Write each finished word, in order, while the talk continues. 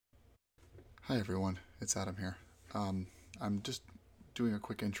Hi everyone, it's Adam here. I'm just doing a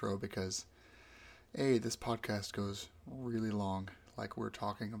quick intro because, this podcast goes really long. Like we're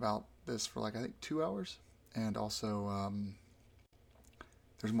talking about this for I think 2 hours, and also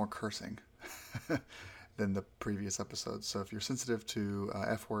there's more cursing than the previous episodes. So if you're sensitive to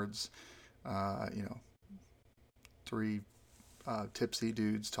F words, three tipsy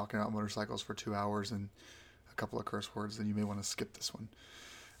dudes talking about motorcycles for 2 hours and a couple of curse words, then you may want to skip this one.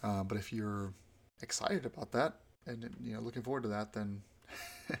 But if you're excited about that and looking forward to that, then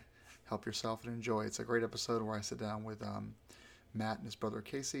help yourself and enjoy. It's a great episode where I sit down with Matt and his brother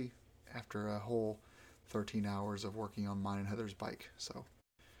Casey after a whole 13 hours of working on mine and Heather's bike. So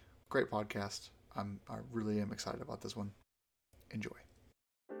great podcast. I really am excited about this one. Enjoy.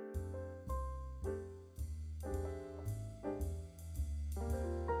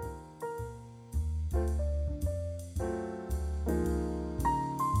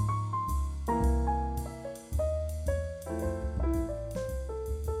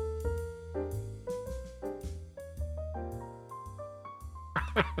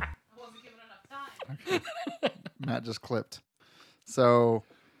 Matt just clipped. So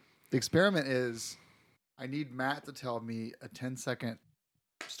the experiment is I need Matt to tell me a 10-second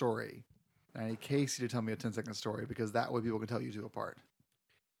story. And I need Casey to tell me a 10-second story because that way people can tell you two apart.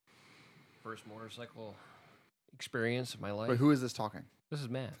 First motorcycle experience of my life. Wait, who is this talking? This is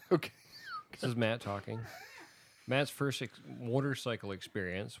Matt. Okay. This is Matt talking. Matt's first motorcycle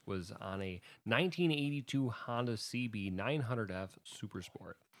experience was on a 1982 Honda CB 900F Super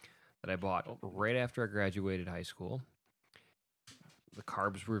Sport that I bought right after I graduated high school. The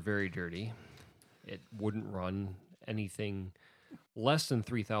carbs were very dirty. It wouldn't run anything less than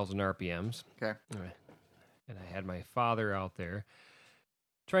 3,000 RPMs. Okay. And I had my father out there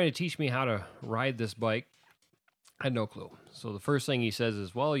trying to teach me how to ride this bike. I had no clue. So the first thing he says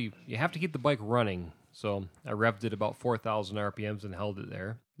is, well, you have to keep the bike running. So I revved it about 4,000 RPMs and held it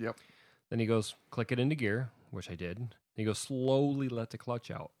there. Yep. Then he goes, click it into gear, which I did. Then he goes, slowly let the clutch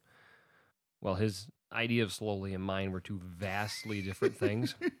out. Well, his idea of slowly and mine were two vastly different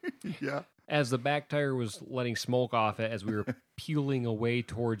things. Yeah. As the back tire was letting smoke off it as we were peeling away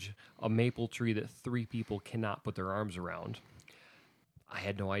towards a maple tree that three people cannot put their arms around, I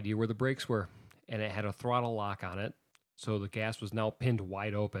had no idea where the brakes were, and it had a throttle lock on it, so the gas was now pinned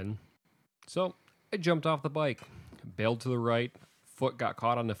wide open. So I jumped off the bike, bailed to the right, foot got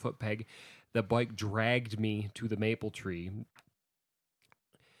caught on the foot peg. The bike dragged me to the maple tree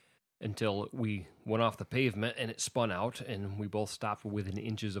until we went off the pavement and it spun out and we both stopped within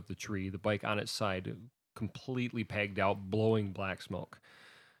inches of the tree. The bike on its side completely pegged out, blowing black smoke.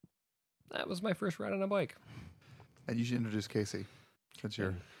 That was my first ride on a bike. And you should introduce Casey. Since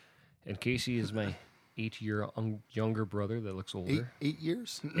you're... And Casey is my 8-year younger brother that looks older. 8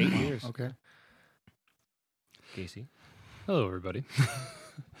 years? 8 years. Okay. Casey. Hello, everybody.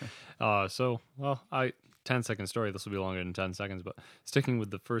 10-second story. This will be longer than 10 seconds, but sticking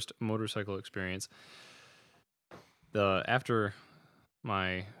with the first motorcycle experience. After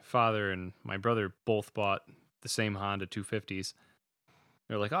my father and my brother both bought the same Honda 250s,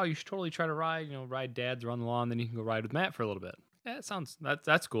 they're like, "Oh, you should totally try to ride Dad's around the lawn, then you can go ride with Matt for a little bit." Yeah,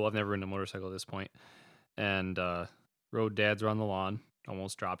 that's cool. I've never ridden a motorcycle at this point, and rode Dad's around the lawn.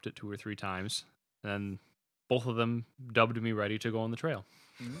 Almost dropped it 2 or 3 times, and then both of them dubbed me ready to go on the trail.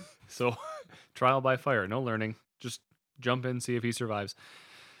 Mm-hmm. So, trial by fire, no learning. Just jump in, see if he survives.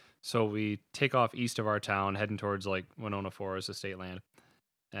 So we take off east of our town, heading towards Winona Forest Estate Land.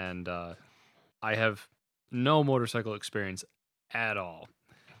 And I have no motorcycle experience at all.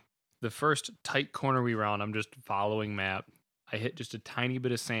 The first tight corner we round, I'm just following map. I hit just a tiny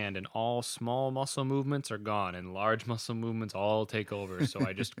bit of sand, and all small muscle movements are gone, and large muscle movements all take over. So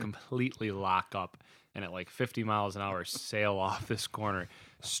I just completely lock up, and at 50 miles an hour, sail off this corner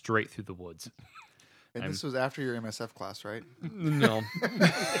straight through the woods. And this was after your MSF class, right? No.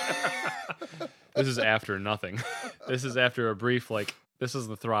 This is after nothing. This is after a brief, this is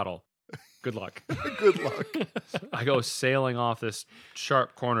the throttle. Good luck. Good luck. I go sailing off this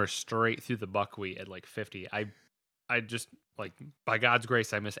sharp corner straight through the buckwheat at 50. I just, by God's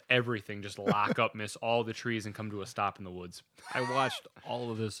grace, I miss everything. Just lock up, miss all the trees, and come to a stop in the woods. I watched all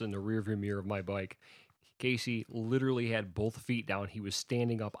of this in the rearview mirror of my bike. Casey literally had both feet down. He was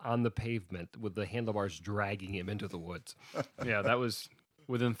standing up on the pavement with the handlebars dragging him into the woods. Yeah, that was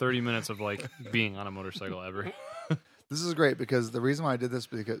within 30 minutes of being on a motorcycle ever. This is great because the reason why I did this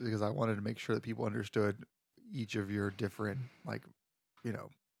because I wanted to make sure that people understood each of your different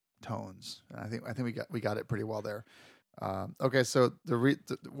tones. And I think we got it pretty well there. Okay, so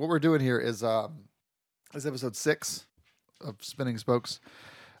what we're doing here is episode 6 of Spinning Spokes.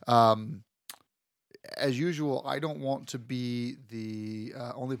 as usual, I don't want to be the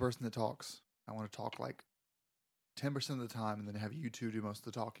only person that talks. I want to talk like 10% of the time, and then have you two do most of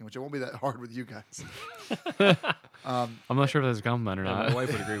the talking, which it won't be that hard with you guys. I'm not sure if that's a compliment or Yeah, not. my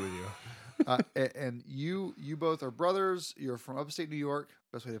wife would agree with you. And you both are brothers. You're from upstate New York.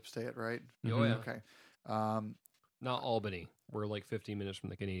 Best way to say it, right? Oh yeah. Okay. Not Albany. We're like 15 minutes from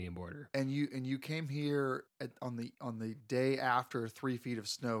the Canadian border. And you came here on the day after 3 feet of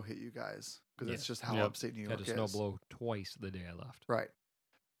snow hit you guys, because that's Yes. just how Yep. upstate New York Had is. a snow blow twice the day I left. Right.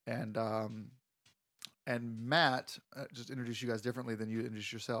 And Matt, just introduce you guys differently than you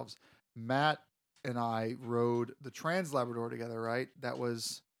introduce yourselves. Matt and I rode the Trans Labrador together, right? That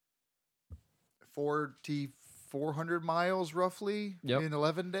was 400 miles roughly Yep. in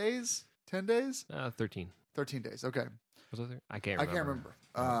 11 days, 10 days, 13. 13 days. Okay. Was that there? I can't I remember.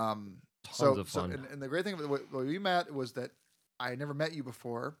 can't remember. Tons of fun. And the great thing about what we met was that I had never met you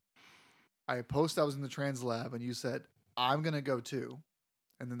before. I posted I was in the Trans Lab, and you said, I'm going to go too.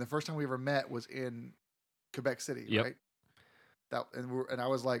 And then the first time we ever met was in Quebec City, Yep. right? And I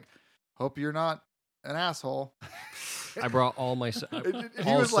was like, hope you're not an asshole. I brought all my And he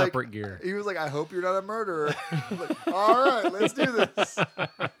all was like- separate gear. He was like, I hope you're not a murderer. I'm like, all right, let's do this.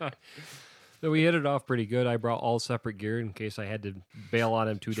 So we hit it off pretty good. I brought all separate gear in case I had to bail on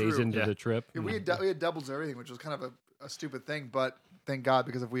him 2 days True. into Yeah. the trip. Yeah, we had doubles and everything, which was kind of a stupid thing, but thank God,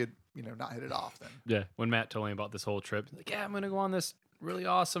 because if we had not hit it off, then Yeah. When Matt told me about this whole trip, like, yeah, I'm gonna go on this really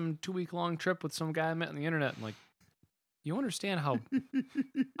awesome 2-week-long trip with some guy I met on the internet. I'm like, you understand how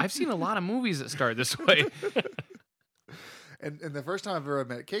I've seen a lot of movies that start this way. and the first time I've ever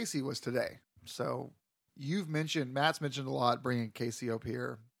met Casey was today. So Matt's mentioned a lot bringing Casey up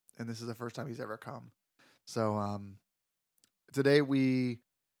here, and this is the first time he's ever come. So today we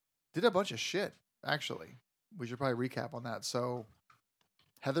did a bunch of shit. Actually, we should probably recap on that. So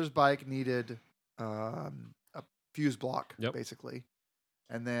Heather's bike needed a fuse block, Yep. basically,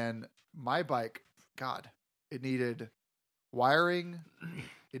 and then my bike, God, it needed wiring,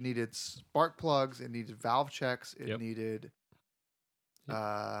 it needed spark plugs, it needed valve checks, it Yep. needed.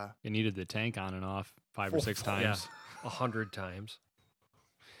 It needed the tank on and off 5 or 6 Yeah, times. 100 times.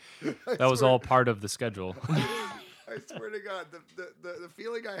 I That was swear- all part of the schedule. I swear to God, the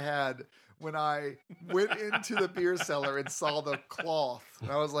feeling I had when I went into the beer cellar and saw the cloth,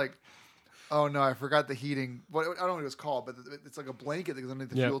 and I was like, "Oh no, I forgot the heating." What I don't know what it was called, but it's like a blanket that goes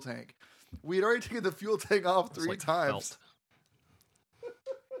underneath the Yep. fuel tank. We had already taken the fuel tank off It's 3 like times. felt.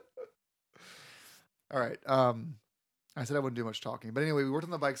 All right. I said I wouldn't do much talking, but anyway, we worked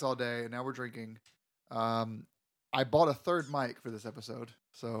on the bikes all day, and now we're drinking. I bought a third mic for this episode,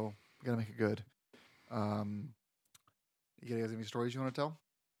 so we gotta make it good. You guys have any stories you want to tell?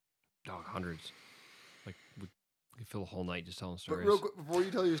 Oh, hundreds. Like we could fill a whole night just telling But stories. real quick, before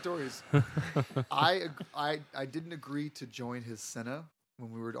you tell your stories, I didn't agree to join his Senna when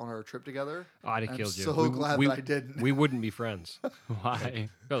we were on our trip together. Oh, I'd have I'm killed you. so glad that I didn't. We wouldn't be friends. Why?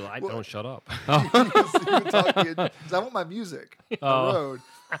 Because I Well- don't shut up. Because I want my music on Oh. the road.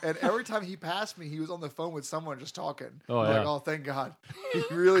 And every time he passed me, he was on the phone with someone just talking. Oh, I'm yeah. like, oh, thank God. He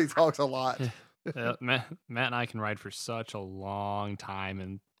really talks a lot. Yeah, Matt and I can ride for such a long time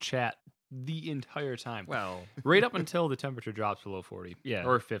and chat the entire time. Well, Right up until the temperature drops below 40. Yeah.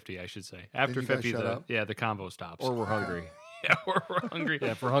 Or 50, I should say. After you guys 50, shut up? the combo stops. or we're hungry. yeah, or we're hungry.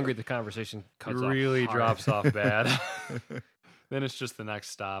 Yeah, if we're hungry, the conversation cuts off really hard. drops off bad. Then it's just the next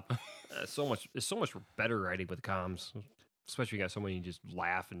stop. It's so much better riding with comms, especially you got someone you just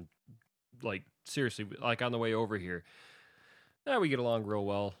laugh and like seriously, like on the way over here. We get along real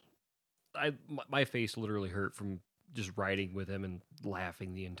well. My face literally hurt from just riding with him and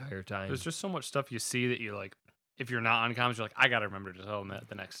laughing the entire time. There's just so much stuff you see that you like. If you're not on comms, you're like, I gotta remember to tell them at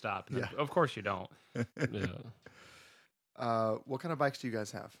the next stop. And then, of course you don't. Yeah. What kind of bikes do you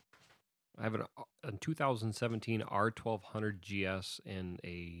guys have? I have a 2017 R1200 GS and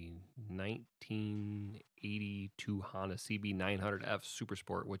a 1982 Honda CB900F Super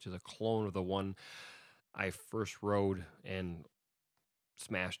Sport, which is a clone of the one I first rode and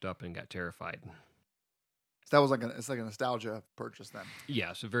smashed up and got terrified. So that was it's like a nostalgia purchase then.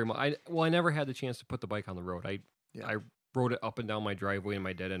 Yeah, so very much. I never had the chance to put the bike on the road. I rode it up and down my driveway in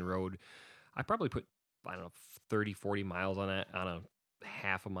my dead end road. I probably put, I don't know, 30, 40 miles on it on a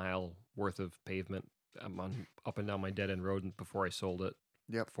half a mile worth of pavement on up and down my dead end road before I sold it.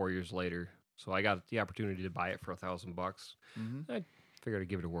 Yep. 4 years later. So I got the opportunity to buy it for $1,000. Mm-hmm. I figured I'd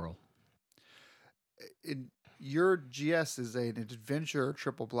give it a whirl. Your GS is an adventure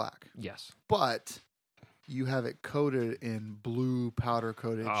triple black, Yes. but you have it coated in blue powder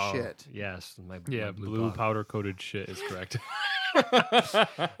coated shit. Yes. My Yeah, blue block. powder coated shit is correct.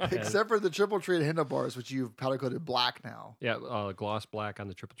 Except for the triple treated handlebars, which you've powder coated black now. Yeah, gloss black on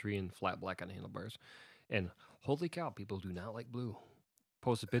the triple tree and flat black on the handlebars. And holy cow, people do not like blue.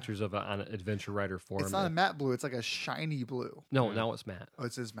 Posted pictures of it on Adventure Rider forum. It's not a matte blue. It's like a shiny blue. No, now it's matte. Oh,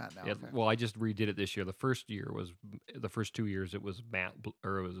 it says matte now. Yeah, Okay. well, I just redid it this year. The first 2 years it was matte,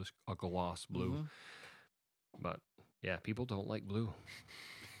 or it was a gloss blue. Mhm. But yeah, people don't like blue.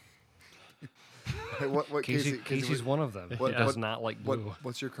 Hey, what Casey, Casey's one of them. what- Does what- not like blue.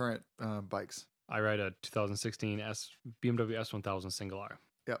 what's your current bikes? I ride a 2016 BMW S1000 single R.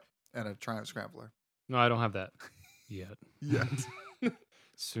 And a Triumph Scrambler. No, I don't have that yet. Yes.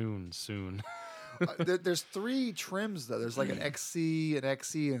 Soon. There's 3 trims though. There's like an XC, an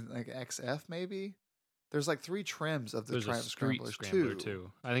XE, and like XF maybe. There's like 3 trims of the There's a Triumph street Scramblers scrambler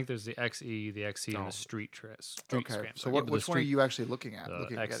too. I think there's the XE, the XC, and Oh. the street Okay. scrambler. So Yeah, but the which one are street- you actually looking at? The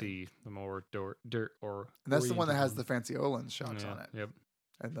looking at getting? XE, the more dirt or. And that's the one that has oriented the fancy Olin shocks Yeah, on it, Yep.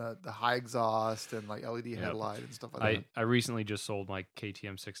 and the high exhaust and like LED headlight and stuff like that. I recently just sold my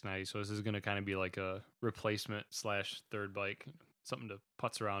KTM 690, so this is going to kind of be like a replacement / third bike, something to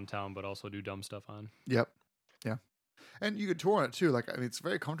putz around town, but also do dumb stuff on. Yep. Yeah. And you could tour on it too. Like I mean, it's a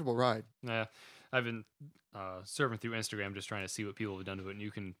very comfortable ride. Yeah, I've been surfing through Instagram just trying to see what people have done to it, and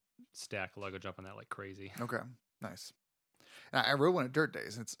you can stack luggage up on that like crazy. Okay. Nice. And I rode one at Dirt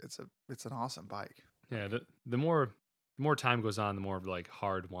Days. It's an awesome bike. Yeah, the more time goes on, the more like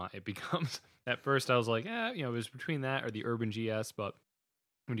hard want it becomes. At first, I was like, it was between that or the Urban GS, but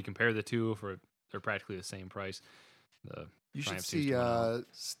when you compare the two, they're practically the same price. You should Triumph seems see to win out.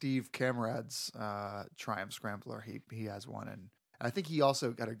 Steve Camerad's Triumph Scrambler. He has one, and I think he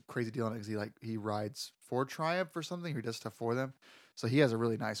also got a crazy deal on it because he rides for Triumph or something. Or he does stuff for them, so he has a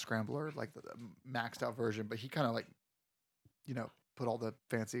really nice Scrambler, like the maxed out version. But he kind of like, put all the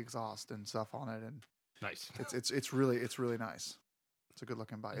fancy exhaust and stuff on it, and Nice. it's really nice. It's a good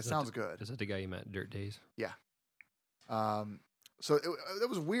looking bike. It Is that sounds good. Is that the guy you met at Dirt Days? So it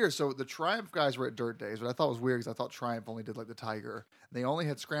was weird. So the Triumph guys were at Dirt Days, but I thought it was weird because I thought Triumph only did like the Tiger. They only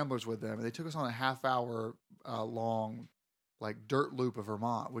had scramblers with them, and they took us on a half-hour long like dirt loop of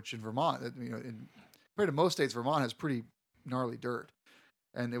Vermont, which in Vermont, compared to most states, Vermont has pretty gnarly dirt,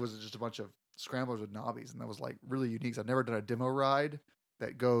 and it was just a bunch of scramblers with knobbies, and that was like really unique. I've never done a demo ride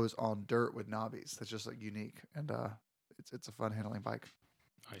that goes on dirt with knobbies. That's just like unique, and it's a fun handling bike.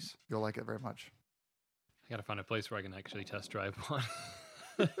 Nice. You'll like it very much. I gotta find a place where I can actually test drive one.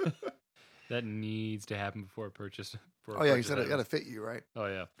 That needs to happen before a purchase. Oh yeah, you said it got to fit you, right? Oh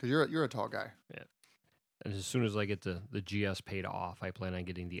yeah. Because you're a tall guy. And as soon as I get the GS paid off, I plan on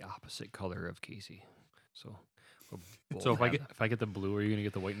getting the opposite color of Casey. So, we'll So if have I get the blue, are you gonna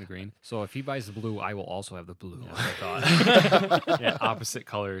get the white and the green? so if he buys the blue, I will also have the blue. Yeah, I thought. Yeah, opposite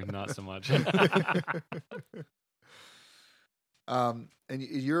color, not so much. And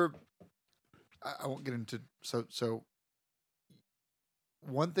you're, I won't get into so.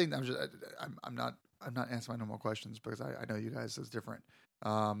 One thing I'm not answering my normal questions because I know you guys is different.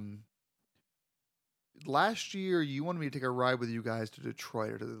 Last year you wanted me to take a ride with you guys to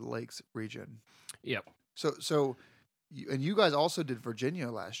Detroit or to the Lakes region. Yep. So you guys also did Virginia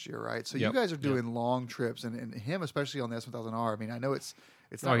last year, right? So you Yep. guys are doing long trips, and him especially on the S1000R. I mean, I know it's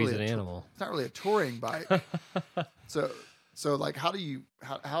not Oh, really he's an a animal. it's not really a touring bike. So like, how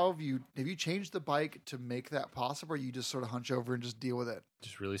have you changed the bike to make that possible? Or you just sort of hunch over and just deal with it?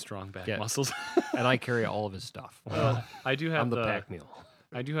 Just really strong back Yeah. muscles. And I carry all of his stuff. I do have I'm the pack mule.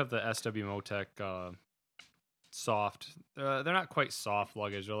 I do have the SW Motec soft. They're not quite soft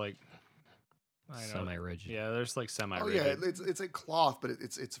luggage. They're like Semi-rigid. Yeah, there's like semi. Oh yeah, it's like cloth, but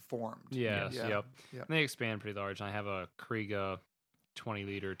it's formed. Yeah. Yes. Yep. Yep. And they expand pretty large. And I have a Kriega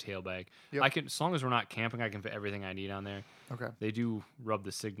 20-liter tail bag. Yep. I can, as long as we're not camping, I can fit everything I need on there. Okay. They do rub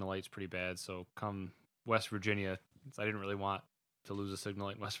the signal lights pretty bad. So come West Virginia, I didn't really want to lose a signal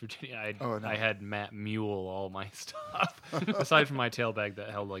light in West Virginia. I had Matt Mule all my stuff aside from my tail bag that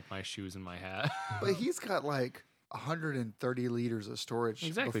held like my shoes and my hat. But he's got like 130 liters of storage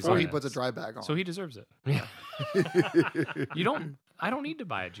Exactly, before so he yeah. puts a dry bag on. So he deserves it. Yeah. I don't need to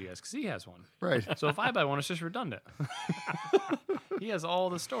buy a GS because he has one. right. So if I buy one, it's just redundant. He has all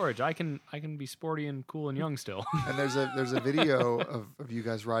the storage. I can be sporty and cool and young still. And there's a video of you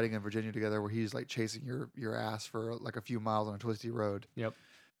guys riding in Virginia together where he's like chasing your ass for like a few miles on a twisty road. Yep.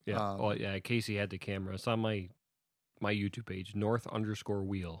 Yeah. Well, yeah. Casey had the camera. It's on my YouTube page,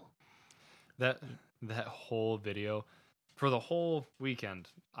 North_wheel. That whole video, for the whole weekend,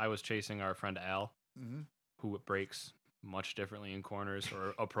 I was chasing our friend Al, Mm-hmm. who brakes much differently in corners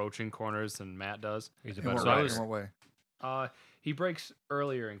or approaching corners than Matt does. He's a In better what So I way? rider. was- In what way? He brakes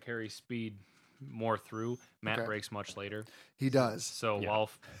earlier and carries speed more through. Matt Okay. breaks much later. He does. So Yeah.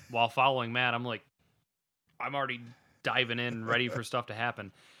 while following Matt, I'm like, I'm already diving in, ready for stuff to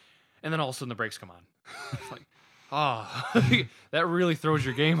happen, and then all of a sudden the brakes come on. It's like, that really throws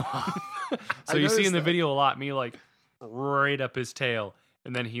your game off. So I you see noticed in the that. video a lot me like right up his tail,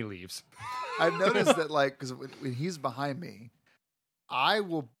 and then he leaves. I've noticed that, like, because when he's behind me,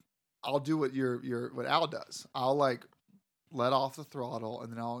 I'll do what what Al does. I'll like let off the throttle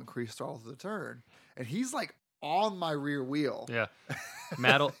and then I'll increase throttle to the turn, and he's like on my rear wheel. Yeah,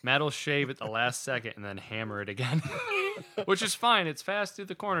 Matt'll shave at the last second and then hammer it again, which is fine. It's fast through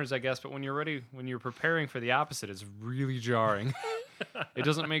the corners, I guess. But when you're preparing for the opposite, it's really jarring. It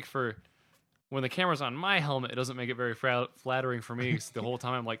doesn't make for when the camera's on my helmet. It doesn't make it very flattering for me. 'Cause the whole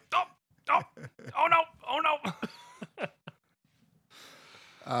time I'm like, oh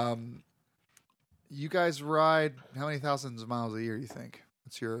no. You guys ride how many thousands of miles a year? You think?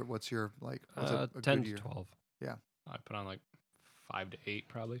 What's your like? What's a 10 good to year? 12. I put on like 5 to 8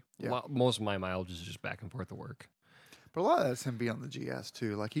 probably. Yeah. Well, most of my mileage is just back and forth to work. But a lot of that's him being on the GS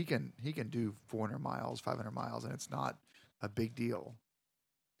too. Like he can do 400 miles, 500 miles, and it's not a big deal.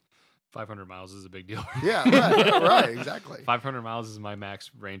 500 miles is a big deal. Yeah, right, exactly. 500 miles is my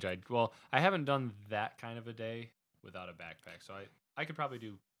max range. I haven't done that kind of a day without a backpack, so I could probably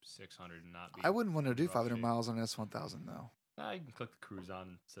do 600 and not be. I wouldn't want to do rough 500 shape. miles on an S1000 though. I can click the cruise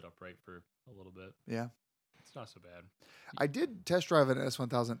on, sit upright for a little bit. Yeah. It's not so bad. I did test drive an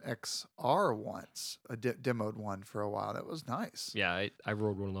S1000 XR once, a demoed one for a while. That was nice. Yeah, I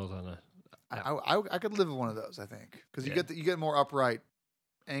rode one of those on a. I could live with one of those, I think, because Yeah. you get more upright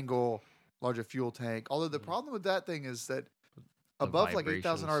angle, larger fuel tank. Although the problem with that thing is that above like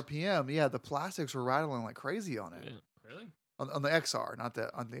 8,000 vibrations. RPM, yeah, the plastics were rattling like crazy on it. Yeah. Really? On the XR, not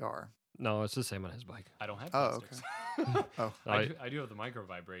on the R. No, it's the same on his bike. I don't have Oh, plastics. Oh, I do have the micro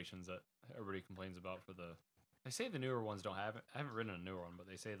vibrations that everybody complains about for the. They say the newer ones don't have it. I haven't ridden a newer one, but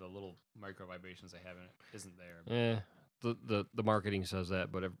they say the little micro vibrations they have in it isn't there. Yeah, the marketing says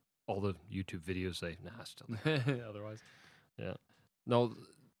that, but all the YouTube videos say, nah, it's still there. Otherwise, No,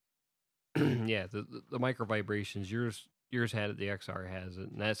 yeah, the micro vibrations, yours had it, the XR has it,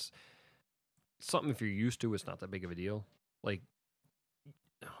 and that's something if you're used to, it's not that big of a deal. Like,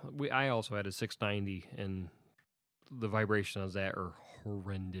 I also had a 690, and the vibrations on that are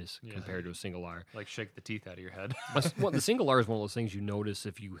horrendous Yeah. compared to a single R. like shake the teeth out of your head. Well, the single R is one of those things you notice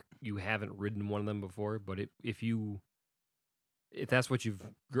if you haven't ridden one of them before. But if that's what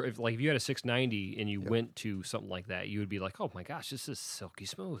if you had a 690 and you Yep. went to something like that, you would be like, oh my gosh, this is silky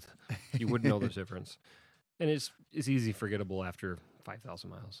smooth. You wouldn't know the difference, and it's easy forgettable after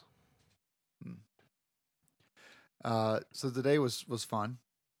 5,000 miles. so the day was fun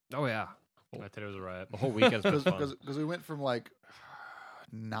Oh yeah, Today was a riot. the whole weekend's been fun. because we went from like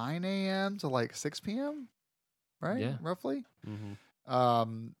 9 a.m. to like 6 p.m. Right? Yeah. Roughly.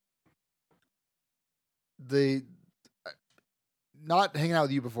 Mm-hmm. The not hanging out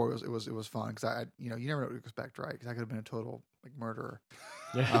with you before it was fun because I you never know what to expect, right? Because I could have been a total like murderer.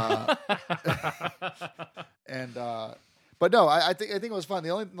 And but no, I think it was fun. The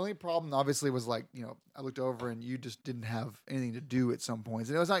only problem obviously was like I looked over and you just didn't have anything to do at some points,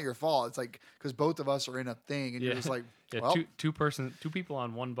 and it was not your fault. It's like because both of us are in a thing, and you're Yeah. just like, Yeah, well, two people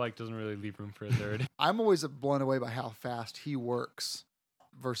on one bike doesn't really leave room for a third. I'm always blown away by how fast he works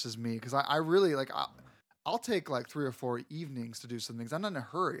versus me because I really like I'll take like 3 or 4 evenings to do some things. I'm not in a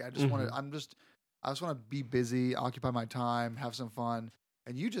hurry. I just want to. I just want to be busy, occupy my time, have some fun.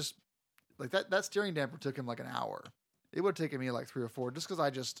 And you just like that steering damper took him like an hour. It would have taken me like 3 or 4 just because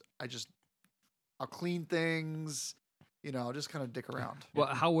I'll clean things, I'll just kind of dick around. Well,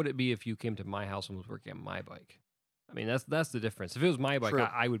 how would it be if you came to my house and was working on my bike? I mean, that's the difference. If it was my bike, True.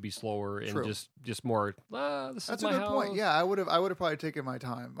 I would be slower and True. just more. This That's is a my good point. house." Yeah, I would have probably taken my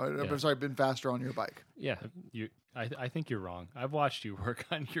time. Yeah. I'm sorry, been faster on your bike. Yeah. I think you're wrong. I've watched you work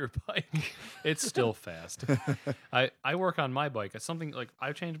on your bike. It's still fast. I work on my bike. It's something like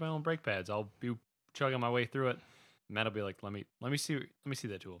I've changed my own brake pads. I'll be chugging my way through it. Matt will be like, let me see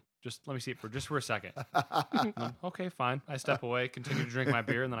that tool. Just let me see it for a second. Okay, fine. I step away, continue to drink my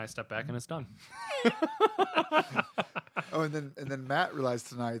beer, and then I step back and it's done. Oh, and then Matt realized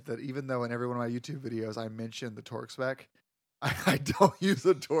tonight that even though in every one of my YouTube videos I mention the torque spec, I don't use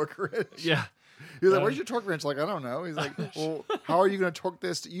a torque wrench. Yeah. He's like, "Where's your torque wrench?" Like, I don't know. He's like, "Well, how are you going to torque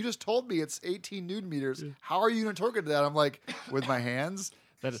this? You just told me it's 18 newton meters. How are you going to torque it to that?" I'm like, "With my hands."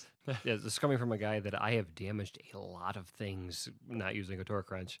 This is coming from a guy that I have damaged a lot of things not using a torque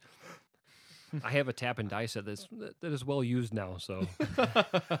wrench. I have a tap and die set that is well used now, so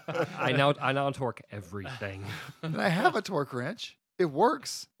I now torque everything. And I have a torque wrench. It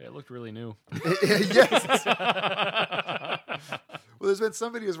works. It looked really new. Yes. Well, there's been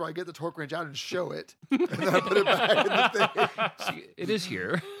some videos where I get the torque wrench out and show it, and then I put it back in the thing. See, it is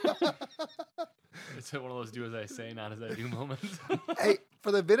here. It's one of those do as I say, not as I do moments. Hey,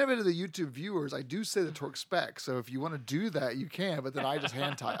 for the benefit of the YouTube viewers, I do say the torque spec. So if you want to do that, you can. But then I just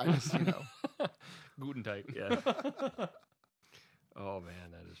hand tie. I just, Guten type. Yeah. Oh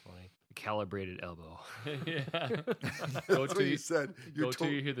man, that is funny. Calibrated elbow. Yeah. That's Go what to you said. Go till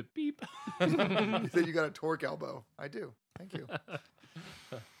you hear the beep. You said you got a torque elbow. I do. Thank you.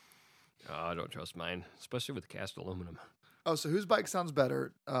 Oh, I don't trust mine, especially with cast aluminum. Oh, so whose bike sounds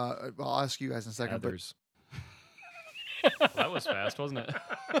better? I'll ask you guys in a second. But Heather's. That was fast, wasn't it?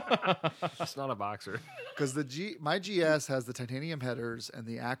 It's not a boxer. because my GS has the titanium headers and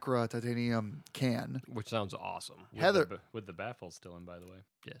the Acura titanium can, Which sounds awesome. Heather- with the baffles still in, by the way.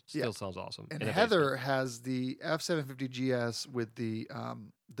 Yeah, still sounds awesome. and In a Heather has the F750 GS with the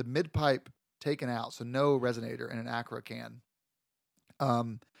mid pipe taken out, so no resonator, and an Acura can.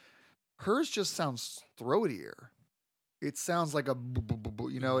 Hers just sounds throatier. It sounds like a,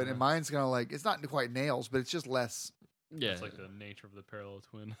 and mine's kind of like, it's not quite nails, but it's just less. basement. Yeah. It's like the nature of the parallel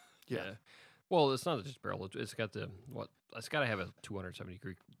twin. Yeah. Well, it's not just barrel. It's got the what? It's got to have a 270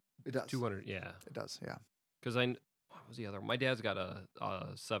 degree. It does. 200. Yeah. It does. Yeah. Because what was the other? My dad's got a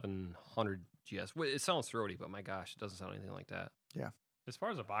 700 GS. Well, it sounds throaty, but my gosh, it doesn't sound anything like that. As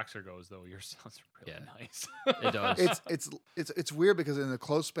far as a boxer goes, though, yours sounds really Yeah. nice. It does. It's weird because in a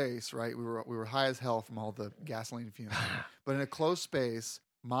closed space, right? We were high as hell from all the gasoline fumes, but in a closed space,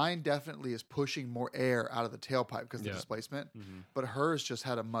 mine definitely is pushing more air out of the tailpipe because of the Yeah. displacement. Mhm. But hers just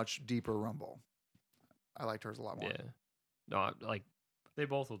had a much deeper rumble. I liked hers a lot more. Yeah. No, like They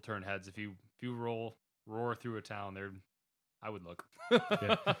both will turn heads if you roar through a town. I would look.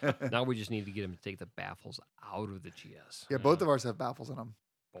 now we just need to get him to take the baffles out of the GS. Yeah, both of ours have baffles in them.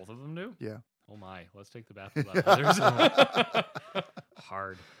 Both of them do. Yeah. Oh my! Let's take the baffles out. Others.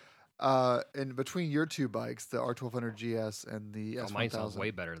 Hard. And between your two bikes, the R1200 GS and the Oh, S1000. mine sounds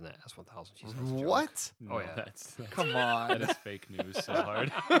way better than the S1000. Jeez, that's a joke. What? No, Oh, yeah. that's Come on. that is fake news. So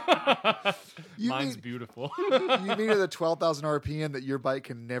hard. You Mine's mean- beautiful. You mean at the 12,000 RPM that your bike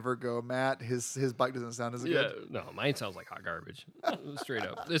can never go, Matt? His bike doesn't sound as Yeah, good. no, mine sounds like hot garbage. Straight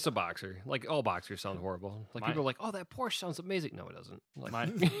up. It's a boxer. Like all boxers sound horrible. Like Mine- people are like, "Oh, that Porsche sounds amazing." No, it doesn't. Like,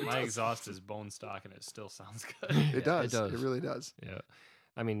 my exhaust is bone stock and it still sounds good. It does. does. It really does. yeah.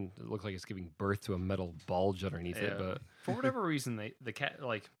 I mean, it looks like it's giving birth to a metal bulge underneath it, Yeah. but For whatever reason,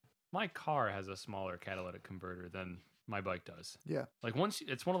 my car has a smaller catalytic converter than my bike does. Yeah. Like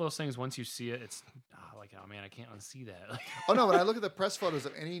it's one of those things. Once you see it, it's like, oh man, I can't unsee that. Like, Oh no! When I look at the press photos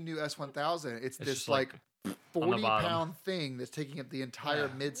of any new S1000, it's this just like 40-pound thing that's taking up the entire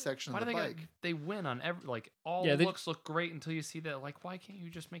Yeah. midsection why of do the they bike. they win on every all Yeah, they- looks look great until you see that. Like, why can't you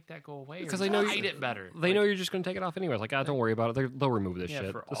just make that go away? because Or they know hide it better. They know you're just going to take it off anyways. Like, don't worry about it. They'll remove this Yeah,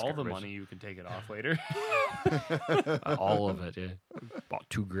 shit. for This all the garbage. money you can take it off later. All of it. Yeah, about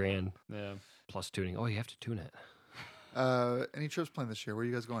 $2,000 Yeah. plus tuning. Oh, you have to tune it. Any trips planned this year? Where are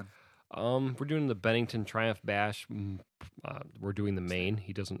you guys going? We're doing the Bennington Triumph Bash. We're doing the main.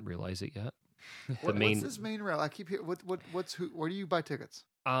 He doesn't realize it yet. The main. What's this main rail? I keep hearing. What's who? Where do you buy tickets?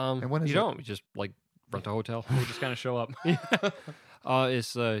 And when is you it? don't. You just like rent a hotel. We just kind of show up.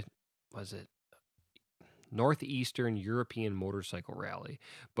 It's what is it? Northeastern European Motorcycle Rally.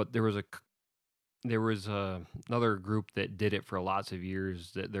 But there was another group that did it for lots of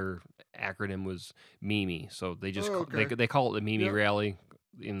years. That their acronym was MIMI. So they just Oh, okay. they call it the MIMI Yep. Rally,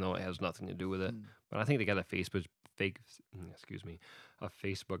 even though it has nothing to do with it. Mm. But I think they got a Facebook page.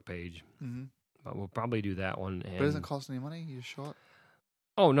 Mm-hmm. But we'll probably do that one. And But it doesn't cost any money. You just show up.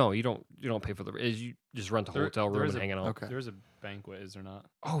 oh no, you don't pay for you just rent a There- hotel there room is and a- hanging out. Okay. There's a banquet, is there not?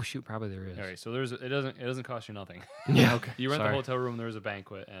 Oh shoot, probably there is. All right, so it doesn't cost you nothing. Yeah, okay. You rent Sorry. the hotel room. There's a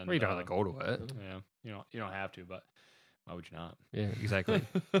banquet, and Well, you don't have to go to it. Yeah, you don't have to, but why would you not? Yeah, exactly.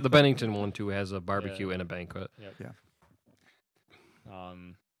 The Bennington one too has a barbecue Yeah. and a banquet.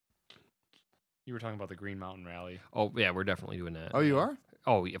 You were talking about the Green Mountain Rally. Oh yeah, we're definitely doing that. Oh, you are?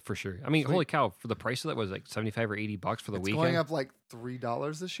 Oh yeah, for sure. I mean, Sweet. holy cow! For the price of that was like $75 or $80 for the It's weekend. going up like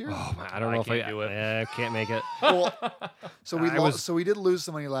 $3 this year. Oh man, I don't I know if can't do it. Yeah, can't make it. Well, so I we did lose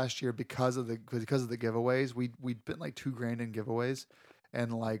some money last year because of the giveaways. We spent like $2,000 in giveaways,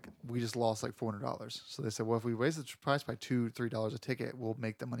 and like we just lost like $400. So they said, well, if we raise the price by $2-3 a ticket, we'll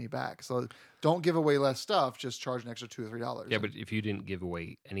make the money back. So don't give away less stuff; just charge an extra $2 or $3. Yeah, but if you didn't give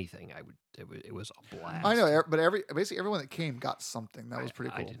away anything, it was a blast. I know, but basically everyone that came got something. That was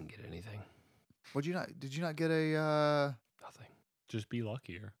pretty I cool. didn't get anything. Did you not get a? Nothing. Just be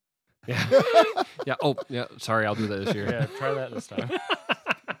luckier. Yeah. Yeah. Oh, yeah. Sorry, I'll do that this year. Yeah, try that this time.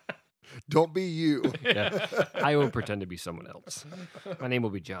 Don't be you. Yeah. I will pretend to be someone else. My name will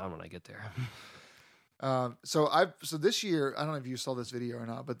be John when I get there. So this year, I don't know if you saw this video or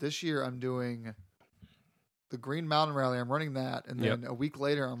not, but this year I'm doing the Green Mountain Rally. I'm running that, and then a week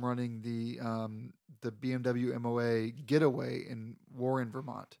later I'm running the BMW MOA Getaway in Warren,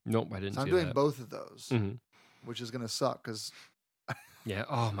 Vermont. Nope, I didn't So I'm see doing that. both of those, Mhm. which is going to suck because. Yeah.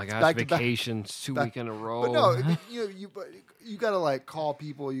 Oh my gosh, back to back. vacations 2 Back- weeks in a row. But no, you got to like call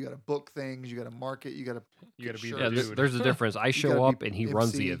people, you got to book things, you got to market, you got to You got to be Sure. the yeah, dude. there's a difference. I show gotta up be and he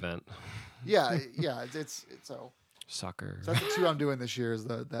runs the MC. event. yeah. It's so. Sucker. So that's the two I'm doing this year is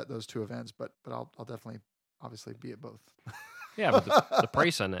those two events, but I'll definitely obviously be at both. Yeah, but the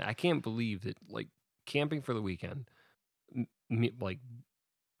price on it, I can't believe that. Like camping for the weekend, like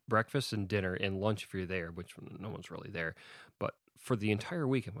breakfast and dinner and lunch if you're there, which no one's really there, but for the entire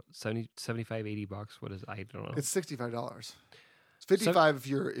weekend, what, 70, 75, 80 bucks? What is I don't know. It's $65. It's 55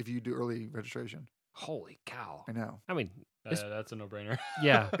 if you do early registration. Holy cow! I know. I mean, That's a no-brainer.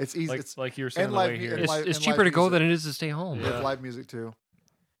 yeah, It's easy. like, it's like you were saying and on the live way mu- here. and it's, live- it's and cheaper live to go music. than it is to stay home. Yeah. with live music too.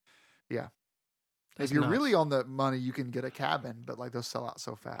 Yeah. That's if you're nuts. really on the money, you can get a cabin, but like those sell out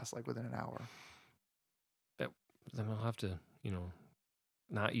so fast, like within an hour. Then I'll have to,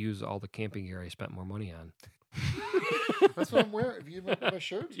 not use all the camping gear I spent more money on. That's what I'm wearing. Have you remember my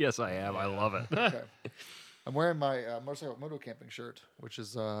shirt? Yes, I have. I love it. Okay. I'm wearing my motorcycle moto camping shirt, which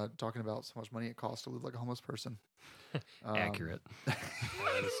is talking about so much money it costs to live like a homeless person. Accurate. That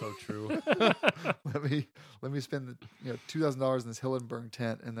is so true. let me spend $2,000 in this Hillenberg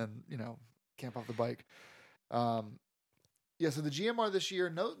tent and then camp off the bike. Yeah, so the GMR this year,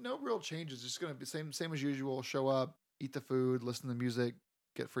 no real changes. Just gonna be same as usual. Show up, eat the food, listen to music,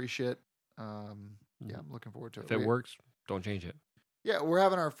 get free shit. Yeah, I'm looking forward to it. If it works, don't change it. Yeah, we're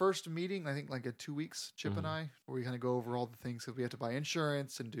having our first meeting, I think, like in 2 weeks, Chip and Mhm. I, where we kind of go over all the things because we have to buy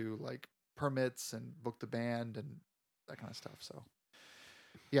insurance and do like permits and book the band and that kind of stuff. So,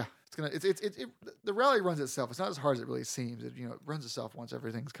 yeah, the rally runs itself. It's not as hard as it really seems. It runs itself once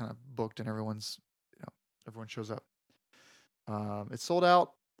everything's kind of booked and everyone shows up. It sold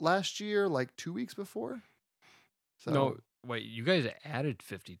out last year, like 2 weeks before. So, No, wait, you guys added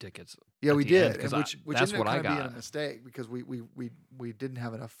 50 tickets. yeah, at we the end, did, 'cause and which that's ended what up I kind of being a got. mistake because we didn't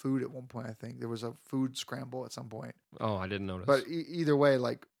have enough food at one point. I think there was a food scramble at some point. Oh, I didn't notice. But either way,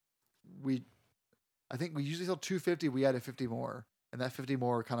 like I think we usually sell 250. We added 50 more, and that 50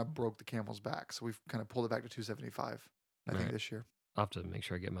 more kind of broke the camel's back. So we've kind of pulled it back to 275. I think Right. this year. I'll have to make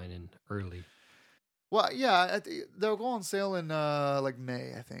sure I get mine in early. Well, yeah, they'll go on sale in like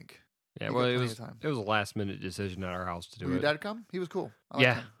May, I think. Yeah, You well, got it plenty was of time. it was a last minute decision at our house to do Will your it. dad come? He was cool. I liked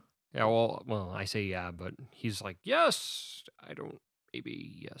Yeah. him. Yeah, well, I say yeah, but he's like, yes. I don't.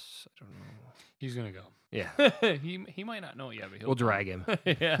 Maybe yes. I don't know. He's gonna go. Yeah, he might not know it yet, but he'll we'll go. drag him.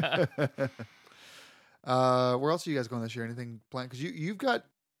 Yeah. Where else are you guys going this year? Anything planned? Because you've got.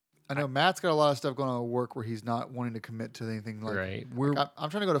 I know Matt's got a lot of stuff going on at work where he's not wanting to commit to anything. Like, Right. We're I'm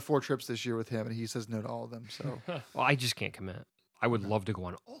trying to go to 4 trips this year with him, and he says no to all of them. So well, I just can't commit. I would love to go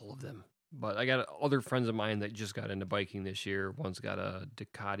on all of them, but I got other friends of mine that just got into biking this year. One's got a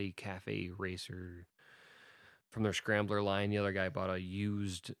Ducati Cafe Racer from their Scrambler line. The other guy bought a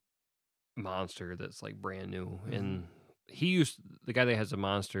used Monster that's like brand new, and the guy that has a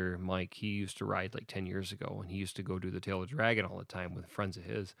Monster, Mike. He used to ride like 10 years ago, and he used to go do the Tail of the Dragon all the time with friends of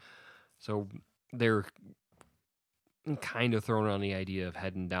his. So they're kind of thrown on the idea of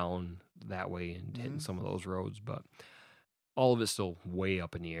heading down that way and hitting some of those roads, but all of it's still way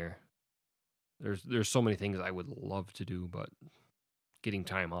up in the air. There's so many things I would love to do, but getting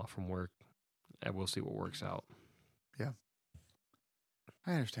time off from work, and we'll see what works out.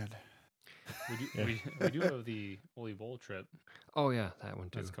 I understand. We do have the Ole Bowl trip Oh yeah, that one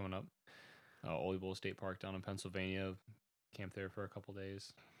too. that's coming up. Ole Bowl State Park down in Pennsylvania. Camp there for a couple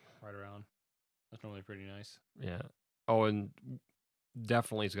days, ride around. That's normally pretty nice. Yeah. Oh, and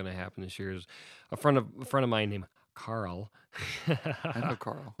definitely it's going to happen this year. Is a friend of mine named Carl. I know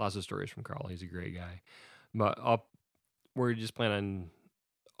Carl. Lots of stories from Carl. He's a great guy. But we're just planning on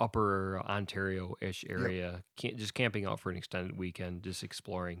upper Ontario-ish area, just camping out for an extended weekend, just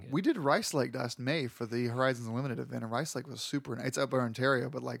exploring. We did Rice Lake last May for the Horizons Unlimited event, and Rice Lake was super nice. It's up in Ontario,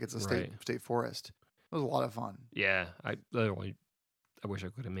 but like it's a state forest. It was a lot of fun. Yeah, I wish I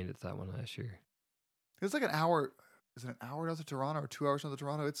could have made it to that one last year. It was like an hour. Is it an hour north of Toronto or 2 hours north of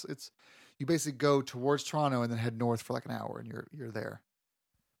Toronto? It's you basically go towards Toronto and then head north for like an hour, and you're there.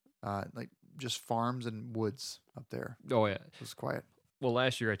 Like just farms and woods up there. Oh yeah. It was quiet. Well,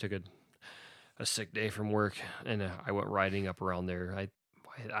 last year I took a sick day from work and I went riding up around there.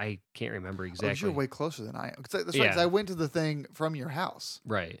 I can't remember Oh, exactly. you're way closer than I am. That's right, 'cause Yeah. I went to the thing from your house.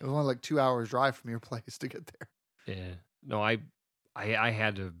 Right. It was only like 2 hours drive from your place to get there. Yeah. No, I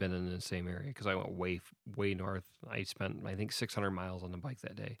had to have been in the same area because I went way north. I spent I think 600 miles on the bike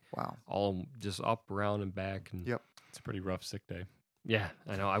that day, Wow. all just up, around, and back. And Yep. It's a pretty rough sick day. yeah,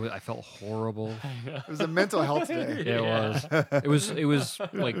 I know. I felt horrible. It was a mental health day. Yeah, it was. It was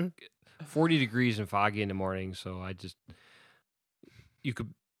like 40 degrees and foggy in the morning. So you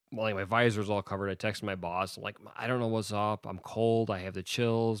could. Well, like my visor's all covered. I texted my boss. I'm like, I don't know what's up. I'm cold. I have the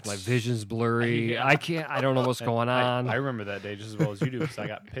chills. My vision's blurry. Yeah. I can't. I don't know what's going on. I remember that day just as well as you do because I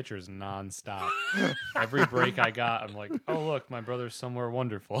got pictures nonstop. Every break I got, I'm like, oh, look, my brother's somewhere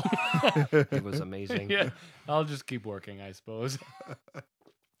wonderful. It was amazing. Yeah, I'll just keep working, I suppose.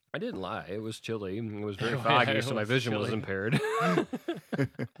 I didn't lie. It was chilly. It was very Yeah, foggy, it so my was vision was chilly. impaired.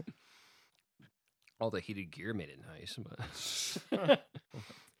 All the heated gear made it nice, but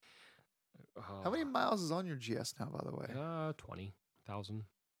How many miles is on your GS now, by the way? 20,000.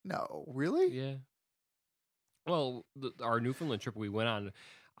 No, really? Yeah. Well, our Newfoundland trip we went on,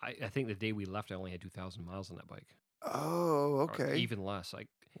 I think the day we left, I only had 2,000 miles on that bike. Oh, Or okay. even less. Like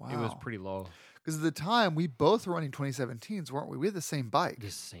Wow. it was pretty low. Because at the time, we both were running 2017s, weren't we? We had the same bike.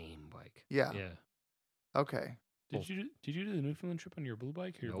 The same bike. Yeah. Yeah. Okay. Did you do the Newfoundland trip on your blue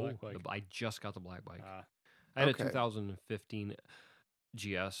bike or your No, black bike? I just got the black bike. Ah, I had okay. a 2015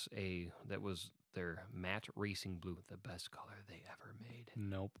 GS, that was their matte racing blue, the best color they ever made.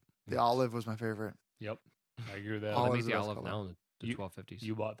 nope. The olive was my favorite. Yep. I agree with that. Well, they Olive's make the the best olive color. now in the You- 1250s.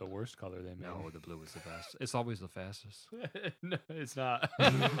 You bought the worst color they made. No, the blue is the best. It's always the fastest. No, it's not.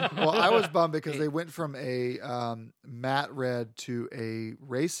 Well, I was bummed because they went from a matte red to a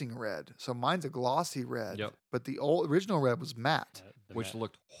racing red. So mine's a glossy red. Yep. But the original red was matte. Which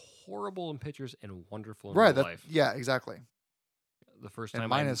looked horrible in pictures and wonderful in Right. real life. Yeah, exactly. The first And time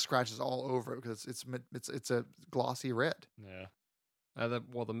mine has scratches all over it because it's a glossy red. Yeah. I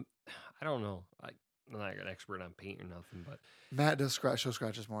don't know. I'm not an expert on paint or nothing, but Matte does show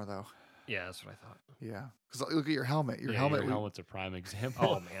scratches more though. yeah, that's what I thought. Yeah. Because look at your helmet. Your Yeah, helmet. Your helmet's a prime example.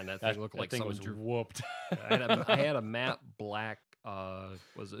 Oh man, that thing looked like thing someone was drew. whooped. I had a matte black.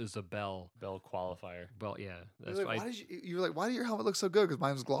 Is a Bell. Bell qualifier. Well, yeah. You're That's like, why. why did you were like, why did your helmet look so good? Because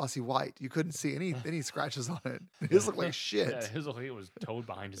mine was glossy white. You couldn't see any scratches on it. His looked like shit. Yeah, his looked like it was towed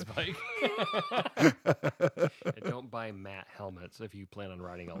behind his bike. Don't buy matte helmets if you plan on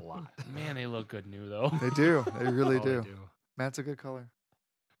riding a lot. Man, they look good new though. They do. They really Oh, do. they Matte's a good color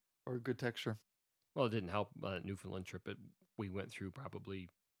or a good texture. Well, it didn't help on that Newfoundland trip. We went through probably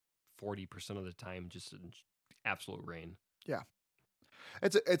 40% of the time just in absolute rain.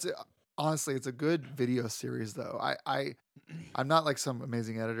 Honestly, it's a good video series though. I'm not like some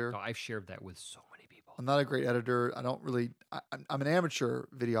amazing editor. No, I've shared that with so many people. I'm not a great editor. I don't really. I'm an amateur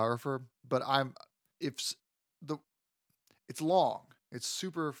videographer, but it's long. It's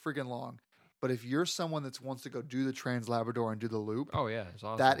super friggin' long. But if you're someone that wants to go do the Trans Labrador and do the loop, Oh yeah, it's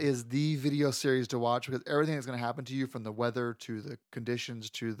awesome. that is the video series to watch because everything that's going to happen to you, from the weather to the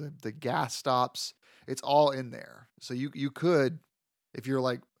conditions to the gas stops, it's all in there. So you could, if you're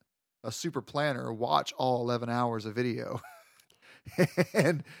like a super planner, watch all 11 hours of video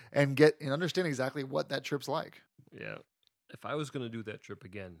and understand exactly what that trip's like. Yeah. If I was going to do that trip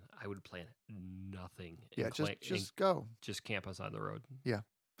again, I would plan nothing. Yeah, and just go. just camp outside the road. Yeah.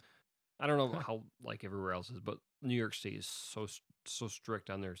 I don't know how like everywhere else is, but New York State is so strict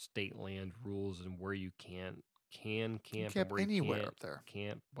on their state land rules and where you can camp You and camp where you anywhere can't up there.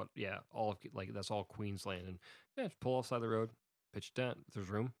 camp. But yeah, that's all Queensland, and yeah, just pull outside the road, pitch a tent. If there's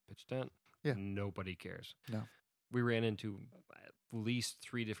room, pitch a tent. Yeah. Nobody cares. No. We ran into at least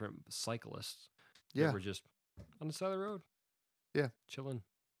 3 different cyclists. Yeah. That were just on the side of the road. Yeah. Chilling.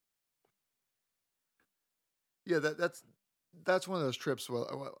 Yeah, that's one of those trips.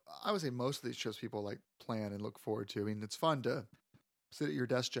 Well, I would say most of these trips people like plan and look forward to. I mean, it's fun to sit at your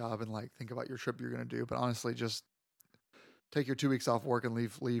desk job and like think about your trip you're going to do. But honestly, just take your 2 weeks off work and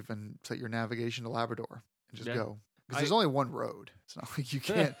leave and set your navigation to Labrador and just Yeah. go. Because I- there's only one road. It's not like you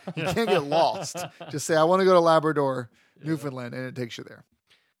can't get lost. Just say I want to go to Labrador, Yeah. Newfoundland, and it takes you there.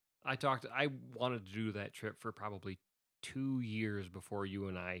 I wanted to do that trip for probably 2 years before you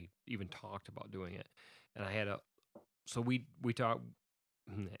and I even talked about doing it. And I had so we talked,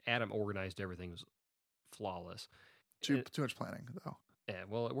 Adam organized everything. It was flawless. Too much planning though. Yeah,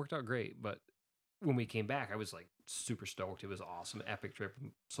 well, it worked out great. But when we came back, I was like super stoked. It was awesome, epic trip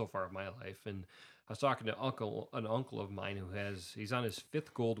so far of my life. And I was talking to an uncle of mine he's on his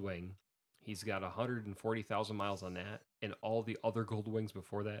 5th Goldwing. He's got 140,000 miles on that, and all the other Goldwings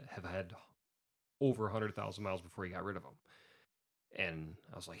before that have had over 100,000 miles before he got rid of them. And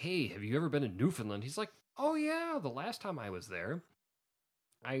I was like, hey, have you ever been to Newfoundland? He's like, oh, yeah, the last time I was there,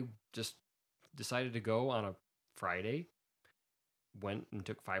 I just decided to go on a Friday, went and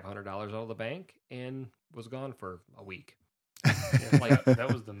took $500 out of the bank, and was gone for a week. Like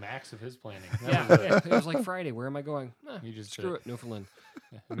that was the max of his planning. Yeah, it was like Friday. Where am I going? You just Screw it, Newfoundland.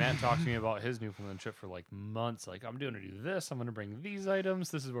 Matt talked to me about his Newfoundland trip for like months. Like, I'm going to do this. I'm going to bring these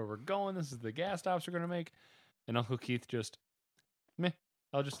items. This is where we're going. This is the gas stops we're going to make. And Uncle Keith just, meh,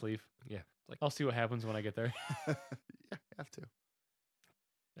 I'll just leave. Yeah, like I'll see what happens when I get there. Yeah, you have to.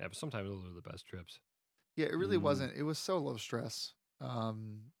 yeah, but sometimes those are the best trips. Yeah, it really wasn't. It was so low stress.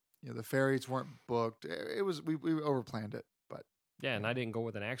 The ferries weren't booked. It was we overplanned it, but Yeah, and I didn't go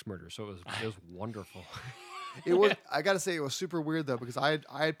with an axe murder, so it was wonderful. it was. I got to say, it was super weird though, because I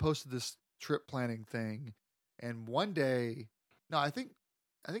had posted this trip planning thing, and one day, no, I think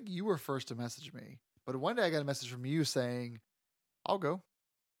you were first to message me, but one day I got a message from you saying, "I'll go."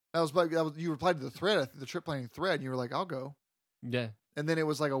 That was you replied to the thread, the trip planning thread, and you were like, "I'll go." Yeah. And then it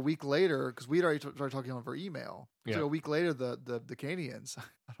was like a week later, because we'd already started talking over email. Yeah. So a week later, the Canadians.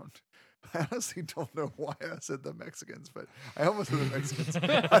 I honestly don't know why I said the Mexicans, but I almost said the Mexicans.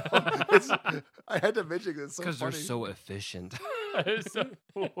 I had to mention it. It's so Because funny. they're so efficient. I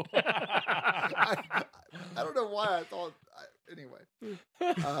don't know why I thought. Anyway,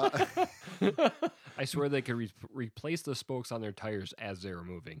 I swear they could replace the spokes on their tires as they were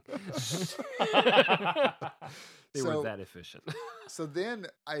moving. They were that efficient. So then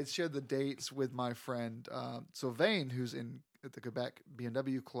I shared the dates with my friend Sylvain, who's at the Quebec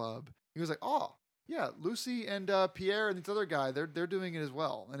BMW club. He was like, "Oh, yeah, Lucy and Pierre and this other guy, they're doing it as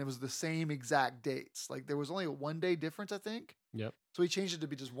well." And it was the same exact dates. Like there was only a 1 day difference, I think. Yep. So he changed it to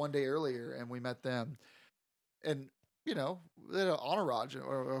be just 1 day earlier, and we met them. And they had an entourage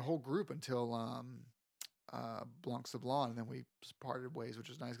or a whole group until Blanc Sablon, and then we parted ways, which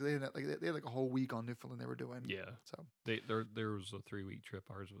was nice because they had like a whole week on Newfoundland they were doing. Yeah. So there was a 3-week trip.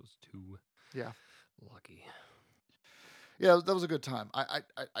 Ours was 2. Yeah. Lucky. Yeah, that was a good time.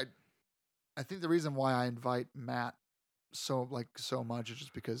 I think the reason why I invite Matt so much is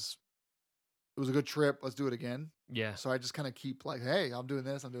just because it was a good trip. Let's do it again. Yeah. So I just kind of keep like, hey, I'm doing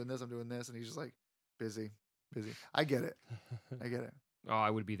this, and he's just like busy. I get it. Oh, I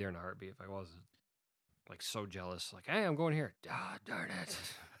would be there in a heartbeat if I wasn't. Like so jealous. Like, hey, I'm going here. Ah, darn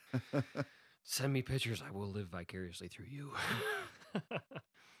it. Send me pictures. I will live vicariously through you.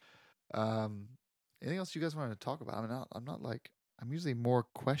 Anything else you guys wanted to talk about? I'm usually more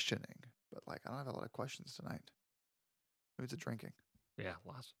questioning, but like I don't have a lot of questions tonight. Maybe it's a drinking. Yeah,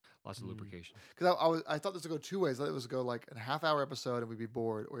 lots of lubrication. Because I thought this would go 2 ways. I thought it was go like a half-hour episode and we'd be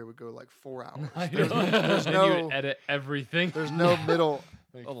bored, or it would go like 4 hours. There's no you edit everything. There's no middle.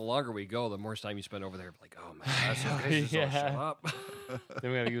 Well, the longer we go, the more time you spend over there. Like, oh man, that's okay. Just all shut up.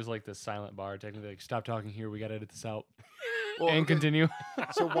 Then we gotta use like the silent bar technically. Like, stop talking here. We gotta edit this out. Well, And okay. continue.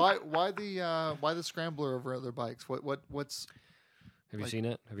 So why the scrambler over other bikes? What's? Have you seen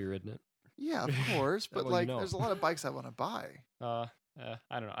it? Have you ridden it? Yeah, of course. But Well, like, you know. there's a lot of bikes I want to buy. I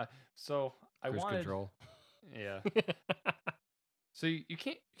don't know. I Cruise wanted. control. Yeah. So you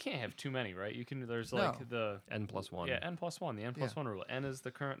can't have too many, right? You can. There's No. like the N+1. Yeah, N+1. The N+1 rule. N is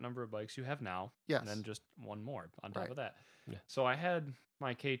the current number of bikes you have now. Yes. And then just one more on top Right. of that. Yeah. So I had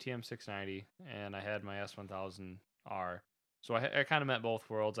my KTM 690 and I had my S1000R. So I kind of met both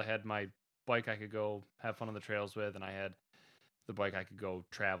worlds. I had my bike I could go have fun on the trails with, and I had the bike I could go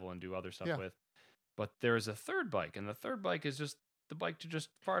travel and do other stuff Yeah. with. But there's a third bike, and the third bike is just the bike to just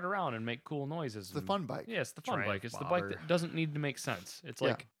fart around and make cool noises. It's the fun bike. Yeah, it's the fun Triumph bike. It's the bike Bobber. that doesn't need to make sense. It's Yeah.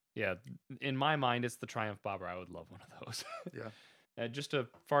 like, yeah, in my mind, it's the Triumph Bobber. I would love one of those. Yeah. Just to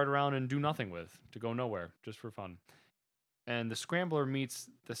fart around and do nothing with, to go nowhere, just for fun. And the Scrambler meets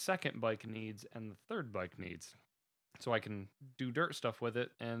the second bike needs and the third bike needs. So I can do dirt stuff with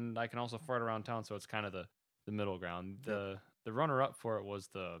it, and I can also fart around town, so it's kind of the middle ground. The runner-up for it was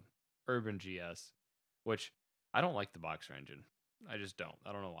the Urban GS, which I don't like the boxer engine. I just don't.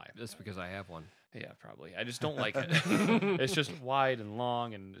 I don't know why. That's because I have one. Yeah, probably. I just don't like it. It's just wide and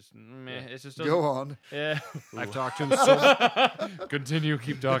long, and just meh. It just doesn't. Go on. Yeah. I've talked to him so Continue.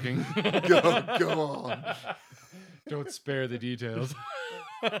 Keep talking. Go on. Don't spare the details.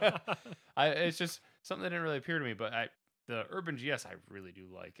 It's just something that didn't really appear to me, but the Urban GS I really do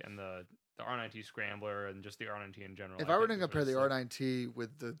like, and the R9T Scrambler and just the R9T in general. If I were to think is compare the really sick. R9T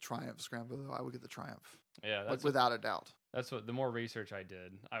with the Triumph Scrambler, though, I would get the Triumph. Yeah, Like without a doubt. that's what the more research I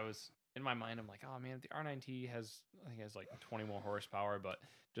did, I was in my mind. I'm like, oh man, the R9T has like 20 more horsepower, but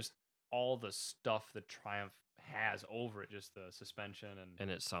just all the stuff the Triumph has over it, just the suspension and and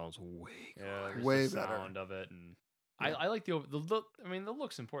it sounds way yeah, just Way the better. sound of it, and I like the look. I mean, the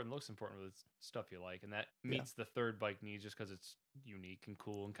look's important. The look's important with stuff you like, and that meets the third bike needs just because it's unique and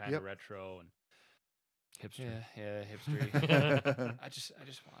cool and kind of retro and Hipster. Yeah, hipstery. I just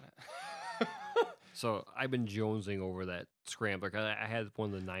want it. So I've been jonesing over that Scrambler. I had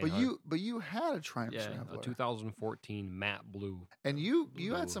one of the 900. But you had a Triumph Scrambler. A 2014 matte blue. And you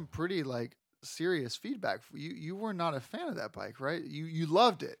had some pretty like serious feedback. You were not a fan of that bike, right? You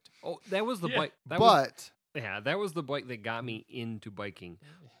loved it. Oh, that was the bike. That was the bike that got me into biking.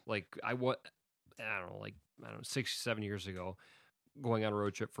 Like I don't know, 6, 7 years ago, going on a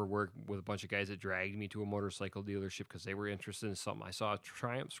road trip for work with a bunch of guys that dragged me to a motorcycle dealership because they were interested in something. I saw a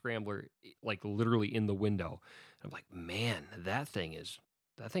Triumph Scrambler like literally in the window. I'm like, man, that thing is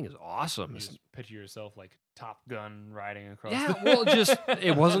awesome. You just picture yourself like Top Gun riding across. Yeah, well,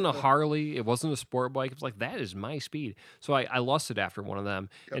 it wasn't a Harley, it wasn't a sport bike. It was like, that is my speed. So I lusted after one of them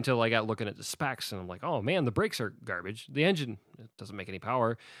until I got looking at the specs, and I'm like, oh man, the brakes are garbage. The engine doesn't make any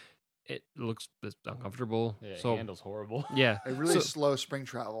power. It looks uncomfortable. Yeah, so it handles horrible. Yeah, A really slow spring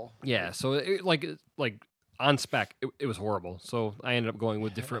travel. yeah. So like on spec, it was horrible. So I ended up going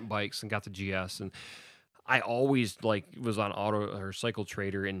with different bikes and got the GS. And I always was on Auto or Cycle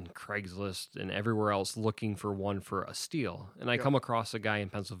Trader and Craigslist and everywhere else looking for one for a steal. And I come across a guy in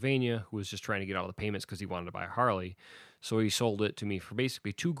Pennsylvania who was just trying to get out of the payments because he wanted to buy a Harley. So he sold it to me for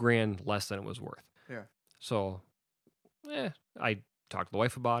basically $2,000 less than it was worth. Yeah. So, I talked to the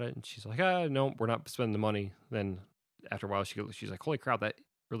wife about it, and she's like, no, we're not spending the money. Then after a while, she's like, holy crap, that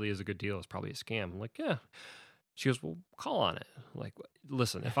really is a good deal. It's probably a scam. I'm like, yeah. She goes, well, call on it. I'm like,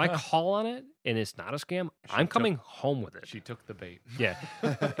 listen, if I call on it and it's not a scam, I'm coming home with it. She took the bait. Yeah.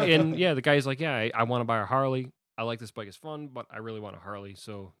 And yeah, the guy's like, yeah, I want to buy a Harley. I like this bike. It's fun, but I really want a Harley.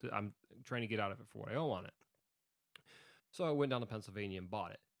 So I'm trying to get out of it for what I owe on it. So I went down to Pennsylvania and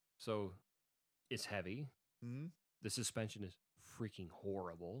bought it. So it's heavy. Mm-hmm. The suspension is freaking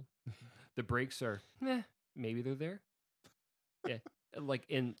horrible. The brakes are, maybe they're there. Yeah. Like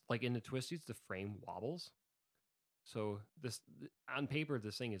in the twisties, the frame wobbles. So on paper,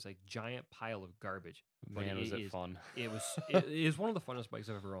 this thing is like giant pile of garbage. Man, was it fun? It is one of the funnest bikes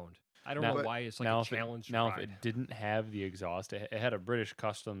I've ever owned. I don't know why it's like a challenge. If it didn't have the exhaust, it had a British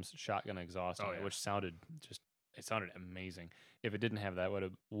Customs shotgun exhaust on it, which sounded amazing. If it didn't have that,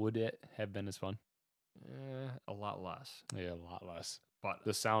 would it have been as fun? A lot less. Yeah, a lot less. But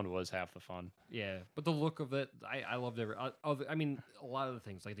the sound was half the fun. Yeah, but the look of it, I loved every. I mean, a lot of the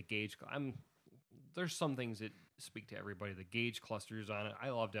things like the gauge. There's some things that speak to everybody. The gauge clusters on it, I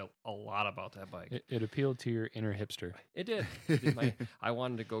loved a lot about that bike. It appealed to your inner hipster. It did. I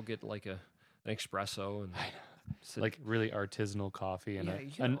wanted to go get like an espresso and like really artisanal coffee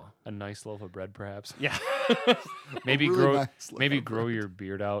and a nice loaf of bread, perhaps. Yeah. maybe grow your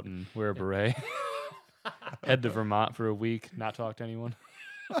beard out and wear a beret. Head to Vermont for a week, not talk to anyone.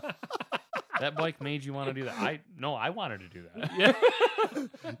 That bike made you want to do that. I wanted to do that. Yeah.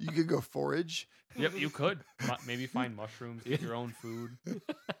 You could go forage. Yep, you could. Maybe find mushrooms, get your own food.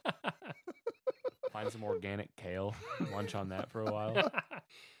 Find some organic kale, lunch on that for a while.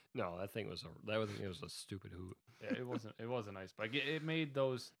 No, that thing was a stupid hoot. Yeah, it was a nice bike. It made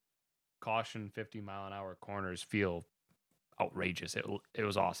those caution 50-mile-an-hour corners feel outrageous. It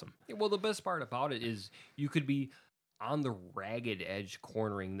was awesome. Well, the best part about it is you could be on the ragged edge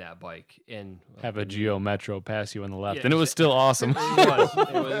cornering that bike and have a Geo Metro pass you on the left, and it was still awesome.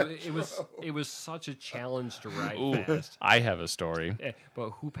 It was such a challenge to ride fast. I have a story. But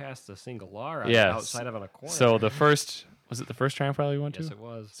who passed the single R outside of a corner? So was it the first Triumph rally we went to? Yes, it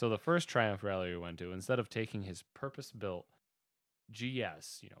was. So the first Triumph rally we went to, instead of taking his purpose-built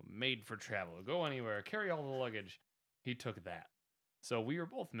GS, made for travel, go anywhere, carry all the luggage, he took that. So we were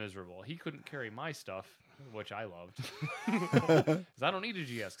both miserable. He couldn't carry my stuff, which I loved. Because I don't need a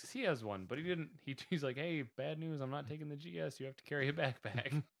GS because he has one, but he didn't. He's like, hey, bad news, I'm not taking the GS. You have to carry a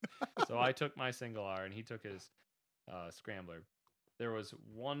backpack. So I took my single R and he took his Scrambler. There was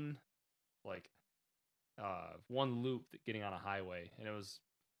one loop getting on a highway, and it was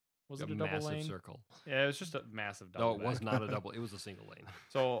it a double massive lane? Circle. Yeah, it was just a massive double. No, it was not a double. It was a single lane.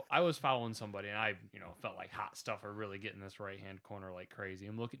 So I was following somebody, and I, felt like hot stuff are really getting this right-hand corner like crazy.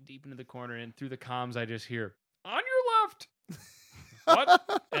 I'm looking deep into the corner, and through the comms, I just hear, on your left!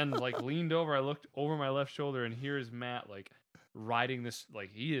 What? And, leaned over. I looked over my left shoulder, and here's Matt, riding this,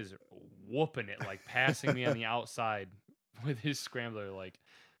 he is whooping it, passing me on the outside with his Scrambler,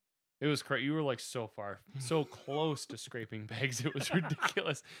 It was crazy. You were so close to scraping pegs. It was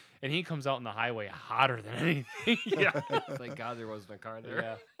ridiculous. And he comes out on the highway hotter than anything. Yeah. Thank God there wasn't a car there.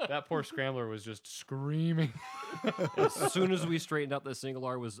 Yeah. That poor Scrambler was just screaming. As soon as we straightened out, the single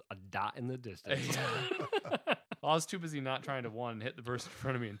R was a dot in the distance. I was too busy not trying to, one, hit the person in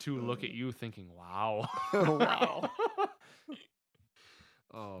front of me, and two, look at you thinking, wow. Wow.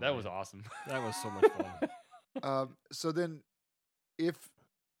 Oh, That was man. awesome. That was so much fun. So then, is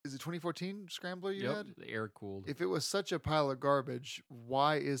it 2014 Scrambler you had? The air cooled. If it was such a pile of garbage,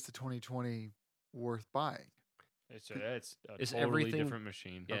 why is the 2020 worth buying? It's a It's totally everything- different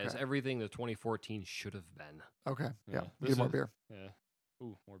machine. Yeah, it's Okay. everything the 2014 should have been. Okay. Yeah. This Get more is- beer. Yeah.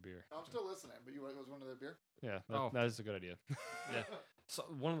 Ooh, more beer. I'm still listening, but you was one of the beer? Yeah, Oh. that is a good idea. Yeah. So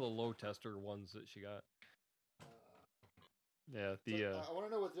one of the low tester ones that she got. Yeah, I want to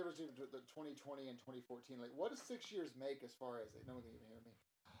know what the difference between the 2020 and 2014. Like, what does 6 years make as far as no one can even hear me?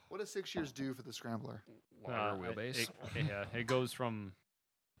 What does 6 years do for the Scrambler? Longer wheelbase. It goes from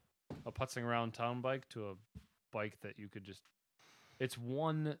a putzing around town bike to a bike that you could just. It's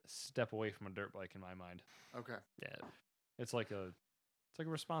one step away from a dirt bike in my mind. Okay. Yeah, It's like a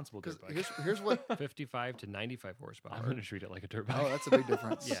responsible Because dirt bike. here's what. 55 to 95 I'm horsepower. gonna treat it like a dirt bike. Oh, that's a big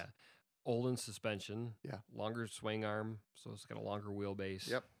difference. Yeah. Olin suspension. Yeah. Longer swing arm, so it's got a longer wheelbase.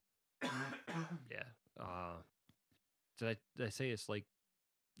 Yep. Yeah. Did I say it's like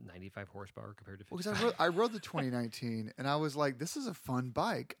 95 horsepower compared to Well, 55? because I rode the 2019, and I was like, this is a fun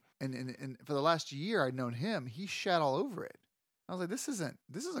bike. And for the last year I'd known him, he shat all over it. I was like, this is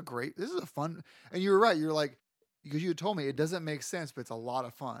a fun. And you were right. You're like, because you had told me it doesn't make sense, but it's a lot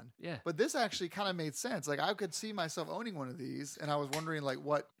of fun. Yeah. But this actually kind of made sense. Like I could see myself owning one of these, and I was wondering like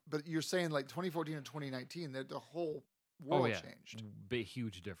what. But you're saying like 2014 and 2019, that the whole world changed. Big,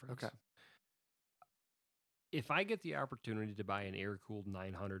 huge difference. Okay. If I get the opportunity to buy an air cooled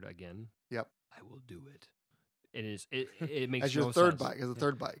 900 again, Yep. I will do it. It makes As your no third sense. bike, as a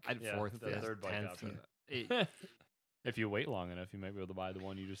third bike. I'd Yeah, fourth, the fifth, third bike 10th. option. It- If you wait long enough, you might be able to buy the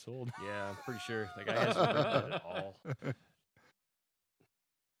one you just sold. yeah, I'm pretty sure the guy hasn't ridden it at all.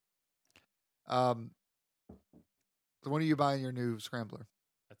 So when are you buying your new Scrambler?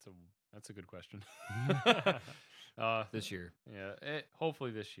 That's a good question. This year. Yeah,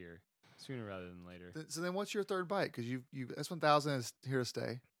 hopefully this year, sooner rather than later. So then, what's your third bike? Because you S1000 is here to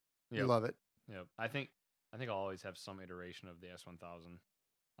stay. You Yep. love it. Yep. I think I'll always have some iteration of the S1000.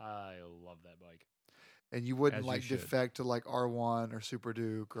 I love that bike. And you wouldn't As you like should. defect to like R1 or Super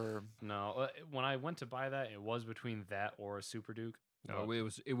Duke or No, when I went to buy that, it was between that or a Super Duke. No, but-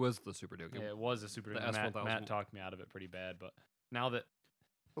 it was the Super Duke. yeah, it was a Super the Duke. S1000. Matt talked me out of it pretty bad, but now that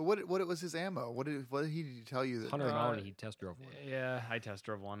But what was his ammo? What did he tell you that? 100 Uh, mile and he test drove one. yeah, I test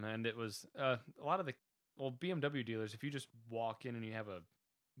drove one, and it was a lot of the BMW dealers. If you just walk in and you have a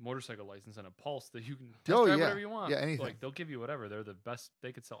motorcycle license and a Pulse, that you can test Oh, drive yeah. whatever you want. Yeah, anything. Like they'll give you whatever. They're the best.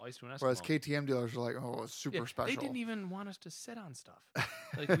 They could sell ice to an Eskimo. Whereas KTM dealers are like, oh, it's super Yeah, special. They didn't even want us to sit on stuff.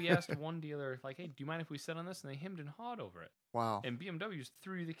 Like we asked one dealer, like, "Hey, do you mind if we sit on this?" And they hemmed and hawed over it. Wow. And BMWs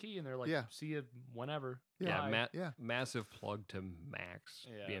threw you the key, and they're like, Yeah. "See you whenever." Yeah, Bye." Yeah. massive plug to Max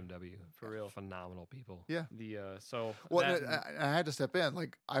Yeah, BMW. for real. Phenomenal people. Yeah. The so Well, that, I had to step in.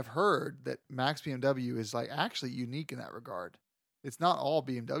 Like I've heard that Max BMW is like actually unique in that regard. It's not all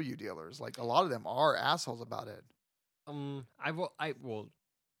BMW dealers. Like a lot of them are assholes about it. I will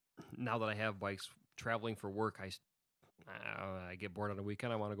now that I have bikes traveling for work, I get bored on a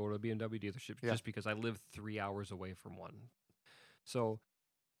weekend. I want to go to a BMW dealership Yeah. just because I live 3 hours away from one. So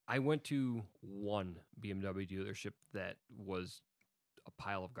I went to one BMW dealership that was a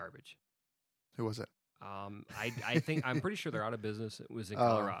pile of garbage. Who was it? I think I'm pretty sure they're out of business. It was in Oh,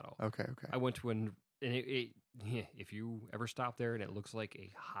 Colorado. Okay. Okay. I went to if you ever stop there and it looks like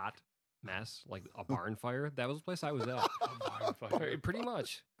a hot mess, like a barn fire, that was the place I was at. Pretty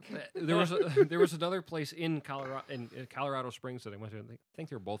much. There was another place in Colorado Springs that I went to. I think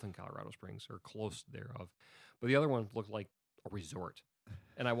they were both in Colorado Springs or close thereof, but the other one looked like a resort.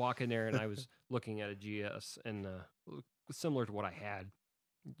 And I walk in there and I was looking at a GS and similar to what I had,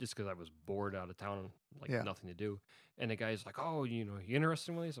 just because I was bored out of town and like Yeah. nothing to do. And the guy's like, "Oh, you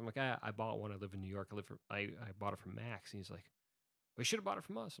interested in one of these?" I'm like, I bought one. I live in New York. I bought it from Max." And he's like, "We should have bought it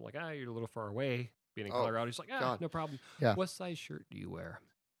from us." I'm like, "You're a little far away, being in Oh, Colorado." He's like, God. "No problem. Yeah. What size shirt do you wear?"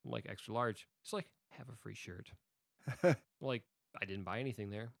 I'm like, "Extra large." He's like, "Have a free shirt." I'm like, I didn't buy anything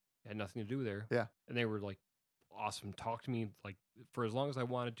there. I had nothing to do there. Yeah. And they were like, awesome. Talk to me like for as long as I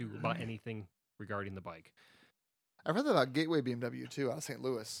wanted to about anything regarding the bike. I've heard that about Gateway BMW too, out of St.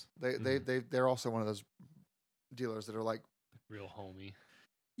 Louis. They're also one of those dealers that are like, real homey.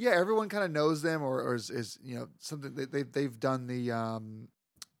 yeah, everyone kind of knows them or is something they've done the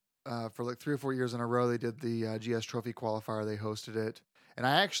for like 3 or 4 years in a row. They did the GS Trophy Qualifier. They hosted it, and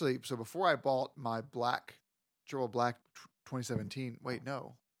I actually before I bought my Turbo Black 2017. Wait,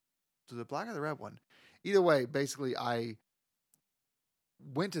 no, was it black or the red one? Either way, basically I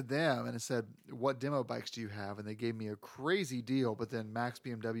went to them and I said, "What demo bikes do you have?" And they gave me a crazy deal, but then Max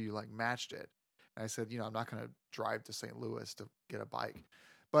BMW like matched it. And I said, I'm not going to drive to St. Louis to get a bike.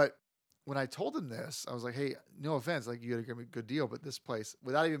 But when I told them this, I was like, "Hey, no offense, like you got to give me a good deal, but this place,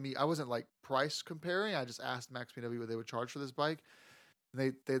 without even me, I wasn't like price comparing. I just asked Max BMW what they would charge for this bike.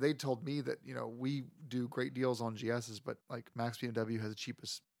 And they told me that, we do great deals on GSs, but like Max BMW has the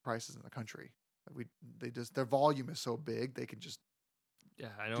cheapest prices in the country. Their volume is so big, they can just Yeah,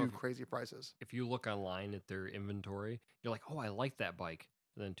 I know. do crazy prices. If you look online at their inventory, you're like, "Oh, I like that bike."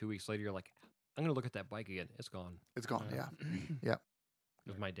 And then 2 weeks later, you're like, "I'm gonna look at that bike again. It's gone." It's gone. Yeah. Yeah.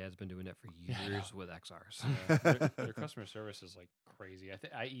 Because my dad's been doing that for Yeah, I know. years with XRs. Their customer service is like crazy.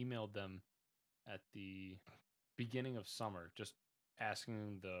 I emailed them at the beginning of summer, just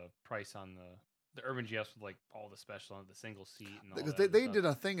asking the price on the Urban GS with like all the special on the single seat and all Because that they stuff. did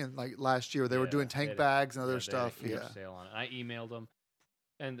a thing in like last year. They were Yeah, doing they tank had a- bags and yeah, other they had a stuff. huge Yeah. sale on it. I emailed them,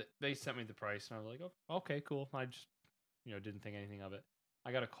 and they sent me the price, and I was like, "Oh, okay, cool." I just didn't think anything of it.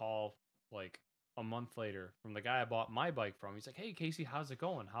 I got a call like a month later from the guy I bought my bike from. He's like, "Hey, Casey, how's it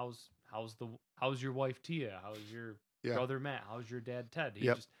going? How's your wife Tia? How's your Yeah. brother Matt? How's your dad Ted?" He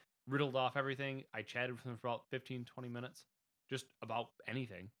Yep. just riddled off everything. I chatted with him for about 15, 20 minutes, just about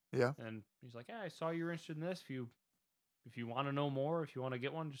anything. Yeah. And he's like, "Yeah, I saw you were interested in this. If you want to know more, if you want to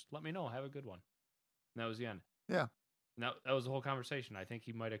get one, just let me know. Have a good one." And that was the end. Yeah. And that was the whole conversation. I think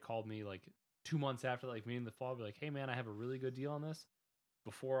he might have called me like 2 months after, like me in the fall, be like, "Hey man, I have a really good deal on this.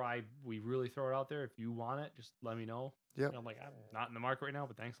 Before we really throw it out there, if you want it, just let me know." Yep. And I'm like, "I'm not in the market right now,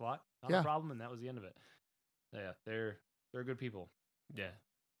 but thanks a lot. Not Yeah. a problem." And that was the end of it. Yeah, they're good people. Yeah.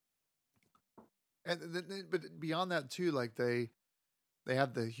 And but beyond that too, like they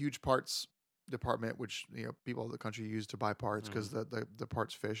have the huge parts department, which people in the country use to buy parts because the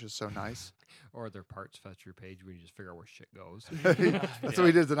parts fish is so nice. Or their parts fetcher page where you just figure out where shit goes. That's what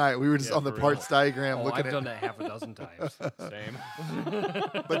we did tonight. We were just Yeah, on the for parts diagram Oh, looking I've at. done that half a dozen times. Same.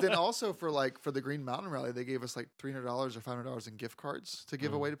 But then also for the Green Mountain Rally, they gave us like $300 or $500 in gift cards to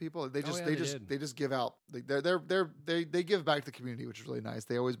give away to people. They just yeah, they they just did. they just give out. They give back to the community, which is really nice.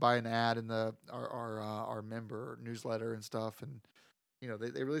 They always buy an ad in our member newsletter and stuff, and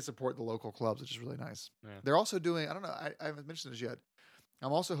they really support the local clubs, which is really nice. Yeah. They're also doing, I don't know, I haven't mentioned this yet.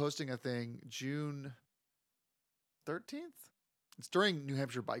 I'm also hosting a thing June 13th. It's during New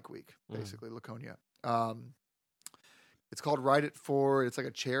Hampshire Bike Week, basically, Laconia. It's called Ride It Forward. It's like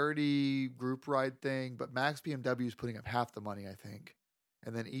a charity group ride thing, but Max BMW is putting up half the money, I think.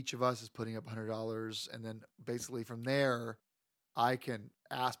 And then each of us is putting up $100. And then basically from there, I can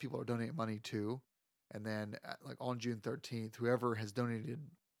ask people to donate money to. And then like on June 13th, whoever has donated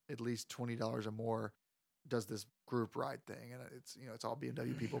at least $20 or more does this group ride thing. And it's all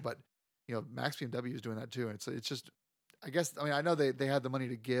BMW people, but Max BMW is doing that too. And it's just, I guess, I know they had the money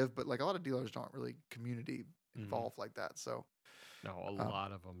to give, but like a lot of dealers don't really community involved like that. So No, a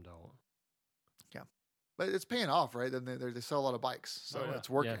lot of them don't. yeah, but it's paying off, right? Then they sell a lot of bikes, so Oh, yeah. it's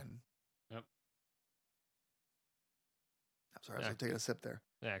working. Yeah. Yep. I'm sorry, I Yeah. was taking a sip there.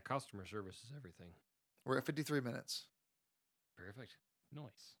 Yeah, customer service is everything. We're at 53 minutes. Perfect.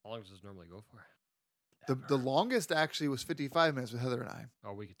 Nice. How long does this normally go for? The longest actually was 55 minutes with Heather and I.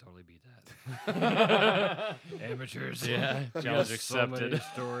 Oh, we could totally beat that. Amateurs. Yeah, We challenge got so many accepted.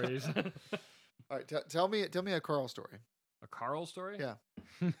 stories. All right, tell me a Carl story. A Carl story? Yeah.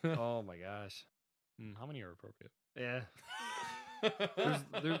 Oh my gosh. How many are appropriate? Yeah.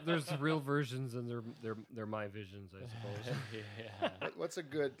 There's real versions and they're my visions, I suppose. Yeah. What's a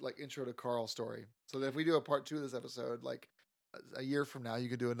good like intro to Carl story? So that if we do a part 2 of this episode, like a year from now, you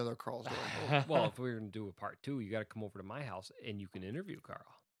could do another Carl story. Well, if we were going to do a part 2, you got to come over to my house and you can interview Carl.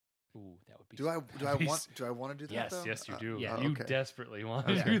 Ooh, that would be. Do I want to do that? Yes, though? yes, you do. yeah. You okay. desperately want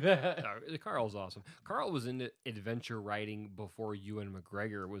to Yeah. do that. Carl's awesome. Carl was into adventure riding before Ewan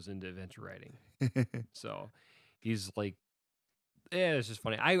McGregor was into adventure riding. So he's like, yeah, it's just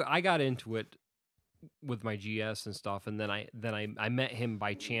funny. I got into it with my GS and stuff, and then I met him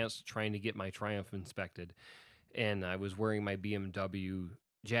by chance trying to get my Triumph inspected, and I was wearing my BMW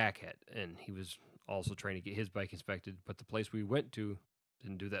jacket, and he was also trying to get his bike inspected, but the place we went to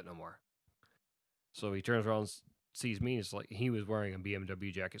didn't do that no more. So he turns around and sees me, and it's like he was wearing a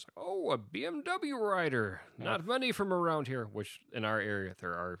BMW jacket. It's like, oh, a BMW rider. Not many from around here, which in our area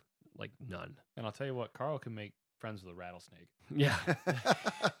there are like none. And I'll tell you what, Carl can make friends with a rattlesnake. Yeah.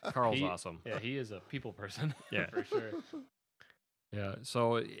 Carl's He- awesome. Yeah, he is a people person. Yeah. for sure. Yeah.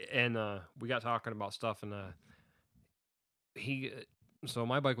 So, and we got talking about stuff, and so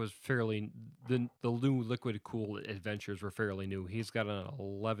my bike was fairly, the new liquid cool adventures were fairly new. He's got an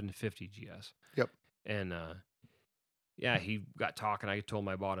 1150 GS. Yep. And yeah, he got talking. I told him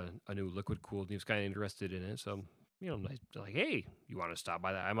I bought a new liquid cooled, and he was kind of interested in it. So, nice, like, hey, you want to stop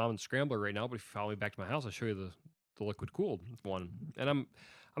by that? I'm on the Scrambler right now, but if you follow me back to my house, I'll show you the liquid cooled one. And I'm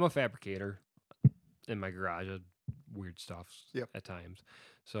a fabricator in my garage. I weird stuff at times.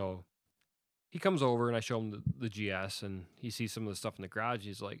 So he comes over and I show him the GS, and he sees some of the stuff in the garage. And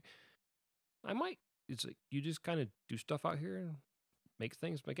he's like, it's like, you just kind of do stuff out here and make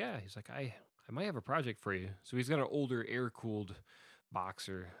things. I'm like, yeah. He's like, I might have a project for you. So he's got an older air-cooled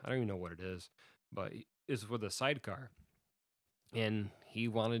boxer. I don't even know what it is, but it's with a sidecar. And he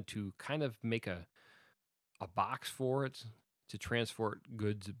wanted to kind of make a box for it to transport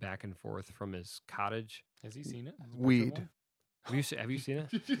goods back and forth from his cottage. Has he seen it? Weed. Have you seen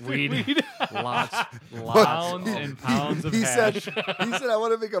it? Weed. Lots pounds and pounds of he hash. said, I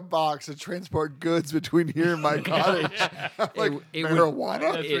want to make a box to transport goods between here and my cottage. I'm like,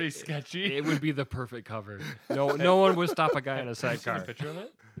 marijuana? That's pretty sketchy. It would be the perfect cover. No one would stop a guy in a sidecar. A picture of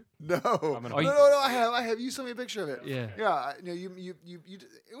it? No. gonna- No. I have. You sent me a picture of it. Yeah. Yeah. You.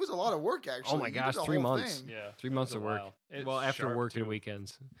 It was a lot of work actually. Oh my You did gosh, the 3 whole months. thing. Yeah. 3 months It of was a work. while. It's Well, after sharp, work and too.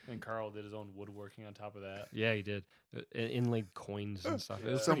 weekends. And Carl did his own woodworking on top of that. Yeah, he did. Inlaid coins and stuff.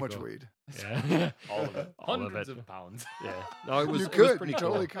 It was So pretty much cool. weed. Yeah. All of it. All of Hundreds it. of pounds. Yeah. No, it was. You It was could. pretty You cool.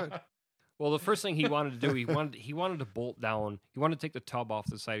 totally could. Well, the first thing he wanted to do, he wanted to bolt down. He wanted to take the tub off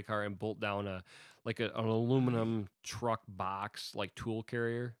the sidecar and bolt down an aluminum truck box, like tool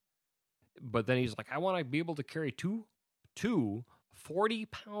carrier. But then he's like, I want to be able to carry two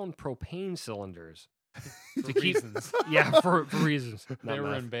 40-pound propane cylinders For reasons. Yeah, for reasons. They Not were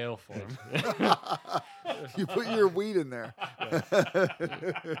meth. in bail form. You put your weed in there.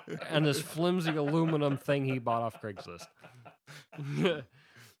 And this flimsy aluminum thing he bought off Craigslist.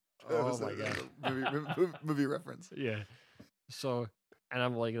 Oh my god. Movie reference. Yeah. So, and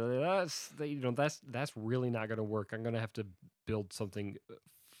I'm like, that's really not going to work. I'm going to have to build something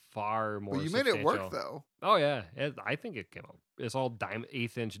far more. Well, you made it work substantial. though. Oh yeah, I think it came out. It's all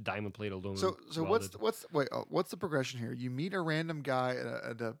 1/8-inch diamond plate aluminum. So what's the progression here? You meet a random guy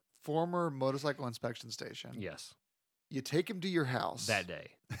at a former motorcycle inspection station. Yes, You take him to your house that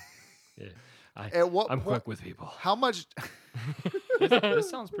day. Yeah, At what I'm point? quick with people. How much? This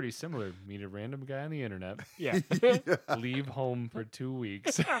sounds pretty similar. Meet a random guy on the internet. Yeah, Leave home for 2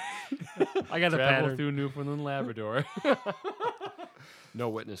 weeks. I got the Travel pattern. through Newfoundland, Labrador. No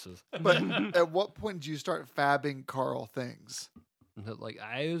witnesses. But at what point did you start fabbing Carl things? Like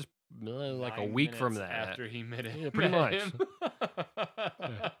I was like a 9 week from minutes that. after he met it. Yeah, pretty much.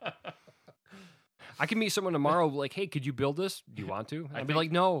 I can meet someone tomorrow. Like, hey, could you build this? Do you want to? I'd be think-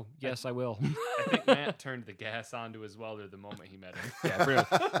 like, no. Yes, I will. I think Matt turned the gas onto his welder the moment he met him. Yeah, pretty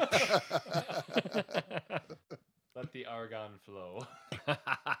much. Let the argon flow.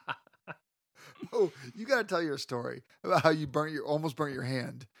 Oh, you got to tell your story about how you almost burnt your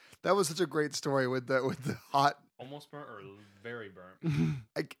hand. That was such a great story with the hot. Almost burnt or very burnt?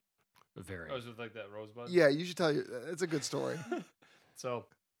 Very. Oh, was it like that rosebud? Yeah, you should tell you. It's a good story. So,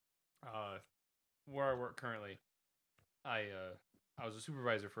 where I work currently, I was a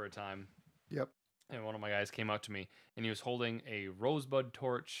supervisor for a time. Yep. And one of my guys came out to me, and he was holding a rosebud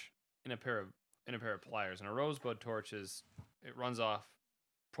torch in a pair of pliers. And a rosebud torch it runs off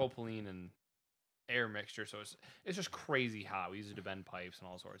propylene and air mixture, so it's just crazy hot. We use it to bend pipes and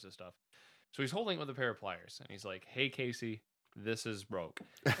all sorts of stuff. So he's holding it with a pair of pliers, and he's like, "Hey Casey, this is broke."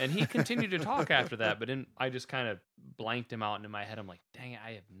 And he continued to talk after that, but then I just kind of blanked him out, and in my head I'm like, "Dang it,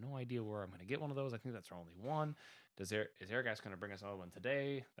 I have no idea where I'm going to get one of those. I think that's our only one. Is Airgas going to bring us another one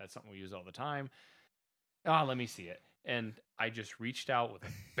today? That's something we use all the time. Let me see it." And I just reached out with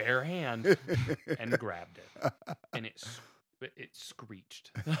a bare hand and grabbed it, and it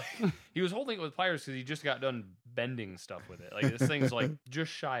screeched. He was holding it with pliers because he just got done bending stuff with it. Like this thing's like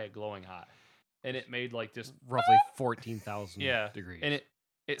just shy of glowing hot, and it made like this Roughly 14,000 degrees. and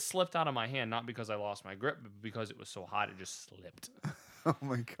it slipped out of my hand, not because I lost my grip, but because it was so hot it just slipped, Oh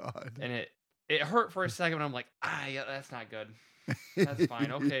my god. and it hurt for a second. But I'm like, yeah, that's not good. That's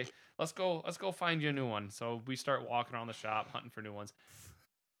fine. Okay, let's go find you a new one. So we start walking around the shop hunting for new ones,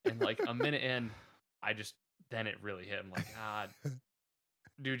 and like a minute in, then it really hit. I'm like,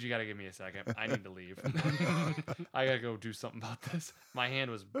 dude, you got to give me a second. I need to leave. I got to go do something about this. My hand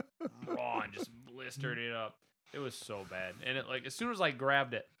was raw and just blistered it up. It was so bad. And it as soon as I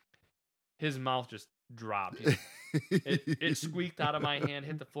grabbed it, his mouth just dropped. It squeaked out of my hand,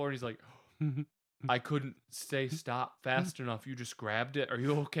 hit the floor, and he's like, "I couldn't say stop fast enough. You just grabbed it. Are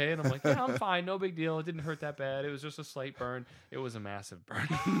you okay?" And I'm like, "Yeah, I'm fine. No big deal. It didn't hurt that bad. It was just a slight burn." It was a massive burn.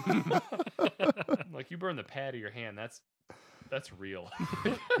 Like, you burn the pad of your hand. That's real.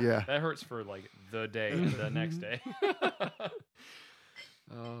 Yeah. That hurts for like the day and the next day.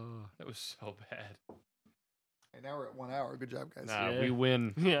 Oh, That was so bad. And now we're at 1 hour. Good job, guys. Nah, Yeah. we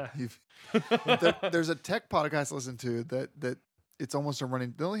win. yeah. There's a tech podcast I listen to that it's almost a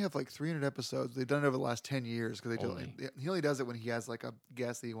running. They only have like 300 episodes. They've done it over the last 10 years because Only. he only does it when he has like a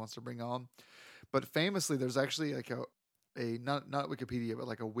guest that he wants to bring on. But famously, there's actually like a not Wikipedia, but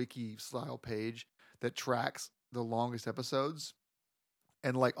like a wiki style page that tracks the longest episodes.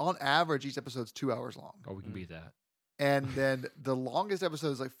 And like on average, each episode's 2 hours long. Oh, we can beat that. And then the longest episode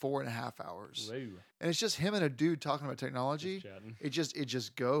is like 4.5 hours. Woo. And it's just him and a dude talking about technology. Just chatting. It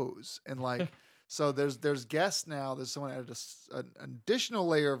just goes. And like, so there's guests now. There's someone added an additional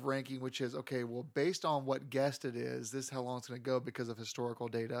layer of ranking, which is, okay, well, based on what guest it is, this is how long it's going to go because of historical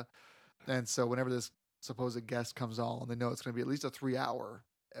data. And so whenever this supposed guest comes on, they know it's going to be at least a 3-hour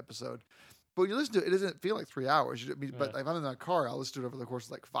episode. But when you listen to it, it doesn't feel like 3 hours. But if I'm in my car, I'll listen to it over the course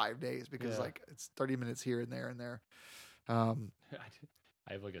of like 5 days because like it's 30 minutes here and there and there. I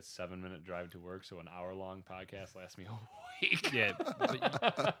have like a 7-minute drive to work, so an hour-long podcast lasts me a week. Yeah.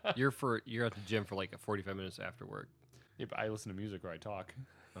 But you're at the gym for like 45 minutes after work. Yeah, but I listen to music or I talk.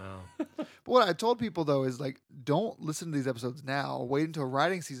 Wow. But what I told people though is like, don't listen to these episodes now. Wait until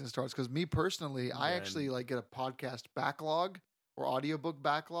riding season starts. Because me personally, I actually like get a podcast backlog or audiobook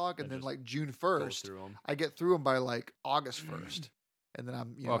backlog, and then just like June Go 1st, through 'em. I get through them by like August 1st, and then I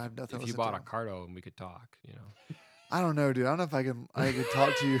have nothing. If to you listen bought to a 'em. Cardo and we could talk, you know. I don't know, dude. I don't know if I can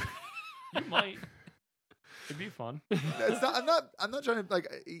talk to you. You might. It'd be fun. It's not. I'm not trying to like.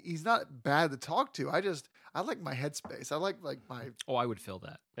 He's not bad to talk to. I like my headspace. I like my. Oh, I would fill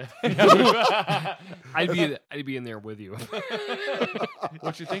that. I'd be in there with you.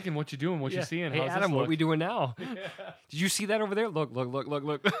 What you thinking? What you doing? What you Yeah. seeing? Hey, How's Adam, this what look? we doing now? Did you see that over there? Look.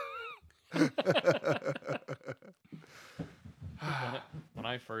 When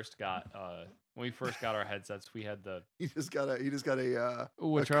I first got when we first got our headsets, we had the He just got a a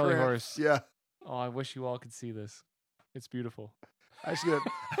Charlie cramp. horse. Yeah. Oh, I wish you all could see this. It's beautiful. I should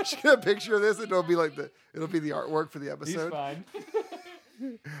get a picture of this. It'll be the artwork for the He's episode. fine.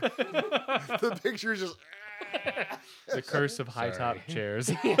 The picture is just. The curse of high top Sorry.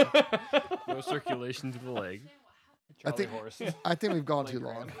 chairs. No circulation to the leg. I think horse. I think we've gone too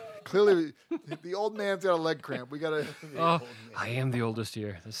long. Clearly, the old man's got a leg cramp. We gotta. Oh, I am the oldest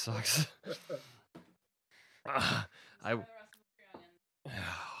here. This sucks.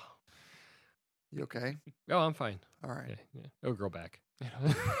 You okay? Oh, I'm fine. All right. Yeah. It'll grow back.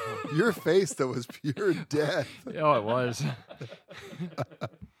 Your face though was pure death. Oh, it was.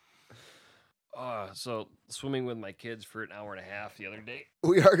 So swimming with my kids for an hour and a half the other day.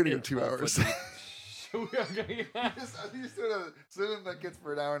 We are gonna go Yeah, 2 12 hours. foot You just swim with my kids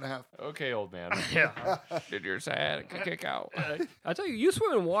for an hour and a half. Okay, old man. Yeah. Did your sad kick out? I tell you, you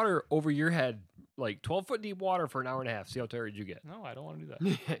swim in water over your head, like 12-foot deep water for an hour and a half. See how tired you get. No, I don't want to do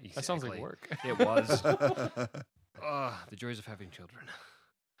that. That sounds like Exactly. work. It was. The joys of having children.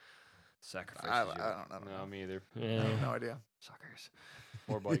 Sacrifices. I don't know. No, me either. I Yeah. have no idea. Suckers.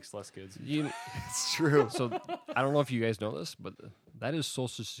 More bikes, less kids. It's true. So I don't know if you guys know this, but that is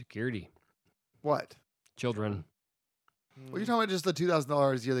Social Security. What? Children. Well, you're talking about just the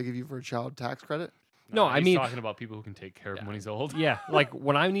 $2,000 a year they give you for a child tax credit? No, I he's mean- talking about people who can take care of him when he's old. Yeah, like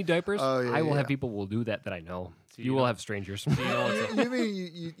when I need diapers, Oh, yeah, I will yeah. have people will do that I know. So you you will know- have strangers. You know, it's a, You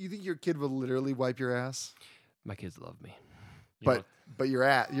mean you think your kid will literally wipe your ass? My kids love me. you know, But your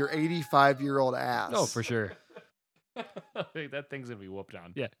 85-year-old ass. No, for sure. that thing's gonna be whooped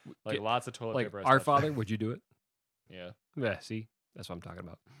on. Yeah. Like lots of toilet Like paper. has our that father, thing. would you do it? Yeah. Yeah, see? That's what I'm talking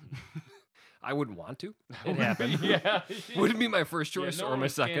about. I wouldn't want to. It happened. Yeah. Wouldn't be my first Yeah, choice no or one my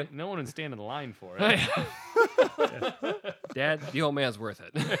would stand- second. No one would stand in line for it. Dad, the old man's worth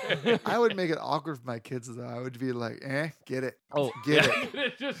it. I would make it awkward for my kids though. I would be like, get it. Oh, Get yeah.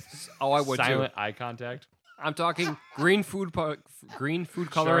 it. Just Oh, I would too. silent eye contact. I'm talking green food coloring,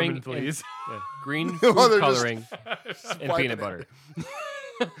 Charmin, please. green Well, food they're just coloring, and wiping peanut it. butter.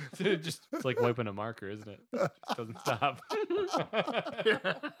 It's like wiping a marker, isn't it? Just doesn't stop.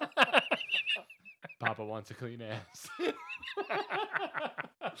 Papa wants a clean ass.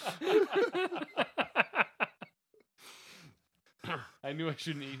 I knew I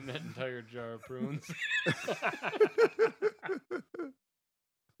shouldn't eat that entire jar of prunes.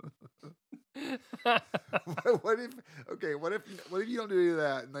 what if you don't do any of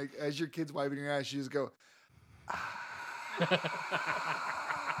that and like as your kid's wiping your ass, you just go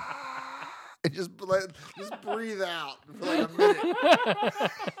and just breathe out for like a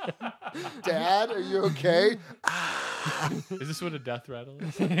minute. Dad, are you okay? Is this what a death rattle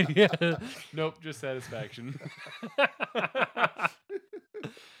is? Yeah. Nope, just satisfaction.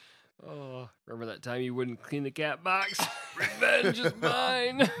 Oh, remember that time you wouldn't clean the cat box? Revenge is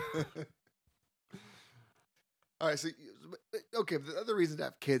mine. All right, so okay, but the other reason to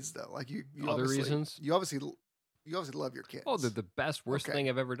have kids though, like you Other obviously, reasons? you obviously love your kids. Oh, they're the best, worst Okay. thing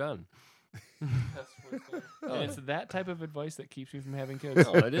I've ever done. And it's that type of advice that keeps me from having kids.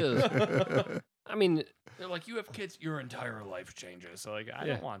 Oh, it is. I mean, They're like, you have kids, your entire life changes. So like, I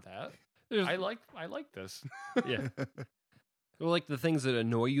Yeah. don't want that. there's, I like this. yeah. Well, like the things that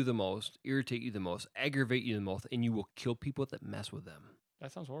annoy you the most, irritate you the most, aggravate you the most, and you will kill people that mess with them.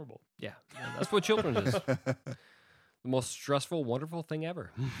 That sounds horrible. Yeah, that's what children is. The most stressful, wonderful thing ever.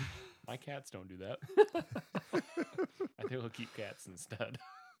 My cats don't do that. I think we'll keep cats instead.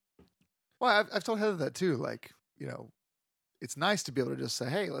 Well, I've told Heather that too. Like, it's nice to be able to just say,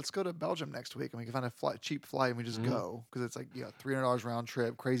 "Hey, let's go to Belgium next week, and we can find a cheap flight, and we just go." Because it's like, $300 round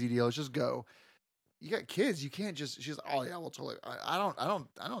trip, crazy deal. Let's just go. You got kids, you can't just. She's like, "Oh yeah, well, totally." I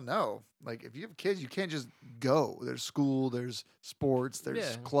don't know. Like, if you have kids, you can't just go. There's school, there's sports,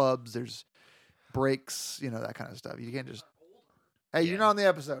 there's clubs, there's breaks, that kind of stuff. You can't just. Hey, you're not on the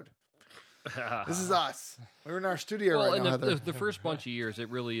episode. This is us. We're in our studio Well, right and now, Heather. the first bunch of years, it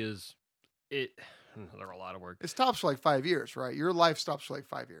really is. They're a lot of work. It stops for like 5 years, right? Your life stops for like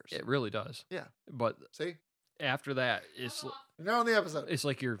 5 years. It really does. Yeah. But See, after that, it's you're not on the episode. it's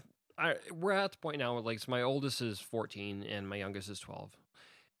like we're at the point now where, like, so my oldest is 14 and my youngest is 12.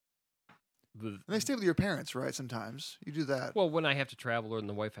 And they stay with your parents, right? Sometimes you do that. Well, when I have to travel or when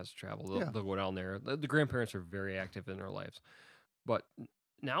the wife has to travel, they'll, Yeah. they'll go down there. The grandparents are very active in their lives. But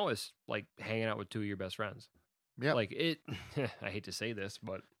now it's like hanging out with two of your best friends. Yeah. Like I hate to say this,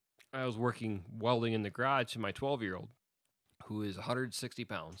 but I was working welding in the garage to my 12-year-old who is 160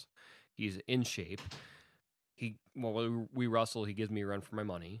 pounds. He's in shape. We wrestle. He gives me a run for my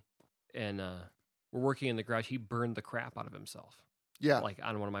money. And we're working in the garage. He burned the crap out of himself. Yeah. Like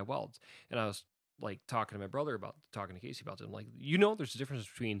on one of my welds. And I was like talking to Casey about it. I'm like, there's a difference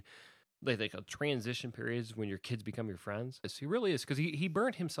between like a transition periods when your kids become your friends. He really is, because he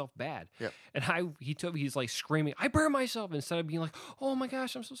burned himself bad. Yep. And he's like screaming, I burned myself, instead of being like, oh my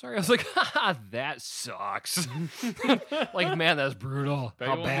gosh, I'm so sorry. I was like, haha, that sucks. Like, man, that's brutal. Bet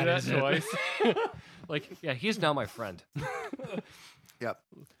How you won't do bad that is it? Like, yeah, he's now my friend. Yep.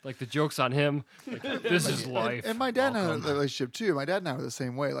 Like, the joke's on him. Like, this is life. And my dad had Welcome. a relationship too. My dad and I were the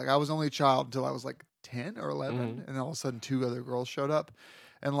same way. Like, I was only a child until I was like 10 or 11, Mhm. and all of a sudden 2 other girls showed up,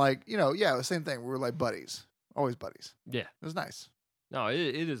 and like, the same thing. We were like buddies, always buddies. Yeah. It was nice. No, it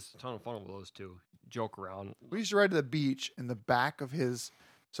is a ton of fun with those two. Joke around. We used to ride to the beach in the back of his.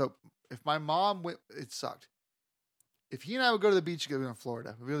 So if my mom went, it sucked. If he and I would go to the beach together in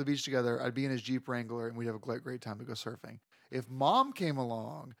Florida, we'd go to the beach together, I'd be in his Jeep Wrangler, and we'd have a great time to go surfing. If mom came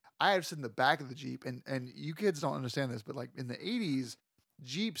along, I had to sit in the back of the Jeep, and you kids don't understand this, but like in the 80s,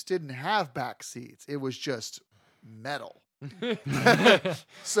 Jeeps didn't have back seats. It was just metal.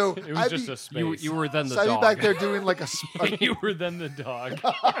 So It was I'd just be, a space. You were then the so I'd dog. be back there doing like You were then the dog.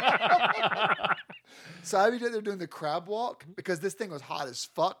 So I'd be there doing the crab walk, because this thing was hot as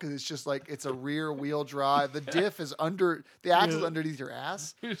fuck, because it's just like, it's a rear wheel drive. The diff is the axle's underneath your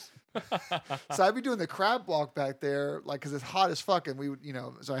ass. So I'd be doing the crab walk back there, like, because it's hot as fuck, and we would,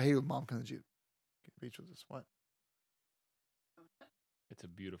 so I hated when mom comes to the Jeep. Beach with us. What? It's a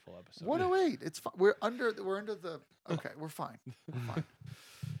beautiful episode. 108. It's fine. We're under the. Okay, we're fine. We're fine.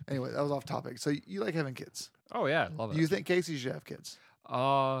 Anyway, that was off topic. So you like having kids? Oh, yeah. I love it. Do you think Casey should have kids?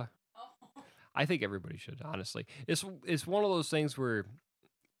 I think everybody should, honestly. It's one of those things where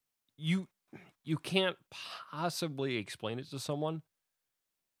you can't possibly explain it to someone.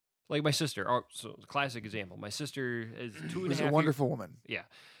 Like my sister. So classic example. My sister is 2.5 She's a wonderful woman. Yeah.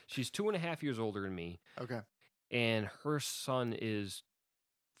 She's 2.5 years older than me, Okay. and her son is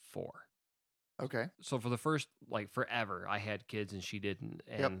 4. Okay. So for the first, forever, I had kids and she didn't.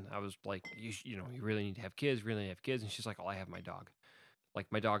 And I was like, you really need to have kids, really need to have kids. And she's like, oh, I have my dog. Like,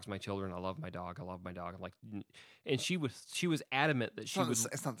 my dog's my children. I love my dog. I love my dog. I'm like, and she was adamant that she would.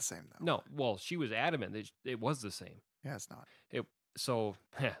 It's not the same though. No, well, she was adamant that it was the same. Yeah, it's not. So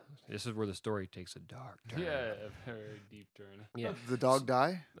this is where the story takes a dark turn. Yeah, a very deep turn. Yeah. Did the dog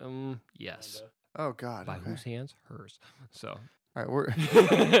die? Yes. Kinda. Oh God. By okay. whose hands? Hers. So. All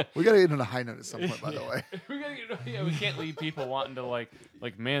right, we gotta get on a high note at some point. By the way. We can't leave people wanting to like,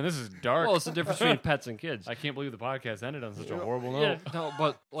 man, this is dark. Well, it's the difference between pets and kids. I can't believe the podcast ended on such a horrible Yeah, note. no,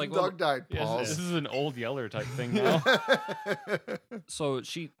 but like, the dog died. Yeah, Pause. this is an old Yeller type thing now. so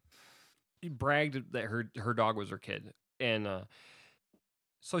she bragged that her dog was her kid, and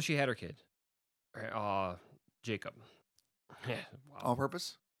so she had her kid, Jacob. Yeah, wow. On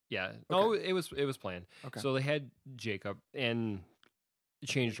purpose? Yeah. No, it was planned. Okay. So they had Jacob, and it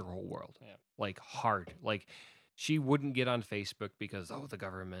changed her whole world. Yeah. Like hard. Like she wouldn't get on Facebook because the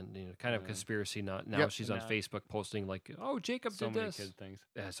government, kind of Yeah. conspiracy nut. Now Yep. she's And on now- Facebook posting like, "Oh, Jacob So did many this." kid things.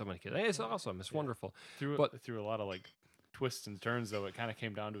 Yeah, so many kids. It's awesome. It's Yeah. wonderful. Through But- through a lot of like twists and turns, though, it kind of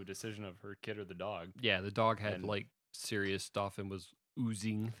came down to a decision of her kid or the dog. Yeah, the dog had And- like serious stuff and was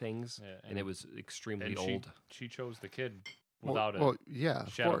oozing things, Yeah, and it was extremely and old. she chose the kid Well, without well, a yeah,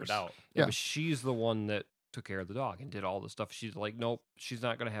 of shadow of a course. doubt. Yeah, Yeah. but she's the one that took care of the dog and did all the stuff. She's like, nope, she's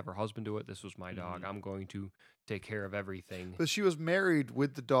not going to have her husband do it. This was my dog. Mhm. I'm going to take care of everything But she was married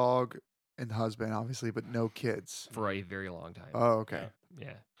with the dog and husband, obviously, but no kids. for a very long time. Oh, okay.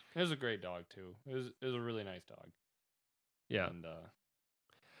 Yeah. It was a great dog too. It was a really nice dog. Yeah. And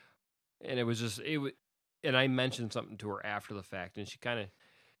And it was just, and I mentioned something to her after the fact, and she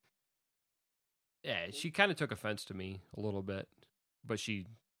kind of took offense to me a little bit, but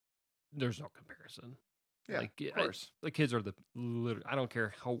there's no comparison. Yeah, Like, of course. The kids are I don't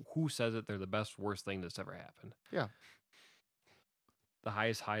care who says it, they're the best, worst thing that's ever happened. Yeah. The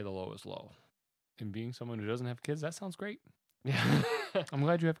highest high, the lowest low. and being someone who doesn't have kids, that sounds great. Yeah. I'm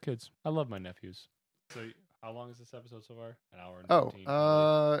glad you have kids. I love my nephews. So how long is this episode so far? An hour and Oh, 15.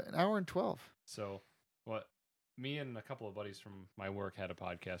 probably. an hour and 12. So what? Me and a couple of buddies from my work had a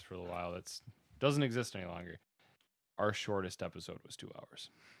podcast for a little while that's doesn't exist any longer. Our shortest episode was 2 hours.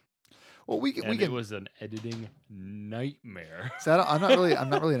 Well, we And can. it was an editing nightmare. So I'm not really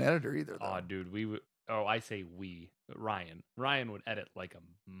an editor either. Though. Oh, dude, we would. Oh, I say we. But Ryan would edit like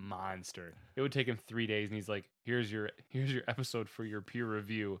a monster. It would take him 3 days, and he's like, "Here's your episode for your peer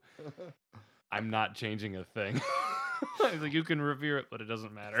review." I'm not changing a thing. He's like, "You can review it, but it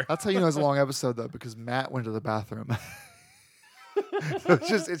doesn't matter." That's how you know it's a long episode though, because Matt went to the bathroom. So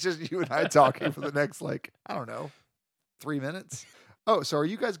it's just you and I talking for the next I don't know, 3 minutes. Oh, so are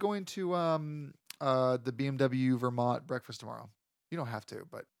you guys going to the BMW Vermont breakfast tomorrow? You don't have to,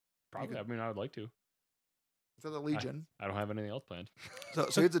 but Probably. could- I mean, I would like to. it's at the Legion. I don't have anything else planned. So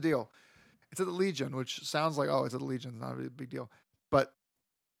here's the deal. It's at the Legion, which sounds like, it's at the Legion. It's not a big deal. But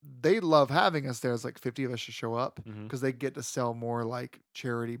they love having us there. It's like 50 of us should show up Mhm. because they get to sell more like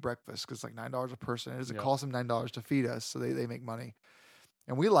charity breakfast because it's like $9 a person. It doesn't Yep. cost them $9 to feed us. So they make money.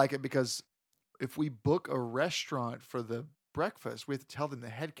 And we like it because if we book a restaurant for the breakfast, we have to tell them the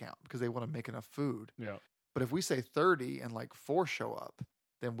head count because they want to make enough food. Yeah. But if we say 30 and 4 show up,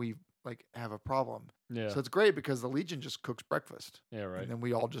 then we have a problem. Yeah. So it's great because the Legion just cooks breakfast. Yeah. Right. And then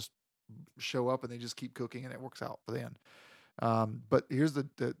we all just show up and they just keep cooking and it works out for the end. But here's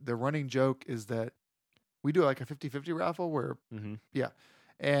the running joke is that we do like a 50-50 raffle where, Mm-hmm.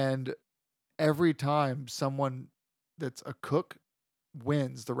 and every time someone that's a cook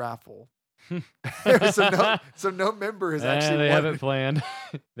wins the raffle. so no member has actually they won. have it planned.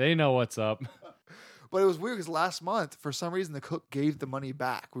 They know what's up. But it was weird because last month, for some reason, the cook gave the money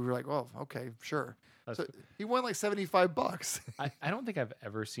back. We were like, "Oh, okay, sure." That's So he won like $75. I don't think I've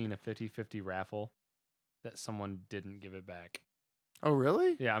ever seen a 50-50 raffle that someone didn't give it back. Oh,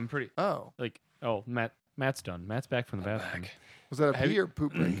 really? Yeah, I'm pretty Oh, Matt's done. Matt's back from the I'm bathroom. back. was that a Have pee you- or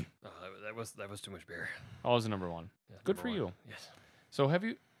poop break? Oh, that was too much beer. Always number one. Yeah, Good number for one. you. Yes. So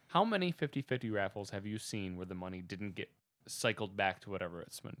how many 50-50 raffles have you seen where the money didn't get cycled back to whatever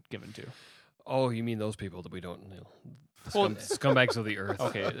it's been given to? Oh, you mean those people that we don't know? Well- Scumbags of the earth.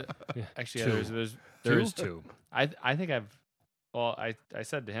 Okay. Yeah. Actually, Two. there's There two? is two. I think I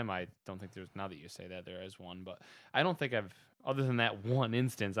said to him, I don't think there's, now that you say that, there is one, but I don't think other than that one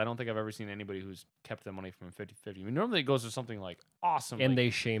instance, I don't think I've ever seen anybody who's kept the money from 50-50. I mean, normally it goes to something like awesome. And like, they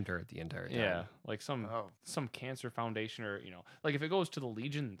shamed her the entire time. yeah, like some Oh, cancer foundation or, like if it goes to the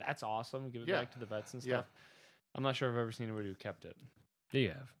Legion, that's awesome. Give it Yeah. back to the vets and Yeah. stuff. I'm not sure if I've ever seen anybody who kept it. You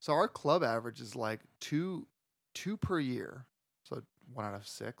have. so our club average is like two per year. So 1 out of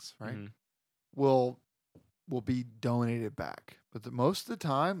 6, right? Mhm. Will be donated back, but most of the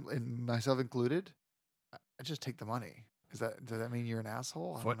time, and myself included, I just take the money. Does that mean you're an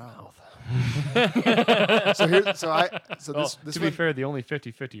asshole? I Foot don't know. mouth. So Well, this to be one- fair, the only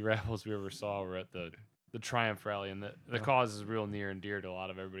 50-50 raffles we ever saw were at the Triumph rally, and the Yeah. cause is real near and dear to a lot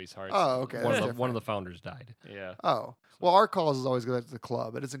of everybody's hearts. Oh, okay. one, that's of the, one of the different. founders died. Yeah. Oh, well, our cause is always go to the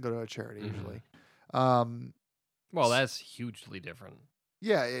club. It doesn't go to a charity Mhm. usually. Well, that's hugely different.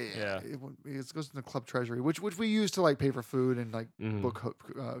 Yeah. Yeah. It goes to the club treasury, which we use to pay for food and Mhm. book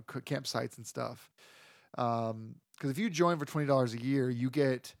campsites and stuff. Because if you join for $20 a year, you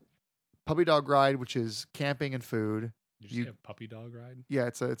get puppy dog ride, which is camping and food. Did You- you say a puppy dog ride? Yeah,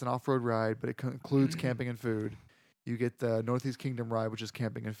 it's an off road ride, but it includes camping and food. You get the Northeast Kingdom ride, which is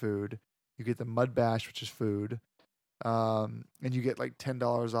camping and food. You get the Mud Bash, which is food. and you get like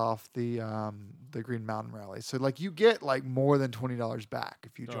 $10 off the Green Mountain Rally. So like you get like more than $20 back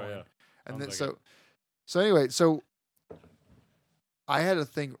if you join. yeah. And Sounds then like so anyway, so I had a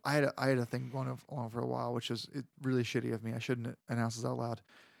thing going on for a while, which is really shitty of me. I shouldn't announce this out loud.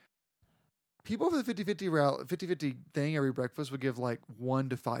 People for the 50-50 thing every breakfast would give like $1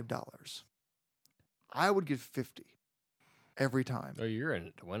 to $5. I would give 50 every time Oh, you're in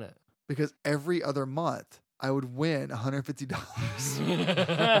it to win it. because every other month I would win $150.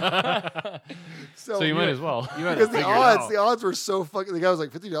 So you might as well. You had because to figure it out. the odds were so fucking. The guy was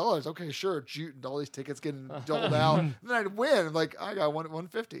like $50. Okay, sure. Shoot, and all these tickets getting doled out. And then I'd win. I'm like, I got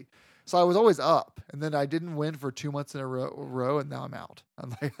 150. So I was always up, and then I didn't win for 2 months in a row, and now I'm out.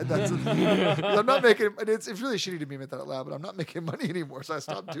 I'm like, I'm not making. It's really shitty to me admit that out loud, but I'm not making money anymore, so I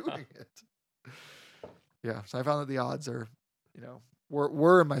stopped doing it. Yeah, so I found that the odds are,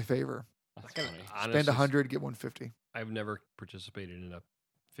 were in my favor. That's funny. Spend Honestly, 100, get 150. I've never participated in a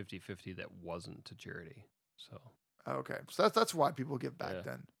 50-50 that wasn't to charity. So Okay, so that's why people give back Yeah.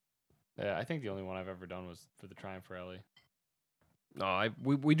 then. Yeah, I think the only one I've ever done was for the Triumph Rally. no,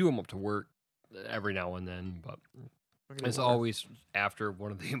 we do them up to work every now and then, but Okay, it's water. always after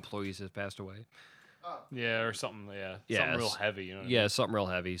one of the employees has passed away. Yeah, or something. Yeah, Yeah, something real it's- heavy. You know what I Yeah, something real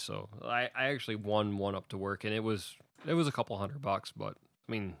heavy. So I actually won one up to work, and it was a couple $100, but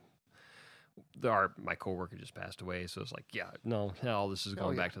I mean, my coworker just passed away, so it's like, no, all this is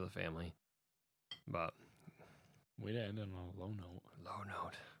going yeah. back to the family. But mean? We ended on a low note. low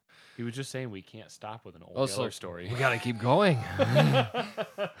note. He was just saying we can't stop with an old Also, Yeller story. we gotta keep going.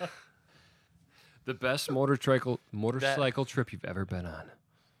 The best motorcycle trip you've ever been on.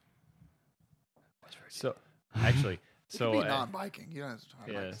 So actually, It so could be non-biking. You don't have to talk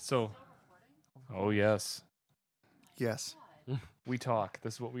about yeah, it. so oh yes, Yes. we talk.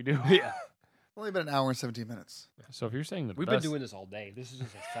 This is what we do. Yeah, Only about an hour and 17 minutes. So if you're saying the we've best, been doing this all day. This is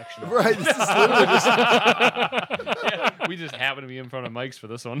just a section. Of Right. This is literally just. Yeah, we just happen to be in front of mics for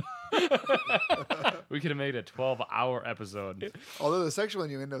this one. We could have made a 12-hour episode. Although the sexual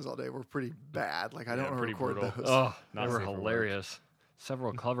innuendos all day were pretty bad. Like, I don't Yeah, want to pretty record brutal. those. Oh, Not they were safe for work. hilarious.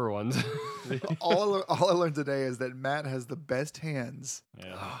 Several clever ones. all I learned today is that Matt has the best hands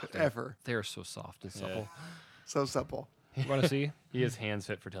Yeah, ever. They are so soft and supple. So supple. You want to see? he has hands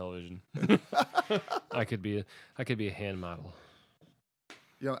fit for television. I could be a hand model.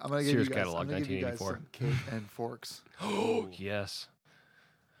 I'm gonna give Sears you guys. catalog, I'm gonna give you guys 1984. some cake and forks. Oh yes,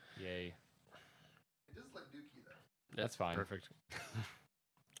 Yay, Just like Dookie though. that's fine. perfect.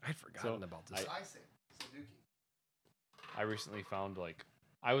 I'd forgotten about this. I say it's a Dookie. I recently found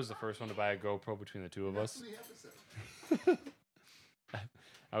I was the first one to buy a GoPro between the two of us.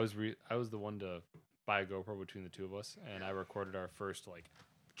 I was the one to buy a GoPro between the two of us, and I recorded our first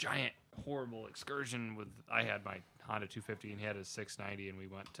giant horrible excursion with. I had my Honda 250 and he had his 690, and we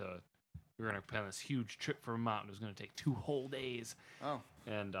were gonna plan this huge trip for a mountain. It was gonna take 2 whole days, Oh.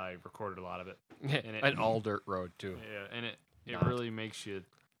 and I recorded a lot of it. An all dirt road too. Yeah, and it Not. really makes you.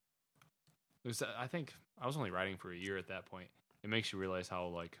 I think I was only riding for a year at that point. It makes you realize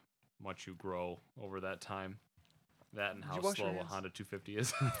how much you grow over that time. That and Did how you wash your slow a hands? Honda 250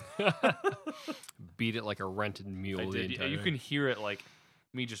 is. Beat it like a rented mule. I the did. entire You can hear it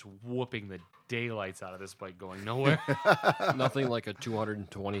me just whooping the daylights out of this bike going nowhere. Nothing like a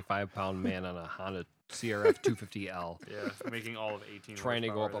 225-pound man on a Honda CRF 250L Yeah, making all of 18. trying to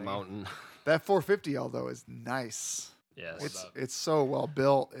go up a horsepower, I think. mountain. That 450L though is nice. Yes, It's so well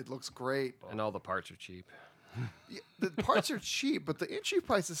built. It looks great. and all the parts are cheap. Yeah, the parts are cheap, but the entry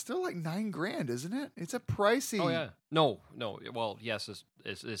price is still like $9,000, isn't it? It's a pricey. Oh yeah, no. Well, yes,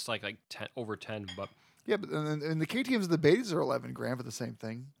 it's like 10 over 10, but Yeah, but and the KTM's and the Betas are $11,000 for the same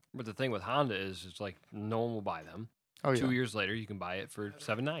thing. the thing with Honda is it's like no one will buy them. Oh yeah. 2 years later, you can buy it for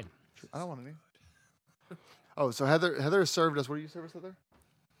 $7,900. I don't want any. Oh, so Heather served us. What do you serve us, Heather?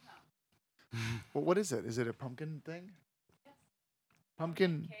 Well, what is it? Is it a pumpkin thing?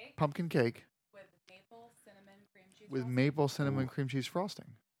 Pumpkin cake with maple cinnamon cream cheese. with frosting. maple cinnamon cream cheese frosting.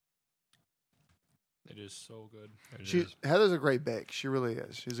 It is so good. Heather's a great bake. She really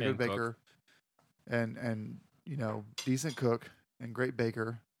is. She's a And good cook. baker, and decent cook and great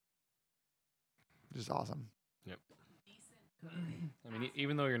baker. Just awesome. I mean,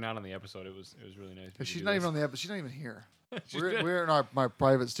 even though you're not on the episode, it was really nice. And she's not even on the episode. She's not even here. She's We're good. we're in my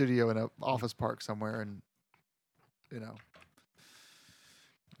private studio in an office park somewhere in,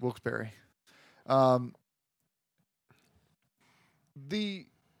 Wilkes-Barre. I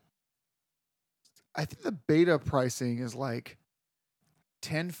think the beta pricing is like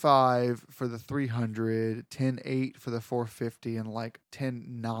 10.5 for the 300, 10.8 for the 450, and like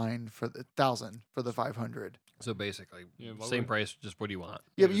 10.9 for the 1,000 for the 500. So basically, Yeah, what same would- price. Just what do you want?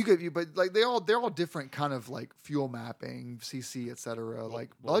 Yeah, but like they're all different kind of like fuel mapping, CC, etc. Like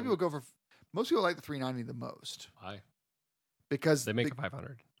a lot of people go for. Most people like the 390 the most Why? because They make a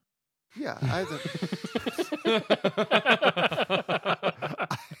 500. Yeah, I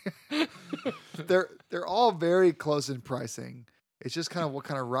they're all very close in pricing. It's just kind of what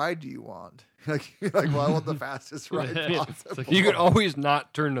kind of ride do you want? like, you're like, well, I want the fastest ride possible. You could always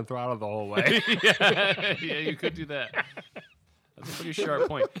not turn the throttle the whole way. yeah, you could do that. That's a pretty sharp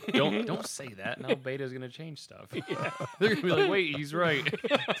point. Don't say that. Now Beta's gonna change stuff. They're gonna be like, wait, he's right. With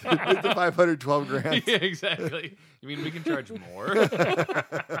the 512 grand. Yeah, exactly. You mean we can charge more?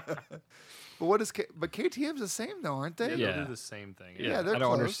 But what is but KTM's the same though, aren't they? They'll do the same thing. Yeah, they're I don't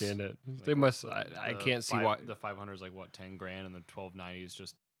close. understand it. Like, They must. I can't see why. The 500 is like what 10 grand, and the 1290 is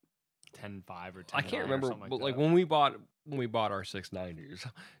just 10.5 or 10. I can't remember, something but like that. when we bought our 690s,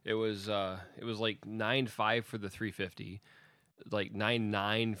 it was like 9.5 for the 350, like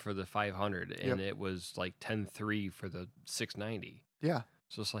 9.9 for the 500, and Yep. it was like 10.3 for the 690. Yeah.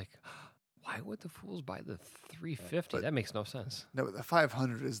 So it's like, why would the fools buy the 350? That makes no sense. No, but the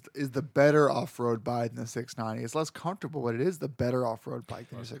 500 is the better off-road bike than the 690. It's less comfortable, but it is the better off-road bike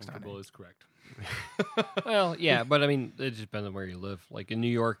than your Most comfortable 690. is correct. Well, yeah, but I mean, it just depends on where you live. Like in New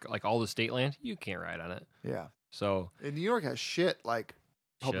York, like all the state land, you can't ride on it. Yeah. So And New York has shit like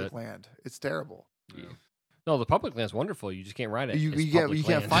public Shit. land. It's terrible. no, the public land's wonderful. You just can't ride it. You It's can't public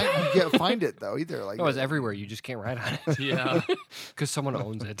find land. you can't find it though either. Like No, it's everywhere. You just can't ride on it. Yeah. Because someone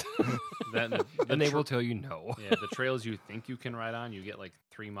owns it. That and and they will tell you no. Yeah, the trails you think you can ride on, you get like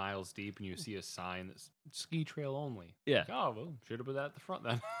 3 miles deep, and you see a sign that's ski trail only. Yeah. Like, oh, well, should have put that at the front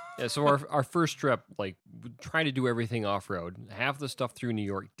then. Yeah, so our first trip, like trying to do everything off road, half the stuff through New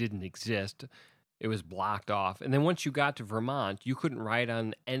York didn't exist. It was blocked off. And then once you got to Vermont, you couldn't ride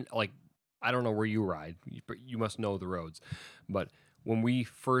on like I don't know where you ride, but you must know the roads. But when we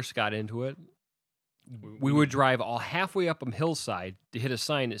first got into it, we would drive all halfway up a hillside to hit a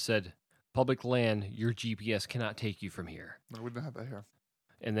sign that said, "Public land, your GPS cannot take you from here." No, we don't have that here.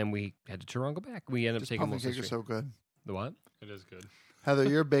 And then we had to turn around and go back. We ended up Just taking pumpkin most of cake the is street. so good. The what? It is good. Heather,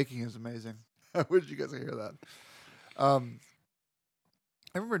 your baking is amazing. I wish you guys could hear that. I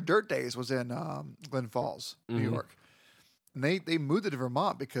remember Dirt Days was in Glen Falls, New Mhm. York. And they moved it to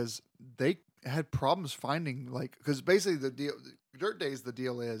Vermont because they had problems finding because basically the deal Dirt Days, the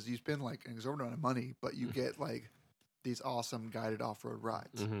deal is you spend like an exorbitant amount of money, but you get like these awesome guided off-road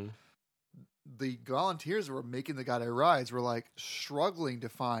rides. Mm-hmm. The volunteers that were making the guided rides were like struggling to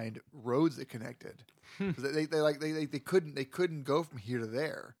find roads that connected. 'Cause they couldn't go from here to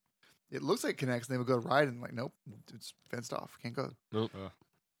there. It looks like it connects, and they would go ride and like, nope, it's fenced off, can't go. Nope.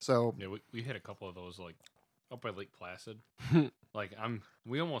 So Yeah, we hit a couple of those like up by Lake Placid. Like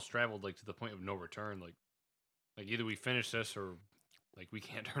we almost traveled like to the point of no return. Like either we finish this or like we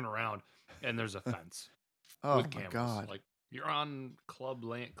can't turn around, and there's a fence oh with my cameras. god, Like you're on club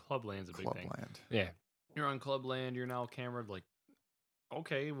land. Club land's a big thing. Clubland. Yeah. You're on club land. You're now cameraed. Like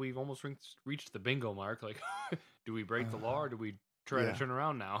okay, we've almost reached the bingo mark. Like do we break the law or do we try yeah. to turn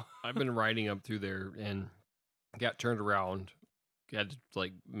around now? I've been riding up through there and got turned around. Had to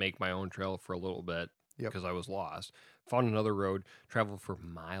like make my own trail for a little bit Yep. because I was lost. Found another road, traveled for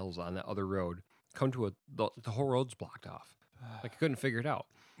miles on that other road. Come to the whole road's blocked off. Like I couldn't figure it out.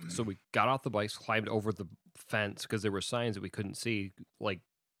 So we got off the bikes, climbed over the fence because there were signs that we couldn't see. Like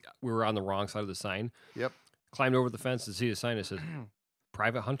we were on the wrong side of the sign. Yep. Climbed over the fence to see the sign that says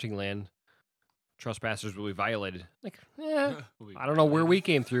private hunting land. Trespassers will be violated. Like, I don't know where we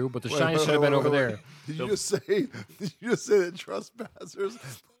came through, but the Wait, sign wait, should have wait, been over wait, there. wait. Did you just say that trespassers?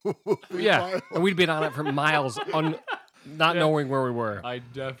 Yeah, and we'd been on it for miles, not knowing where we were. I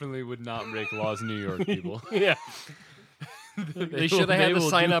definitely would not break laws in New York, people. Yeah, they should have had the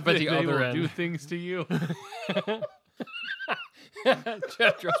sign up at the other will end. do things to you.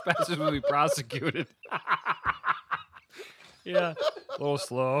 Trespassers will be prosecuted. Yeah, a little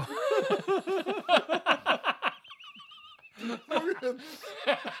slow.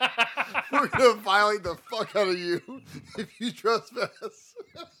 We're gonna violate the fuck out of you if you trespass.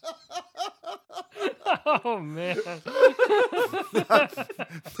 Oh man.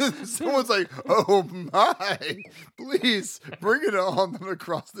 Someone's like, "Oh my! Please bring it on! I'm gonna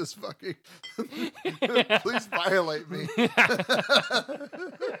cross this fucking. Please violate me."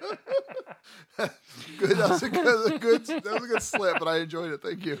 Good. That was a good slip, but I enjoyed it.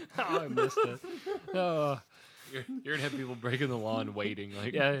 Thank you. Oh, I missed it. Oh. You're gonna have people breaking the law and waiting.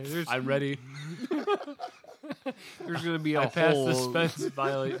 Like, Yeah, there's- I'm ready. There's going to be a I passed whole, this fence.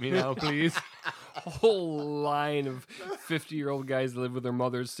 Violate me now, please. whole line of 50-year-old guys that live with their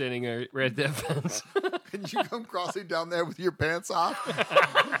mothers standing right at that fence. And you come crossing down there with your pants off,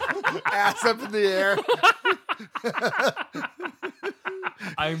 ass up in the air.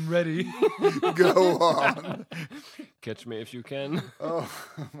 I'm ready. Go on. Catch me if you can. Oh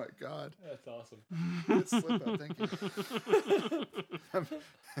my God. That's awesome. Good slip up. Thank you.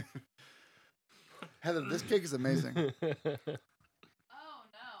 Heather, this cake is amazing. Oh no, I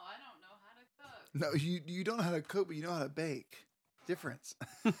don't know how to cook. No, you don't know how to cook, but you know how to bake. Difference.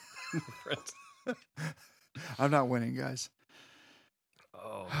 I'm not winning, guys.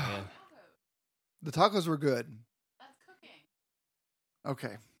 Oh, man. Tacos. The tacos were good. That's cooking.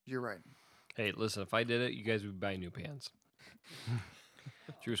 Okay, you're right. Hey, listen, if I did it, you guys would buy new pants.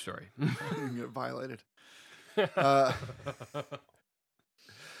 True story. You can get violated. All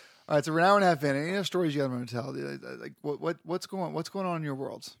right, so we're an hour and a half in. Any other stories you guys want to tell? Like what's going on in your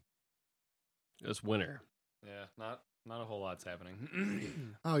worlds? It's winter. Yeah, not a whole lot's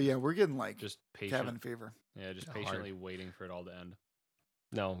happening. Oh yeah, we're getting like Just patient. cabin fever. Yeah, just Hard. patiently waiting for it all to end.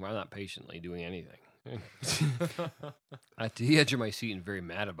 No, I'm not patiently doing anything. At the edge of my seat and very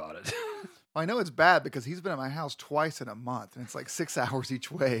mad about it. I know it's bad because he's been at my house twice in a month, and it's like 6 hours each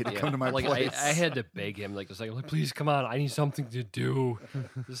way to come to my like place. I had to beg him like a second, like, please come on, I need something to do.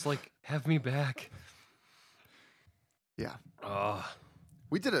 Just like have me back. Yeah, Oh,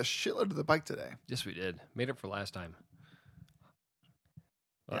 we did a shitload to the bike today. yes, we did. Made up for last time.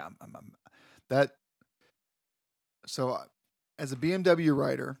 Yeah, that. So, as a BMW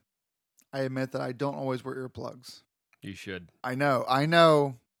rider, I admit that I don't always wear earplugs. You should. I know.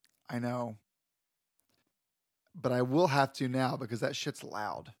 But I will have to now because that shit's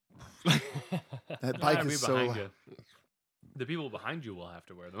loud. That bike I'll be is so behind loud. you. The people behind you will have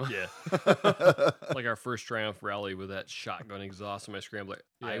to wear them. Yeah. Like our first Triumph rally with that shotgun exhaust on my scrambler.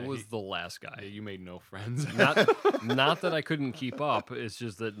 I Yeah, was the last guy. Yeah, you made no friends. Not that I couldn't keep up. It's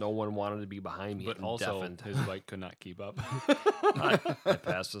just that no one wanted to be behind me. But and also, deafened. his bike could not keep up. I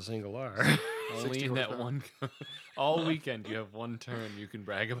passed a single R. Only 60 in that horsepower. one. All weekend, you have one turn you can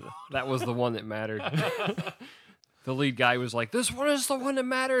brag about. That was the one that mattered. The lead guy was like, "This one is the one that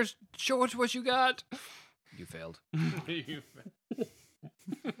matters. Show us what you got." You failed.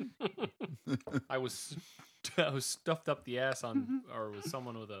 I was stuffed up the ass on, or was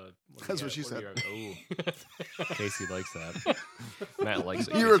someone with a. That's what she said. Oh, Casey likes that. Matt likes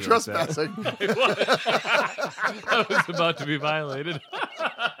it. You were Casey likes that. trespassing. I was about to be violated.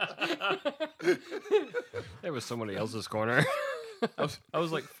 That was somebody else's corner. I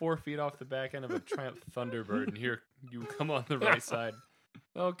was like 4 feet off the back end of a Triumph Thunderbird, and here you come on the right side.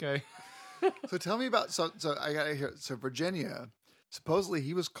 Okay. So tell me about so I gotta hear. So Virginia, supposedly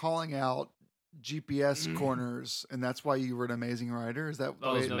he was calling out GPS corners, and that's why you were an amazing rider. Is that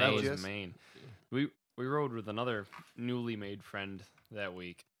the way No, it that was? was Maine. We rode with another newly made friend that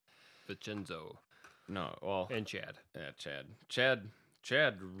week. Vincenzo No, well, and Chad. yeah,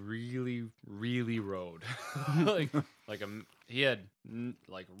 Chad really, really rode. He had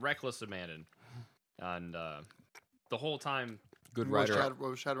like reckless abandon, and the whole time Good What was rider. Chad, what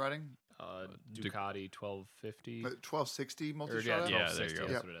was Chad riding? Ducati 1250. 1260 Or, multi yeah, shot. yeah. 1260, there you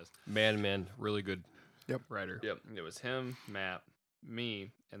go. that's what it is. Man, really good Yep. rider. Yep, it was him, Matt,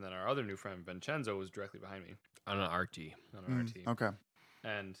 me, and then our other new friend Vincenzo was directly behind me On an RT. on our RT. Okay.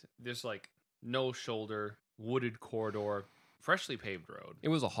 And there's like no shoulder, wooded corridor, freshly paved road. It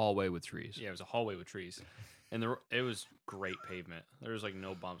was a hallway with trees. Yeah, it was a hallway with trees, and it was great pavement. There was like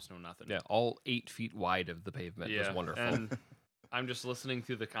no bumps, no nothing. Yeah, all 8 feet wide of the pavement. It was wonderful. And I'm just listening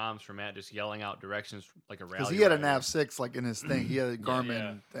through the comms from Matt, just yelling out directions like a rally. Because he had a rider. Nav 6 like in his thing. He had a Garmin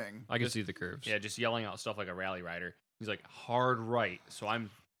yeah. thing. I can just- see the curves. Yeah, just yelling out stuff like a rally rider. He's like hard right, so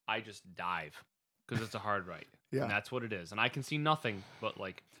I just dive because it's a hard right. Yeah. And that's what it is, and I can see nothing but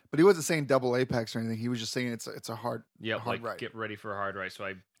like But he wasn't saying double apex or anything. He was just saying it's a hard hard hard right. get ready for a hard right. So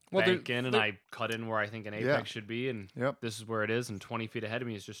I Well, bank in and there- I cut in where I think an apex Yeah. should be, and Yep. this is where it is. And 20 feet ahead of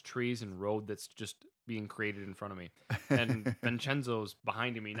me is just trees and road that's just being created in front of me. And Vincenzo's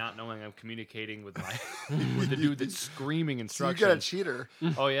behind me, not knowing I'm communicating with my with the dude that's screaming So you instructions. got a cheater.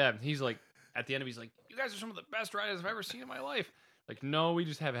 Oh yeah, he's like at the end of he's like, "You guys are some of the best riders I've ever seen in my life." Like, no, we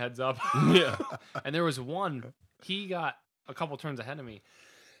just have heads up. Yeah. And there was one, he got a couple turns ahead of me,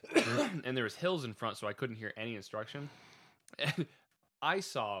 and there was hills in front, so I couldn't hear any instruction. And I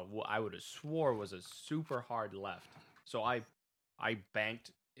saw what I would have swore was a super hard left. So I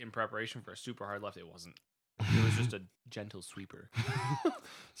banked in preparation for a super hard left. It wasn't. It was just a gentle sweeper.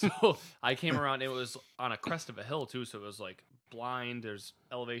 So I came around. It was on a crest of a hill too, so it was like blind. There's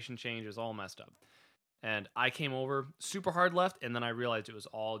elevation change. It was all messed up. And I came over super hard left, and then I realized it was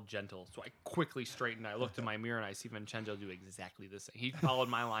all gentle. So I quickly straightened. I looked in my mirror, and I see Vincenzo do exactly the same. He followed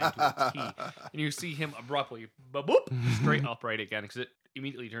my line to a T. And you see him abruptly, boop, straight upright again, because it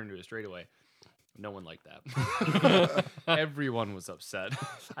immediately turned to a straightaway. No one liked that. Everyone was upset.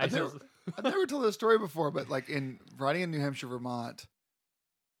 I've never told this story before, but like in riding in New Hampshire, Vermont,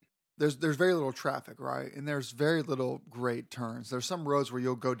 there's very little traffic, right? And there's very little great turns. There's some roads where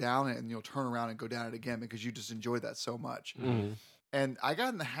you'll go down it and you'll turn around and go down it again because you just enjoy that so much. Mhm. And I got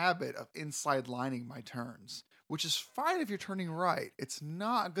in the habit of inside lining my turns, which is fine if you're turning right. It's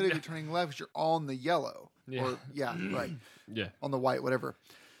not good if you're turning left because you're on the yellow. Yeah. Or, right. Yeah. On the white, whatever.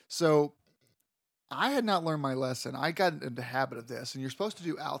 So I had not learned my lesson. I got into the habit of this, and you're supposed to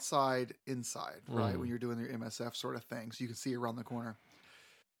do outside, inside, right? When you're doing your MSF sort of thing, so you can see around the corner.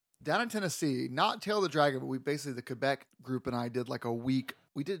 Down in Tennessee, not Tail of the Dragon, but we basically, the Quebec group and I did like a week.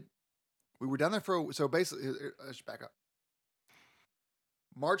 We were down there so basically, I should back up.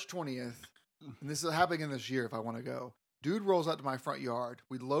 March 20th, and this is happening in this year if I want to go. Dude rolls out to my front yard.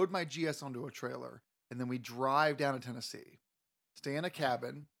 We load my GS onto a trailer, and then we drive down to Tennessee. Stay in a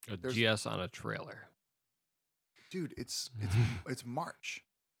cabin. A There's- GS on a trailer. Dude, it's March.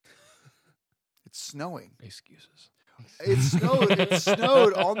 It's snowing. Excuses. It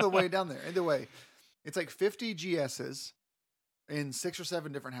snowed on the way down there. Either way, it's like 50 GSs in 6 or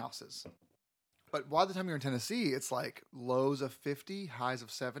 7 different houses. But by the time you're in Tennessee, it's like lows of 50, highs of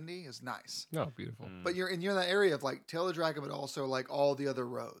 70 is nice. Oh, beautiful. But you're in that area of like Tail of the Dragon, but also like all the other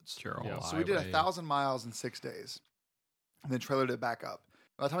roads. Carroll Yeah. So we did Highway. 1,000 miles in 6 days, and then trailered it back up.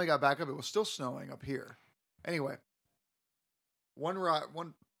 By the time we got back up, it was still snowing up here. Anyway, one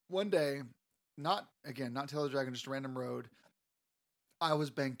day, not Tail of the Dragon, just a random road. I was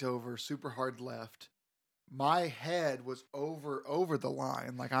banked over, super hard left. My head was over the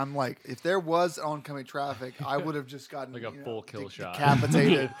line. Like I'm like, if there was oncoming traffic, I would have just gotten Like a full kill shot.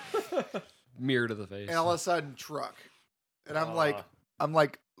 decapitated, Mirror to the face. and all of a sudden truck, and I'm like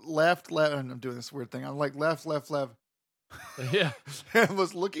left, and I'm doing this weird thing. I'm like left. Yeah. And I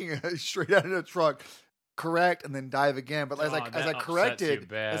was looking straight at a truck, correct, and then dive again. But as Oh, I that upsets corrected, you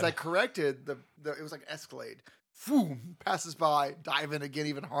bad. the it was like Escalade, boom, passes by, dive in again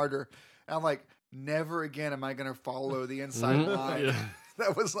even harder. And I'm like, never again am I going to follow the inside Mhm. line. Yeah.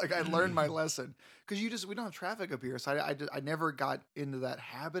 That was like I learned my lesson because we don't have traffic up here, so I never got into that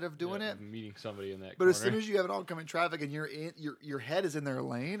habit of doing Yeah, it. meeting somebody in that But corner. as soon as you have an oncoming traffic and your head is in their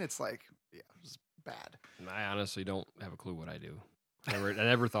lane, it's like it's bad. I honestly don't have a clue what I do. I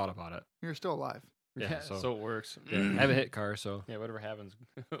never thought about it. You're still alive. Yeah, so it works. I haven't hit car, so Yeah, whatever happens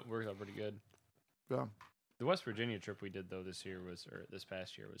works out pretty good. Yeah. The West Virginia trip we did though this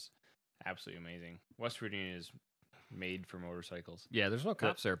past year was absolutely amazing. West Virginia is made for motorcycles. yeah, there's no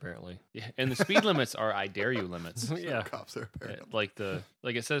cops there apparently. Yeah, and the speed limits are I dare you limits. Yeah. Cops are Yeah, apparently.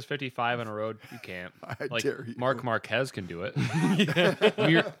 like it says 55 on a road, you can't. I Like dare you. Mark Marquez can do it.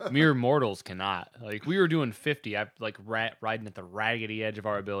 mere mortals cannot. Like we were doing 50, I like riding at the raggedy edge of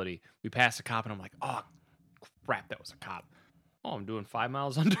our ability. We passed a cop and I'm like, oh crap, that was a cop. Oh, I'm doing 5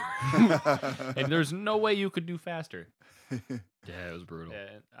 miles under. And there's no way you could do faster. Yeah, it was brutal.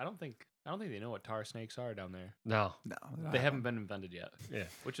 Yeah, and I don't think they know what tar snakes are down there. No. No, They haven't been invented yet. Yeah.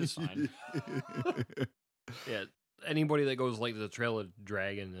 Which is fine. Yeah. Anybody that goes like to the Trail of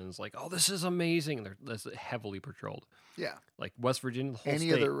Dragon and is like, "Oh, this is amazing," that's heavily patrolled. Yeah. Like West Virginia, the whole Any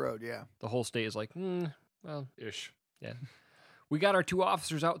state, other road, yeah. the whole state is like, well, Ish. yeah. We got our 2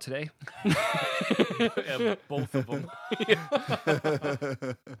 officers out today. Yeah, both of them.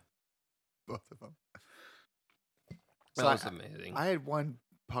 Both of them. That So was amazing. I had one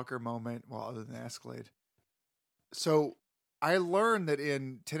pucker moment, well, other than Escalade. So I learned that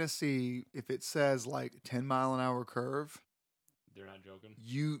in Tennessee, if it says like 10-mile-an-hour curve, They're not joking.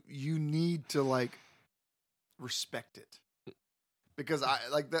 you need to like respect it, because I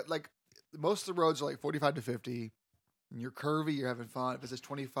like that. Like most of the roads are like 45 to 50, and you're curvy, you're having fun. If it says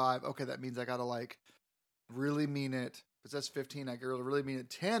 25, okay, that means I gotta like really mean it. If it says 15, I gotta really mean it.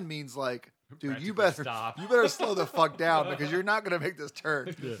 10 means like, dude, you Practically better stop. you better slow the fuck down because you're not gonna make this turn.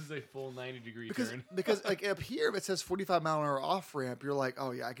 This is a full 90-degree turn. Because like up here, if it says 45-mile-an-hour off ramp, you're like,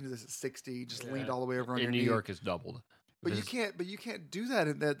 oh yeah, I can do this at 60, just leaned all the way over on In your New knee. York, it's doubled. But you There's- can't do that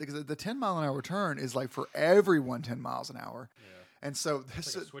in that because the 10-mile-an-hour turn is like for everyone 10 miles an hour. Yeah. And so It's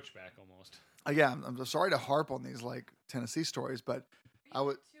this like a switchback almost. yeah, I'm sorry to harp on these like Tennessee stories, but I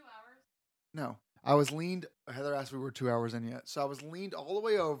would 2 hours. no. I was leaned. Heather asked if we were 2 hours in yet, so I was leaned all the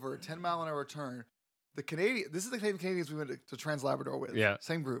way over, 10-mile-an-hour turn. The Canadian. This is the same Canadians we went to Trans Labrador with. Yeah.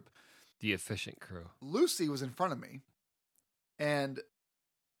 Same group. The efficient crew. Lucy was in front of me, and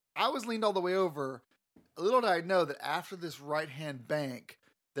I was leaned all the way over. little did I know that after this right-hand bank,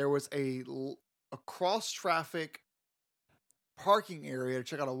 there was a cross-traffic parking area to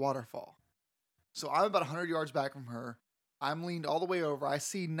check out a waterfall. So I'm about 100 yards back from her. I'm leaned all the way over. I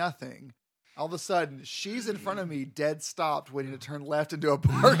see nothing. All of a sudden, she's in front of me, dead stopped, waiting to turn left into a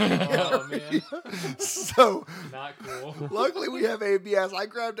parking Oh, area. So Not cool. luckily we have ABS. I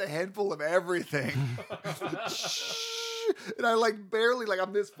grabbed a handful of everything. And I barely,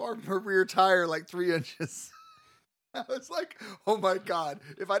 I'm this far from her rear tire, 3 inches. I was like, oh my God,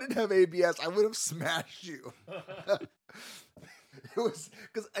 if I didn't have ABS, I would have smashed you. It was,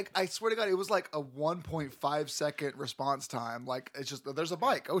 because I swear to God, it was a 1.5 second response time. It's just, there's a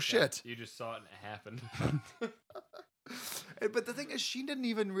bike. Oh shit. You just saw it and it happened. But the thing is, she didn't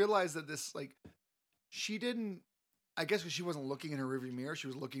even realize that this, she didn't, I guess because she wasn't looking in her rearview mirror, she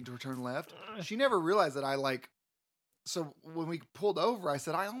was looking to turn left. She never realized that so when we pulled over, I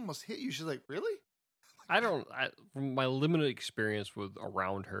said, I almost hit you. She's like, really? From my limited experience with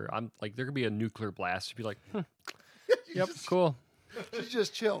around her, I'm there could be a nuclear blast. She'd be like, yep, cool. She's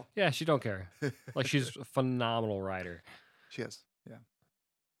just chill. Yeah, she don't care. She's a phenomenal rider. She is. Yeah.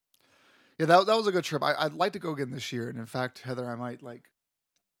 Yeah, that was a good trip. I'd like to go again this year. And in fact, Heather, I might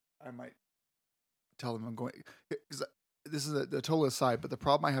tell them I'm going. 'Cause this is a total aside, but the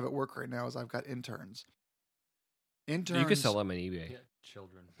problem I have at work right now is I've got interns. You can sell them on eBay. Yeah,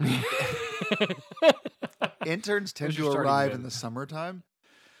 children. Interns tend Where's to your starting arrive bid? in the summertime.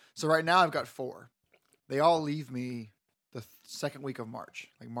 So right now I've got 4. They all leave me the second week of March,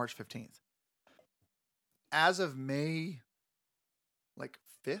 March 15th. As of May,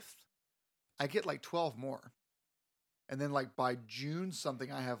 5th, I get 12 more. And then by June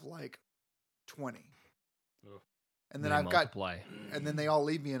something, I have 20. Ugh. And then They I've multiply. and then they all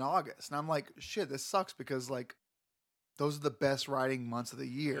leave me in August. And I'm like, shit, this sucks because those are the best riding months of the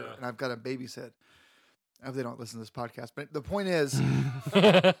year. Yeah. And I've got to babysit. I hope they don't listen to this podcast. But the point is,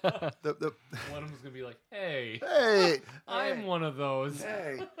 Yeah. the One of them's gonna be like, "Hey, hey, I'm one of those."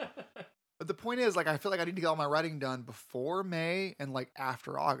 hey. But the point is, I feel like I need to get all my writing done before May and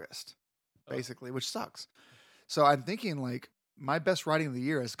after August, basically, which sucks. So I'm thinking my best writing of the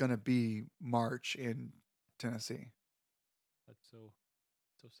year is going to be March in Tennessee. That's so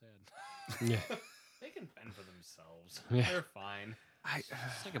sad. Yeah. They can fend for themselves. Yeah. They're fine.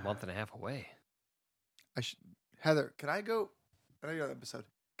 It's a month and a half away. Heather, can I go? I know you're on the episode.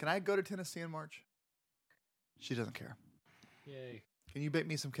 Can I go to Tennessee in March? She doesn't care. Yay. Can you bake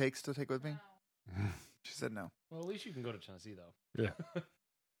me some cakes to take with me? No. She said no. Well, at least you can go to Tennessee though. Yeah.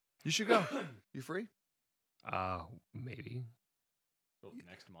 You should go. You free? Maybe. So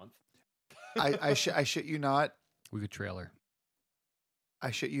next month. I shit you not. We could trailer.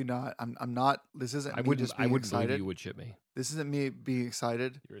 I shit you not. I'm not. This isn't I me wouldn't. just I being wouldn't believe excited. you would ship me. This isn't me being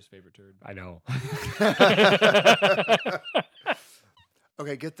excited. You're his favorite turd. I know.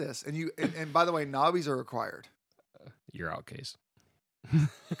 Okay, get this. And by the way, knobbies are required You're out, Case.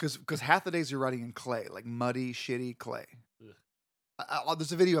 because half the days you're riding in clay, muddy, shitty clay. Ugh.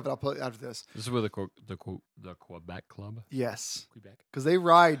 There's a video of it. I'll put it after this. This is with the Quebec Club. Yes, Quebec. because they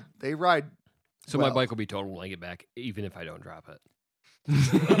ride. So well. my bike will be total when I get back, even if I don't drop it.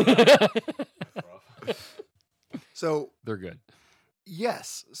 Rough. So They're good.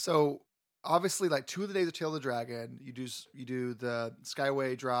 yes. So obviously, 2 of the days of Tail of the Dragon, you do the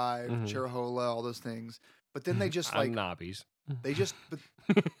Skyway Drive, Mhm. Cherahola, all those things. But then they just I'm knobbies. they just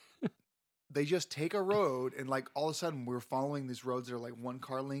they just take a road and all of a sudden we're following these roads that are one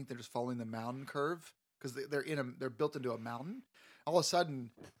car length. They're just following the mountain curve because they're built into a mountain. All of a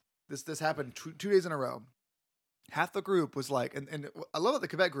sudden, this happened 2 days in a row. Half the group was and I love it, the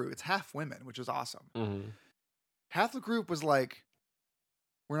Quebec group. It's half women, which is awesome. Mm-hmm. Half the group was like,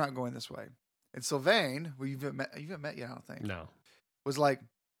 we're not going this way. And Sylvain, who you haven't met yet, I don't think, No. was like,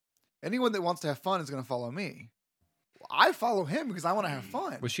 anyone that wants to have fun is going to follow me. Well, I follow him because I want to have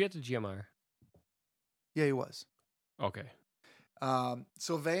fun. Was she at the GMR? Yeah, he was. Okay.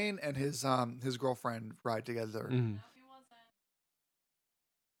 Sylvain and his girlfriend ride together. Mhm. No, he wasn't.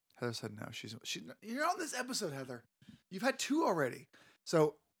 Heather said no. You're on this episode, Heather. You've had 2 already.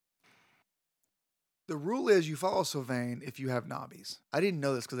 So the rule is you follow Sylvain if you have knobbies. I didn't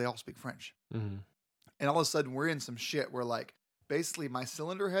know this because they all speak French. Mm-hmm. And all of a sudden we're in some shit where basically my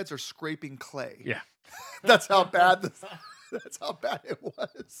cylinder heads are scraping clay. Yeah. That's how bad that's how bad it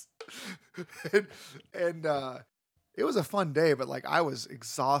was. and it was a fun day, but I was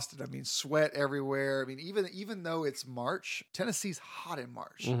exhausted. I mean, sweat everywhere. I mean, even though it's March, Tennessee's hot in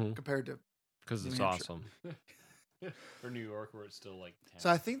March Mhm. compared to Because it's New Hampshire. awesome. For New York, where it's still like 10. So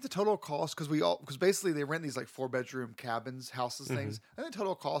I think the total cost, because basically they rent these like 4-bedroom cabins, houses, things. I think the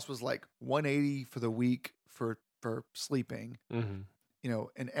total cost was like $180 for the week for sleeping. Mm-hmm. You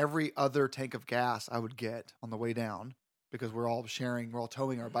know, and every other tank of gas I would get on the way down because we're all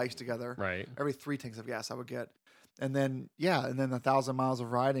towing our bikes together. Right. Every 3 tanks of gas I would get, and then 1,000 miles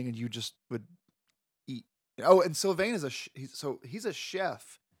of riding, and you just would eat. Oh, and Sylvain is he's a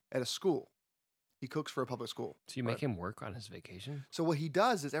chef at a school. He cooks for a public school. So you make him work on his vacation? So what he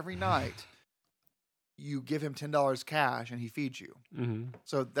does is every night you give him $10 cash and he feeds you. Mm-hmm.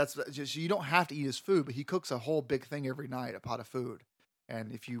 So that's just, you don't have to eat his food, but he cooks a whole big thing every night, a pot of food.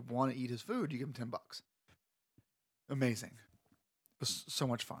 And if you want to eat his food, you give him $10. Amazing. It was so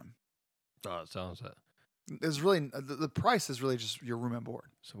much fun. Oh, it sounds it. It's really the price is really just your room and board.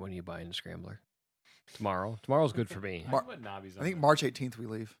 So when are you buying the Scrambler? Tomorrow? Tomorrow's good for me. I can put knobbies on I think the- March 18th we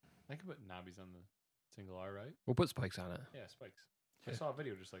leave. I can put knobbies on the single R, right? We'll put spikes on it. Yeah, spikes. I saw a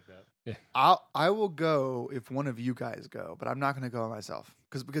video just like that. I will go if one of you guys go, but I'm not going to go myself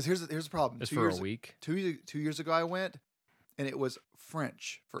because here's the problem. It's 2 for years, a week. 2 years ago I went, and it was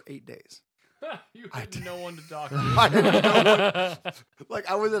French for 8 days. You I had did- no one to talk to. I didn't know like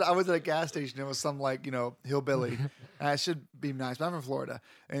I was at a gas station. It was some like hillbilly. And I should be nice, but I'm from Florida,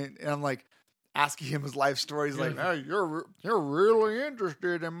 and I'm like asking him his life story. He's like, "Hey, you're really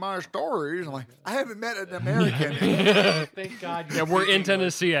interested in my stories." I'm like, I haven't met an American. Thank God. Yeah, we're in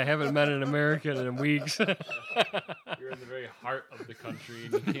Tennessee. I haven't met an American in weeks. You're in the very heart of the country,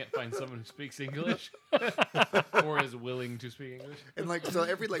 and you can't find someone who speaks English or is willing to speak English. And like so,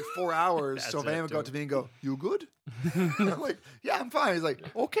 every like 4 hours, That's Sylvain it, would go up too. to me and go, "You good?" I'm like, "Yeah, I'm fine." He's like,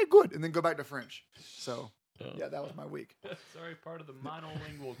 "Okay, good," and then go back to French. So yeah, that was my week. Sorry, part of the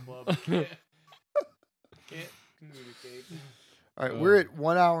monolingual club. Can't communicate. All right, we're at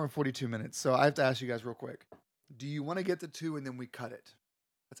 1 hour and 42 minutes. So I have to ask you guys real quick: do you want to get to 2 and then we cut it?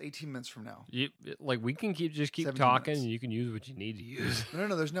 That's 18 minutes from now. We can keep 17 talking, minutes. and you can use what you need to use.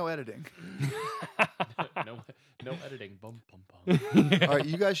 No, there's no editing. no editing. Bum bum bum. All right,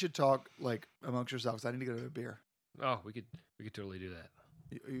 you guys should talk like amongst yourselves. I need to go to a beer. Oh, we could totally do that.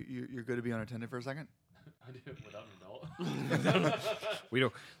 You're good to be unattended for a second? I did it without an adult. We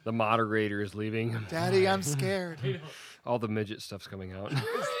don't. The moderator is leaving. Daddy, I'm scared. All the midget stuff's coming out.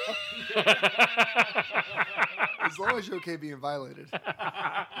 As long as you're okay being violated.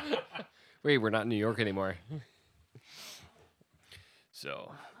 Wait, we're not in New York anymore.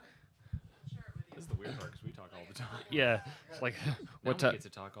 So This is the weird part because we talk all the time. yeah, it's like Now what we time? get to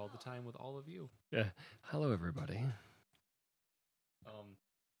talk all the time with all of you. Yeah. Hello, everybody.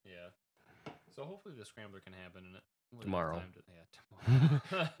 Yeah. So hopefully the scrambler can happen in it with Tomorrow. enough time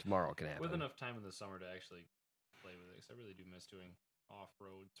tomorrow. Tomorrow can happen. With enough time in the summer to actually play with it, 'cause I really do miss doing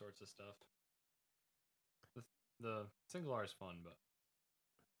off-road sorts of stuff. The single R is fun, but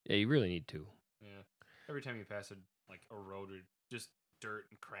Yeah, you really need to. yeah, every time you pass a road with just dirt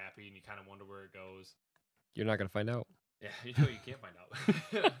and crappy, and you kind of wonder where it goes. You're not gonna find out. Yeah, you can't find out.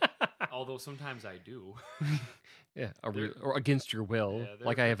 Although sometimes I do. Yeah, There- or against your will, Yeah, there-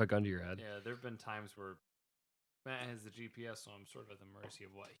 like I have a gun to your head. Yeah, there have been times where Matt has the GPS, so I'm sort of at the mercy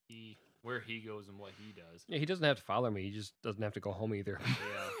of where he goes and what he does. Yeah, he doesn't have to follow me. He just doesn't have to go home either.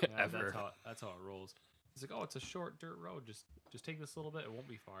 Yeah, Ever. that's how it rolls. It's like, oh, it's a short dirt road. Just take this little bit. It won't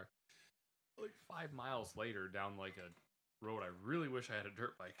be far. Like 5 miles later, down like a road I really wish I had a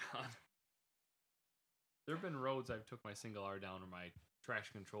dirt bike on. There have been roads I've took my single R down where my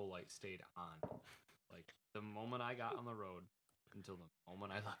traction control light stayed on. Like the moment I got on the road until the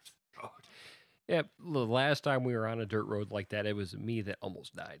moment I left the road. Yeah, the last time we were on a dirt road like that, it was me that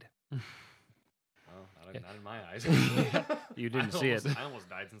almost died. Well, not in my eyes. You didn't see it. I almost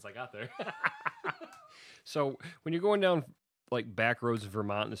died since I got there. So when you're going down like back roads in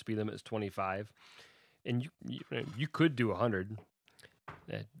Vermont and the speed limit is 25, and you could do 100,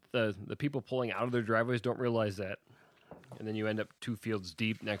 the people pulling out of their driveways don't realize that, and then you end up 2 fields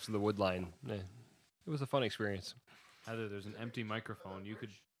deep next to the wood line. It was a fun experience. Either there's an empty microphone, you could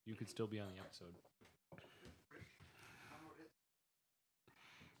still be on the episode.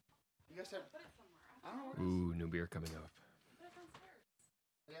 You guys have, Put it somewhere else. I don't know where it is. Ooh, new beer coming up. Put it downstairs.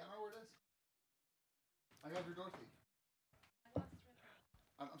 Yeah, I don't know where it is. I got your Dorothy. My glass is right there.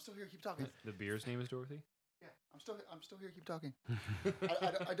 I'm still here. Keep talking. The beer's name is Dorothy? Yeah, I'm still here. Keep talking.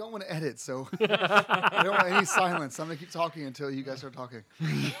 I don't want to edit, so I don't want any silence. I'm gonna keep talking until you guys start talking.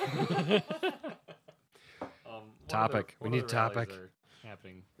 Topic. We need topic. Are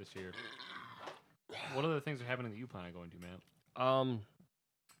happening this year. What other things are happening that you plan on going to, Matt?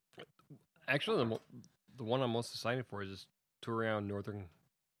 Actually, the one I'm most excited for is this tour around northern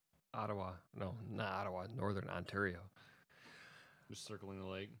Ottawa. No, not Ottawa. Northern Ontario. Just circling the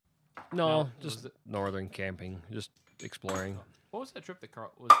lake. No, No, just was it- northern camping, just exploring. What was that trip that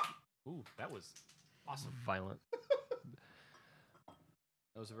Carl was? Ooh, that was awesome. Violent.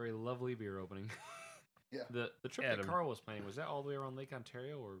 That was a very lovely beer opening. Yeah. The trip Adam. that Carl was planning, was that all the way around Lake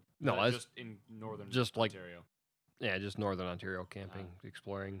Ontario, or was No, that that's- just in northern just like- Ontario? Yeah, just northern Ontario camping,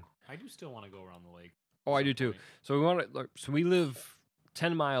 exploring. I do still want to go around the lake. Oh, at I some do too. point. So we want to. So we live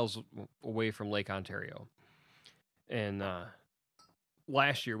 10 miles away from Lake Ontario, and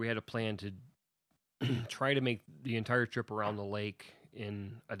last year we had a plan to try to make the entire trip around the lake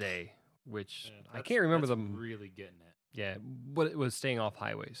in a day, which Yeah, I that's- can't remember that's them. really getting it. Yeah, but it was staying off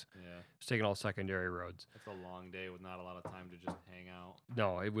highways. Yeah, It's taking all secondary roads. that's a long day with not a lot of time to just hang out.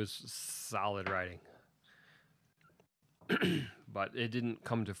 No, it was solid riding. But it didn't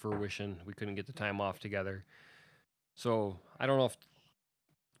come to fruition. We couldn't get the time off together. So I don't know if.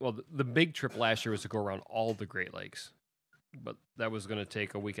 Well, the big trip last year was to go around all the Great Lakes, but that was going to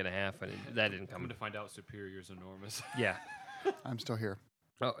take a week and a half, and that didn't Come come. to find out, Superior's enormous. Yeah. I'm still here.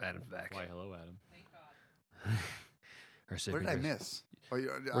 Oh, Adam's back. Why, hello, Adam. Thank God. Our What did I signatures. miss? Oh,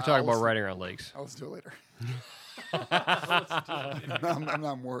 We're talking about riding around lakes. I'll do it later. Let's do it. I'm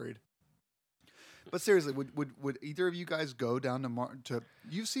not worried. But seriously, would either of you guys go down to?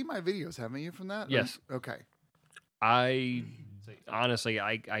 You've seen my videos, haven't you? From that? Or- Yes. Okay. I So, honestly,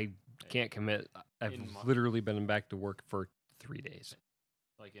 I can't commit. I've In Mar- literally been back to work for 3 days.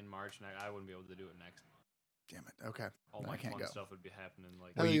 like in March, and I wouldn't be able to do it next month. Damn it. Okay. All I my can't fun go. stuff would be happening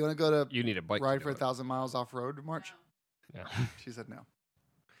like. Heather, you want to go to You need a bike. to ride do for it. 1,000 miles off road in March? No. Yeah. She said no.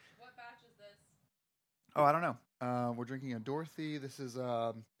 What batch is this? Oh, I don't know. We're drinking a Dorothy. This is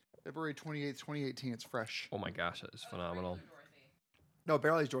February 28th, 2018. It's fresh. Oh my gosh, that is Oh, phenomenal. regular Dorothy. No,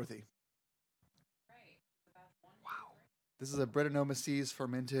 barrel aged Dorothy. Right. The batch 1, 2, Wow. 3. This is a Brettanomyces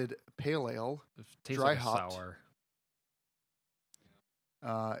fermented pale ale. It tastes Dry like a hopped. sour.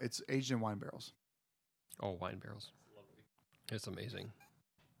 It's aged in wine barrels. Oh, wine barrels. Lovely. It's amazing.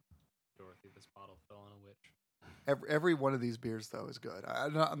 Dorothy, this bottle fell on a witch. Every one of these beers though is good.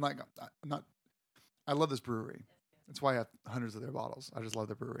 I'm not. I love this brewery. That's why I have hundreds of their bottles. I just love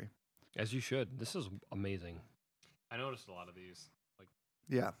the brewery. As you should. This is amazing. I noticed a lot of these. Like,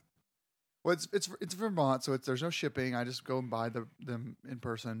 Yeah. Well, it's Vermont, so there's no shipping. I just go and buy them in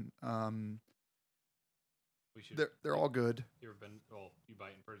person. we should. They're all good. You ever been? Oh, you buy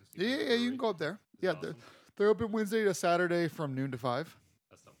it in person. Yeah, you can go up there. Yeah, they're open Wednesday to Saturday from noon to 5,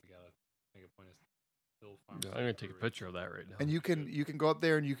 That's something we gotta make a point of. Hill I'm Farm going to take a Brewery. picture of that right now. and you can go up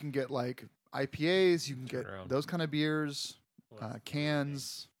there and you can get like IPAs. You can Turn get around. those kind of beers, Well, that's the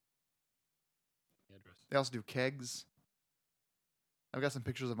cans. address. They also do kegs. I've got some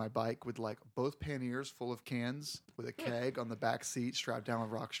pictures of my bike with like both panniers full of cans with a keg on the back seat strapped down with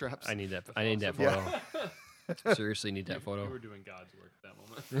rock straps. I need that. That's I need that awesome. photo. Seriously, need that You photo. were doing God's work at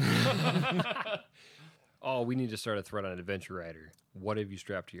that moment. Oh, we need to start a thread on Adventure Rider. What have you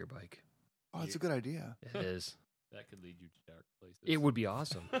strapped to your bike? Oh, it's a good idea. It is. That could lead you to dark places. It would be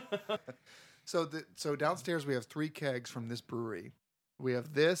awesome. So downstairs we have 3 kegs from this brewery. We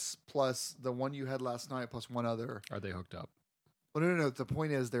have this plus the one you had last night plus one other. Are they hooked up? Well, no. The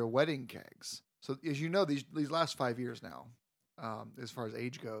point is they're wedding kegs. So as you know, these last 5 years now, as far as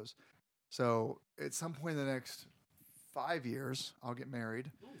age goes. So at some point in the next 5 years, I'll get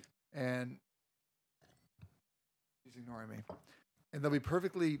married, and he's ignoring me, and they'll be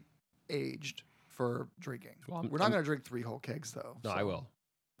perfectly aged for drinking. Well, We're not going to drink 3 whole kegs though. No, so- I will.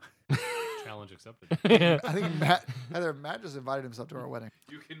 Challenge accepted. I think Matt just invited himself to our wedding.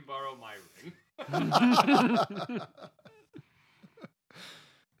 You can borrow my ring.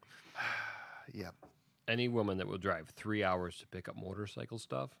 Yeah, Any woman that will drive 3 hours to pick up motorcycle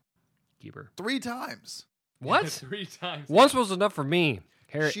stuff, keep her. 3 times. What? 3 times. Once was enough for me.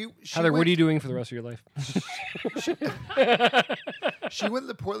 She Heather, what went- are you doing for the rest of your life? She went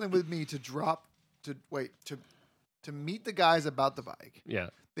to Portland with me to meet the guys about the bike. Yeah.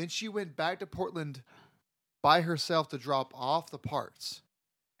 Then she went back to Portland by herself to drop off the parts.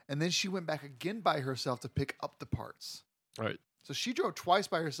 And then she went back again by herself to pick up the parts. All right. So she drove twice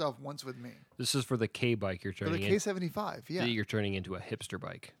by herself, once with me. This is for the K bike you're For the turning in. K75, yeah. You're turning into a hipster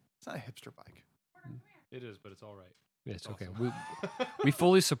bike. It's not a hipster bike. It is, but it's all right. It's okay. awesome. We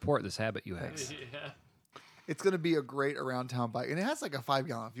fully support this habit you have. Thanks. Yeah. It's going to be a great around town bike. And it has like a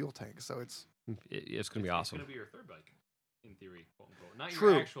 5-gallon fuel tank. So it's It's going to be It's awesome. gonna be your third bike, in theory, quote unquote. Not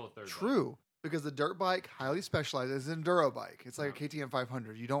True. your actual third bike. true. Because the dirt bike, highly specialized, is an enduro bike. It's like Yeah. a KTM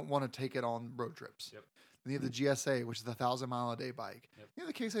 500. You don't want to take it on road trips. Yep. Then you have the GSA, which is the 1,000-mile-a-day bike. Yep. You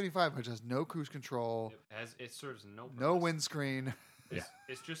have the K75, which has no cruise control, It serves no purpose. no windscreen.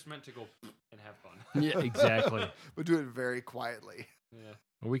 It's just meant to go and have fun. Yeah, exactly. But do it very quietly. Yeah.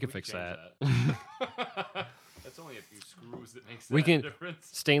 We can fix change that. That's only a few screws that makes We that can- difference.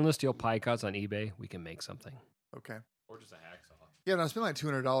 Stainless steel pie cuts on eBay. We can make something. Okay. Or just a hacksaw. Yeah, no, I spent like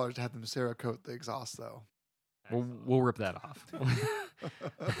 $200 to have them Cerakote the exhaust though. We'll rip that off. I don't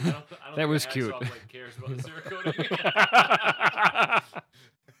That think was a cute. hacksaw blade cares about the Cerakote.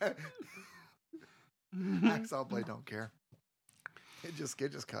 Hacksaw blade don't care. It just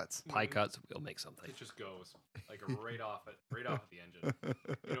cuts. Pie cuts. We'll make something. It just goes like right off at the engine.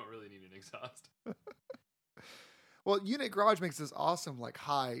 You don't really need an exhaust. Well, Unit Garage makes this awesome like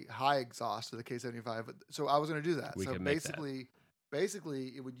high exhaust to the K75. So I was going to do that. We So can make that.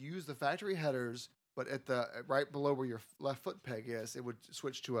 basically, it would use the factory headers, but at the right below where your left foot peg is, it would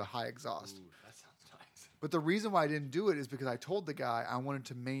switch to a high exhaust. Ooh, that sounds nice. But the reason why I didn't do it is because I told the guy I wanted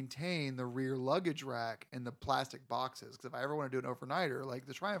to maintain the rear luggage rack and the plastic boxes. Because if I ever want to do an overnighter like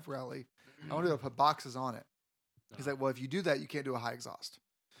the Triumph Rally, I want to be able to put boxes on it. He's like, well, if you do that, you can't do a high exhaust.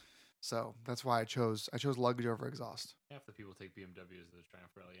 So that's why I chose luggage over exhaust. Half the people take BMWs to the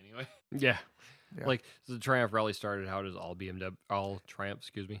Triumph Rally anyway. Yeah. Yeah. Like the Triumph Rally started out as all Triumph,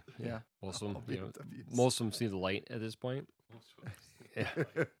 excuse me. Yeah. Most of them, All BMWs. most of them see the light at this point. Most folks. Yeah.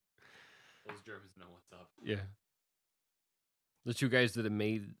 Those Germans know what's up. Yeah. The two guys that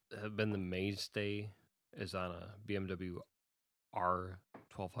have been the mainstay is on a BMW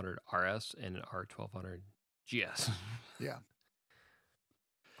R1200 RS and an R1200 GS. Yeah.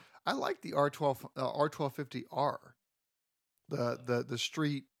 I like the R1250R, the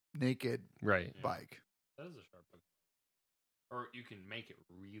street naked Right. Yeah. bike. That is a sharp bike. Or you can make it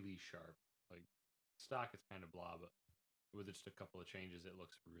really sharp. Like stock is kind of blah, but with just a couple of changes, it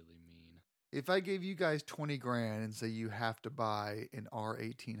looks really mean. If I gave you guys 20 grand and say you have to buy an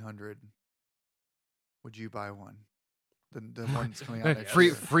R1800, would you buy one? The one that's coming out next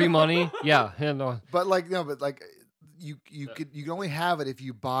year. Free money. Yeah. No. But you can only have it if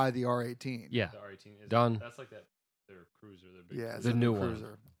you buy the R18. Yeah. The R18 is Done. That's like that. Their cruiser. Their big Yeah, it's The a new one.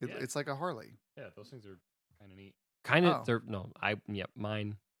 cruiser. Yeah. It's like a Harley. Yeah, those things are kind of neat. Kind of. Oh. They're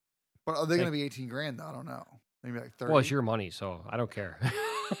mine. But are they going to Like- be 18 grand though? I don't know. Maybe like 30. Well, it's your money, so I don't care.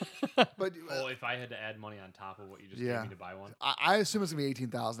 But Oh, if I had to add money on top of what you just Yeah. gave me to buy one, I assume it's gonna be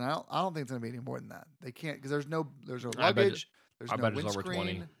 18,000. I don't think it's gonna be any more than that. They can't because there's no I bet luggage. There's I no bet it's over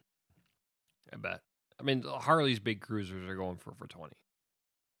windscreen. 20. I bet. I mean, Harley's big cruisers are going for 20.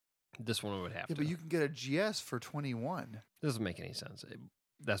 This one would have Yeah, to. but you can get a GS for 21. Doesn't make any sense.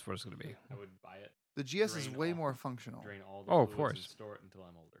 That's what it's going to be. I would buy it, The GS is Drain way all- more functional. drain all the Oh, of fluids and course. store it until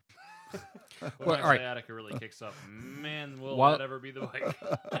I'm older. When Well, my all right. sciatica really kicks up, man, will While- that ever be the bike?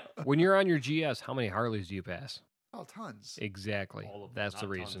 When you're on your GS, how many Harleys do you pass? Oh, tons. Exactly. All of them. That's the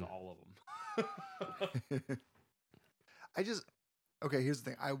not tons, reason. all of them. Okay. Here's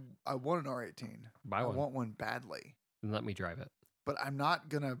the thing. I want an R18. Buy I one. want one badly, And let me drive it. but I'm not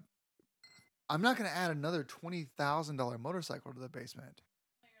gonna add another $20,000 motorcycle to the basement.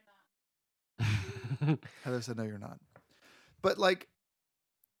 No, you're not. Heather said, "No, you're not." But like,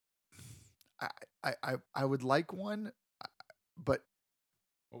 I would like one, but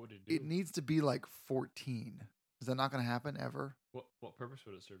What would it do? it needs to be like 14. Is that not going to happen ever? What purpose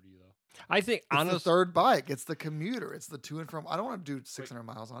would it serve to you though? I think, It's the honestly, third bike. It's the commuter. It's the to and from. I don't want to do 600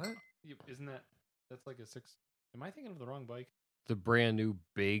 miles on it. Isn't that's like a six? Am I thinking of the wrong bike? the brand new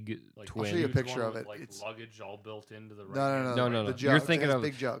big Like twin. show you a huge picture one of with, it. Like It's- luggage all built into the right. No. The You're jugs. thinking It has of-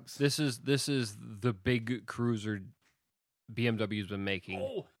 big jugs. This is the big cruiser BMW's been making.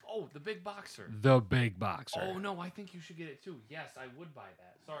 Oh, the big boxer. The big boxer. Oh no, I think you should get it too. Yes, I would buy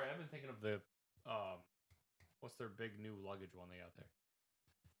that. Sorry, I've been thinking of the what's their big new luggage one they got there?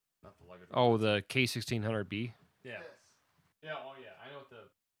 Not the luggage. Oh, one. the K1600B. Yeah. Yeah. Oh yeah, I know what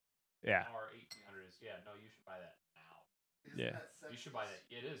the Yeah. R1800 is. Yeah. No, you should buy that now. Yeah. You should buy that.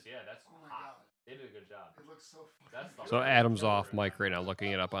 It is. Yeah, that's Oh my hot. God. They did a good job. It looks so. That's the So Adam's off mic right now,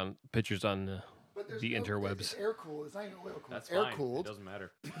 looking it up on pictures on. But there's the no, interwebs. It's air cooled. It's not even oil cooled. That's It's air fine. It cooled. doesn't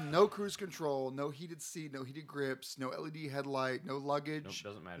matter. No cruise control. No heated seat. No heated grips. No LED headlight. No luggage. Nope,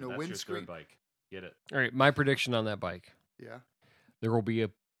 doesn't matter. no That's windscreen. your third bike. Get it. All right, my prediction on that bike: Yeah. there will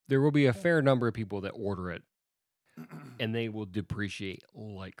be a fair number of people that order it, and they will depreciate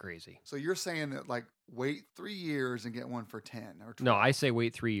like crazy. So you're saying that like wait 3 years and get one for 10 or 12? No, I say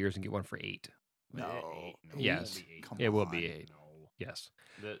wait 3 years and get one for 8. No. Eight. No, Yes. It won't be eight. Come It will on. be 8. No. Yes,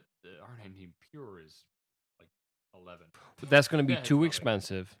 The R19 Pure is like 11. but that's going to be Yeah, it's too probably-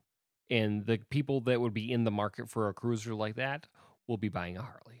 expensive, and the people that would be in the market for a cruiser like that will be buying a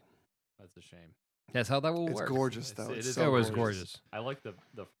Harley. That's a shame. That's how that will It's work. gorgeous It's- though. it It's is so It was gorgeous. gorgeous. I like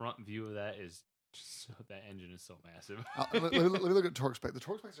the front view of that is That engine is so massive. let me look at torque spec. The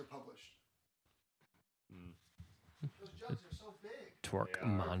torque specs are published. Mm. Those jugs are so big. Torque They are.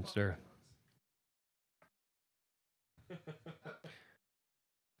 monster.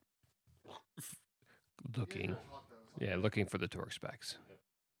 Looking, looking for the torque specs.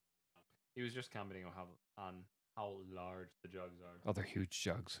 He was just commenting on how large the jugs are. Oh, they're huge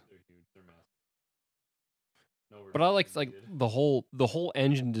jugs. They're huge. They're massive. No But I like revision needed. the whole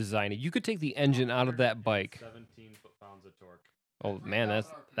engine design. You could take the engine out of that bike. 17 foot-pounds of torque. Oh man,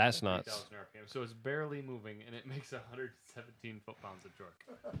 that's nuts. 3,000 RPM. So it's barely moving, and it makes 117 foot-pounds of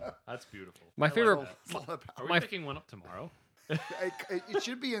torque. That's beautiful. My I like favorite- that. It's a lot of Are power. we my- picking one up tomorrow? It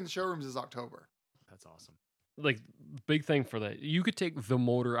should be in showrooms this October. That's awesome. Like big thing for that. You could take the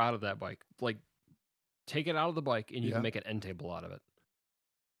motor out of that bike. Like take it out of the bike and you Yeah. can make an end table out of it.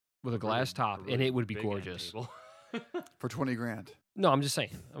 With a really- glass top, a and really it would be big end gorgeous. table. For 20 grand. No, I'm just saying.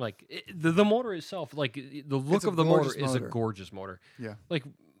 Like the motor itself, like the look a of the motor gorgeous is a motor. gorgeous motor. Yeah. Like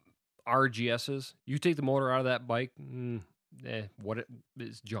RGSs, you take the motor out of that bike, what it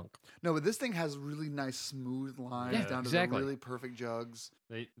is junk. No, but this thing has really nice smooth lines Yeah, down to exactly. the really perfect jugs.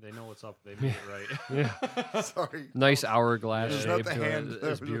 They know what's up. They made it right. Yeah. Sorry. Nice hourglass There's shape not the to it. hand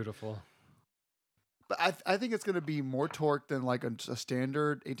It's there. beautiful. But I think it's going to be more torque than like a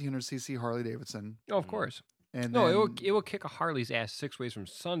standard 1800cc Harley Davidson. Oh, of Mm. course. And No, then, it will kick a Harley's ass 6 ways from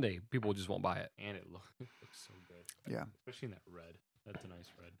Sunday. People just won't buy it. And it looks so good. Yeah. Especially in that red. That's a nice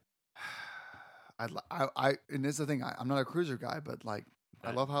red. And this is the thing. I'm not a cruiser guy, but like I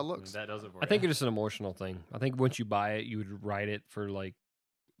That- love how it looks. That does it for I think you. it's just an emotional thing. I think once you buy it, you would ride it for like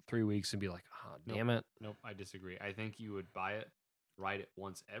 3 weeks and be like, oh, Nope. damn it. Nope, I disagree. I think you would buy it, ride it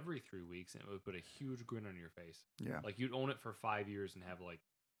once every 3 weeks, and it would put a huge grin on your face. Yeah. Like you'd own it for 5 years and have like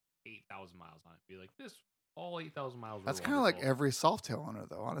 8,000 miles on it. Be like, this, all 8,000 miles. That's were kind of like wonderful. every Softail owner,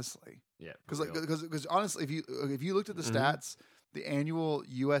 though. Honestly, Yeah. because for real. because honestly, if you looked at the Mhm. stats, the annual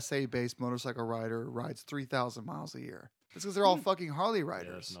USA based motorcycle rider rides 3,000 miles a year. That's because they're all fucking Harley yeah,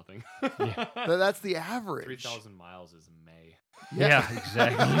 that's riders. nothing. That's the average. 3,000 miles is May. Yeah,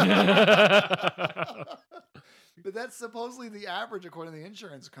 exactly. But that's supposedly the average according to the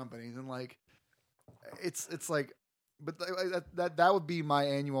insurance companies, and like, it's like, but that would be my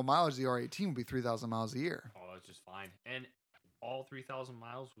annual mileage. The R18 would be 3,000 miles a year. Oh, that's just fine. And all 3,000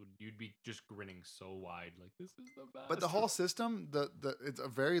 miles you'd be just grinning so wide, like this is the best. But the whole system, it's a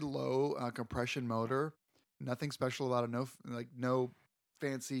very low compression motor. Nothing special about it. No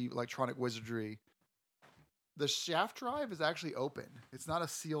fancy electronic wizardry. The shaft drive is actually open. It's not a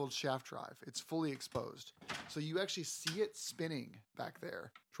sealed shaft drive. It's fully exposed. So you actually see it spinning back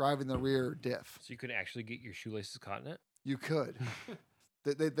there, driving the rear diff. So you could actually get your shoelaces caught in it? You could.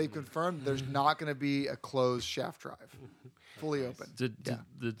 They've confirmed there's not going to be a closed shaft drive. Fully Nice. open.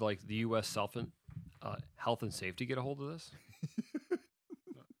 Did like the U.S. Health and Safety get a hold of this? Is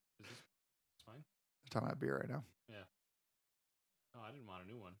this it's fine? I'm talking about beer right now. No, I didn't want a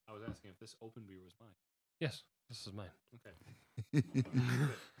new one. I was asking if this open beer was mine. Yes, this is mine. Okay. Good.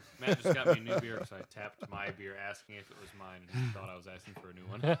 Matt just got me a new beer because I tapped my beer asking if it was mine, and he thought I was asking for a new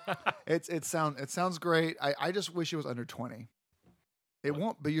one. It sounds great. I just wish it was under 20. It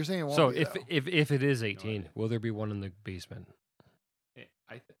won't, but you're saying it won't. So be, if though. if it is 18, idea. will there be one in the basement?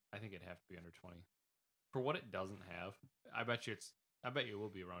 I think it'd have to be under 20. For what it doesn't have, I bet you it will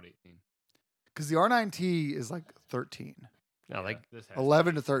be around 18. Because the R9T is like 13, No, like this has to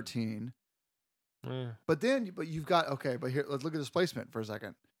 11 be to 13. eh, But you've got, okay, but here, let's look at displacement for a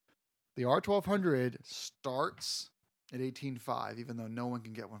second. The R1200 starts at 18.5, even though no one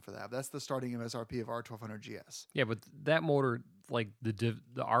can get one for that. That's the starting MSRP of R1200 GS. yeah, but that motor, like the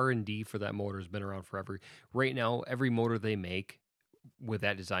R&D for that motor has been around forever. Right now, every motor they make with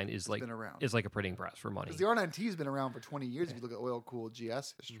that design is like Been around. is like a printing press for money. Because the R9T has been around for 20 years if you look at oil-cooled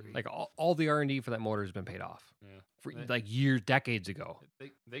GS history. Like all the R&D for that motor has been paid off Yeah. for They- like years, decades ago.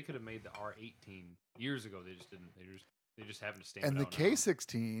 They could have made the R18 years ago. They just didn't. They just happened to stand. And it the out now.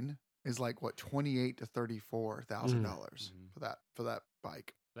 K16 is like, what, $28,000 to $34,000 Mhm. for that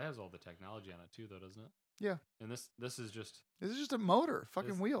bike. That has all the technology on it too, though, doesn't it? Yeah. And this is just This is just a motor,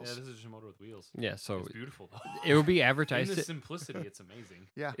 fucking this- wheels. Yeah, this is just a motor with wheels. Yeah, so It's beautiful though. it will be In advertised. the simplicity, it's amazing.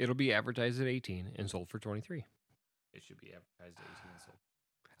 It'll be advertised at 18 and sold for 23. It should be advertised at 18 and sold.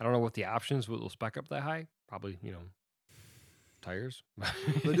 I don't know what the options will spec up that high. Probably, tires.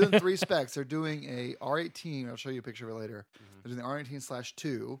 They're doing 3 specs. They're doing a R18. I'll show you a picture of it later. Mhm. They're doing the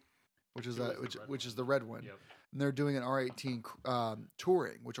R18/2, which is Two a, is the which red which is one. the red one. Yep. And they're doing an R18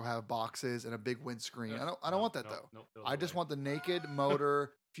 touring, which will have boxes and a big windscreen. I don't No, want that no, though. no, throw I it just away. want the naked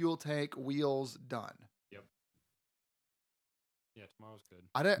motor, fuel tank, wheels done. Yep. Yeah, tomorrow's good.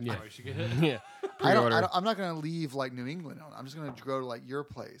 I don't. Yeah. Tomorrow you should get it. Yeah. I don't, Pre-order. I'm not gonna leave like New England. I'm just gonna go to like your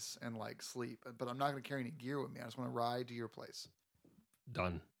place and like sleep. But I'm not gonna carry any gear with me. I just want to ride to your place.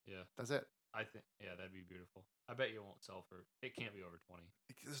 Done. Yeah, That's it. I think. Yeah, that'd be beautiful. I bet you it won't sell for. It can't be over 20.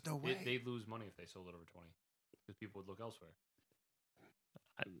 There's no way. They'd lose money if they sold it over 20, because people would look elsewhere.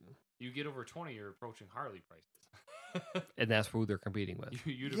 You get over 20, you're approaching Harley prices. And that's who they're competing with.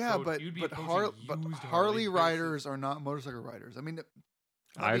 You'd Yeah, approach- but you'd be but, approaching but used Harley prices. riders are not motorcycle riders. I mean,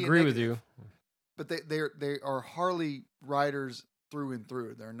 I not being agree with negative, you. but they are Harley riders through and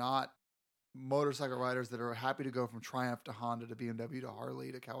through. They're not motorcycle riders that are happy to go from Triumph to Honda to BMW to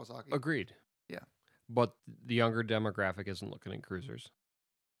Harley to Kawasaki. Agreed. Yeah. But the younger demographic isn't looking at cruisers.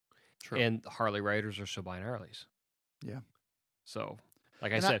 True. And Harley riders are still buying Harleys. Yeah. So,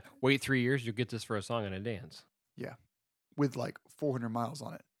 like I And said, wait 3 years, you'll get this for a song and a dance. with like 400 miles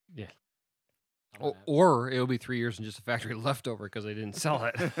on it. I'm gonna have- Or it'll be 3 years and just a factory leftover because they didn't sell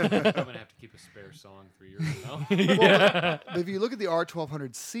it. I'm gonna have to keep a spare song 3 years from now. Yeah. But if you look at the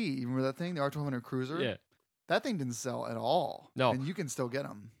R1200C, you remember that thing, the R1200 Cruiser? Yeah. That thing didn't sell at all. No. And you can still get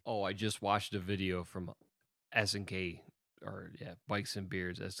them. Oh, I just watched a video from S&K, or Bikes and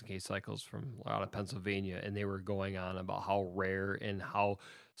Beards, S&K Cycles from out of Pennsylvania, and they were going on about how rare and how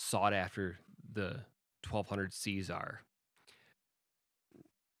sought after the 1200Cs are.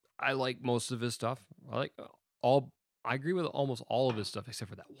 I like most of his stuff. I agree with almost all of his stuff except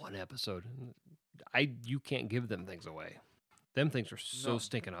for that one episode. You can't give them things away. Them things are so No.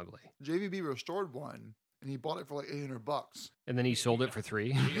 stinking ugly. JVB restored one, and he bought it for like $800. And then he sold it for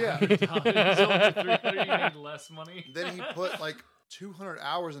 $3. Yeah. You sold it for 300, you need less money. Then he put like 200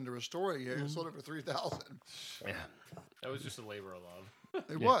 hours into restoring it and sold it for 3,000. Yeah. That was just a labor of love.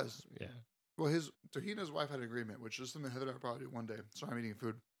 It Yeah. was. Yeah. Well, he and his wife had an agreement, which is something Heather and I probably do one day. Sorry, I'm eating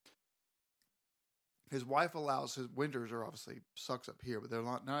food. His wife allows his winters are obviously sucks up here, but they're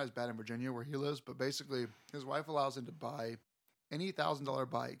not as bad in Virginia where he lives. But basically, his wife allows him to buy any $1,000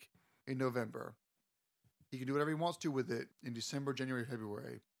 bike in November. He can do whatever he wants to with it in December, January,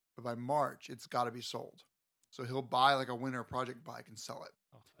 February. But by March, it's got to be sold. So he'll buy like a winter project bike and sell it.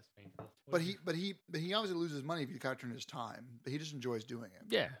 Oh, that's painful. But he obviously loses money if you capture his time. But he just enjoys doing it.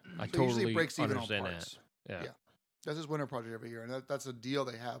 Yeah. I So usually totally breaks even on understand parts. that. Yeah. Yeah. That's his winter project every year, and that's a deal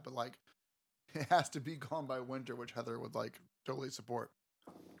they have. But like, it has to be gone by winter, which Heather would like totally support.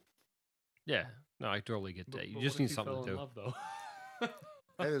 Yeah. No, I totally get But- that. You but just what need if he something fell to in do. love, though?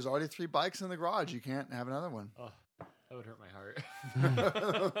 Hey, there's already 3 bikes in the garage. You can't have another one. Oh, that would hurt my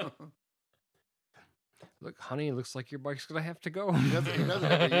heart. Look, honey, it looks like your bike's gonna have to go. he does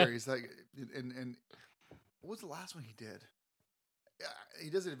it every year. He's like, and what was the last one he did? He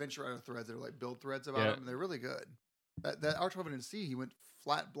does an Adventure Rider threads that are like build threads about Yeah. him, and they're really good. That R1200C, he went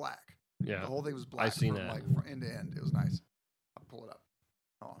flat black. Yeah. The whole thing was black. I've seen from, that. like from end to end. It was nice. I'll pull it up.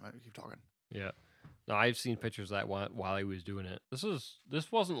 Oh, I'm gonna keep talking. Yeah. No, I've seen pictures of that while he was doing it.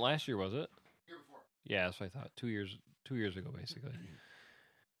 This wasn't last year, was it? Here before. Yeah, that's what I thought. 2 years ago, basically.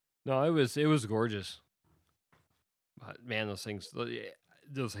 No, it was gorgeous. But man, those things were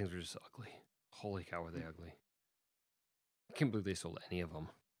just ugly. Holy cow, were they ugly! I can't believe they sold any of them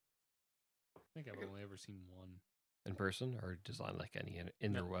I think I've only ever seen one. in person or designed like any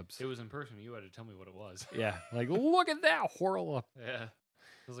in their webs. It was in person. You had to tell me what it was. Yeah, like look at that whirl up. Yeah.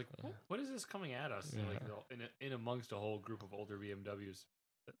 I was like, what is this coming at us? Yeah. Like in amongst a whole group of older BMWs.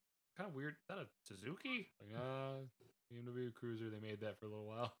 Kind of weird. Is that a Suzuki? Like, BMW Cruiser. They made that for a little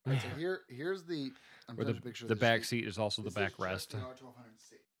while. All right, so here's the. I'm Where taking a picture of the this back sheet. seat is also the This back is rest. just the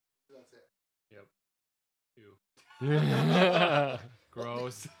R1200C. That's it. Yep. Ew.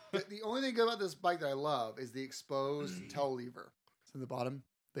 Gross. The only thing good about this bike that I love is the exposed tail lever. It's in the bottom.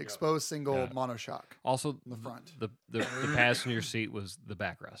 The Yep. exposed single Yeah. monoshock. Also, In the front. the passenger seat was the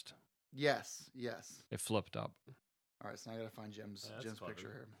backrest. Yes. It flipped up. All right, so now I gotta find Jim's That's clever. picture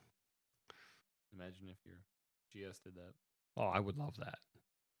here. Imagine if your GS did that. Oh, I would love that.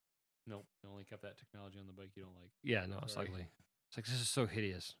 Nope. You only kept that technology on the bike you don't like. Yeah, no, it's Sorry. ugly. It's like, this is so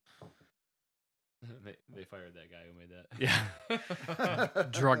hideous. they fired that guy who made that. Yeah.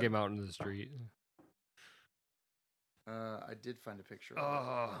 Drug him out into the street. I did find a picture.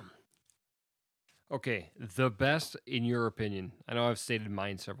 Of it. Okay, the best, in your opinion, I know I've stated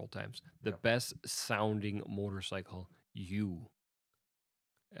mine several times, the best sounding motorcycle you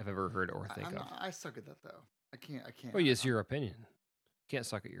have ever heard or think of. I suck at that though. I can't. Well, it's your opinion. You can't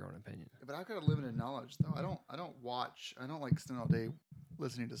suck at your own opinion. But I've got a limited knowledge though. I don't watch. I don't like spend all day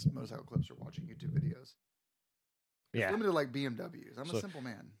listening to motorcycle clips or watching YouTube videos. It's Yeah. limited to like BMWs. I'm So- a simple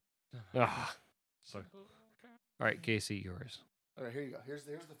man. Ah, so, all right, Casey, yours. All right, here you go. Here's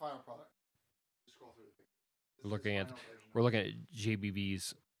the final product. Just scroll through the pictures. We're looking at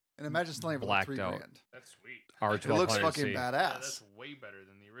JBV's And imagine selling it for like Blacked out. $3,000. That's sweet. It R1200. looks fucking C. Yeah, badass. that's way better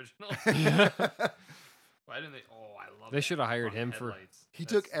than the original. Why didn't they? Oh, I love. They that should have hired front him for- headlights. He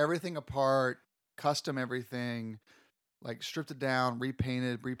That's- took everything apart, custom everything, like stripped it down,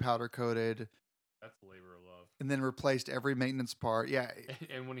 repainted, repowder coated, That's labor of love. and then replaced every maintenance part. Yeah,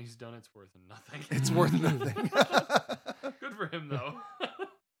 And when he's done, it's worth nothing. it's worth nothing. Good for him though.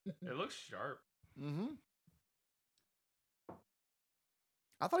 It looks sharp. hmm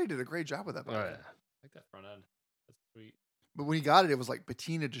I thought he did a great job with that. Oh, bike. yeah. I like that front end. That's sweet. But when he got it, it was like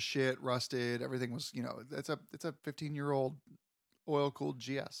patina to shit, rusted. Everything was, it's a 15-year-old oil cooled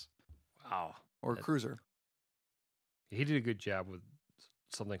GS Wow. or That- cruiser. He did a good job with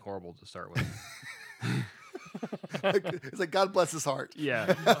something horrible to start with. It's like God bless his heart.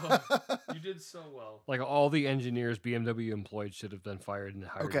 Yeah. You did so well. Like all the engineers BMW employed should have been fired and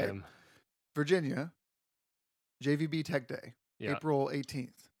hired Okay. him. Virginia, JVB Tech Day, Yeah. April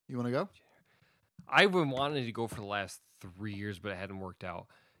 18th. You want to go? I've been wanting to go for the last 3 years, but it hadn't worked out.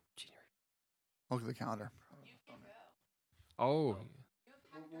 Look at the calendar. You can go. Oh, You have to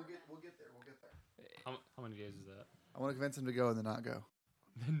We'll go. get there. We'll get there. How many days is that? I want to convince him to go and then not go.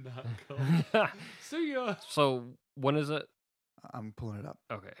 Then not go. See ya. so when is it? I'm pulling it up.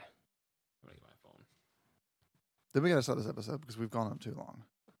 Okay. I'm gonna get my phone. Then we got to start this episode because we've gone on too long.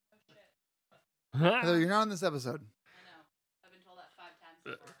 Oh shit. Heather, you're not on this episode. I know. I've been told that 5 times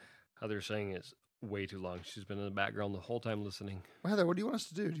before. Heather's saying it's way too long. She's been in the background the whole time listening. Well, Heather, what do you want us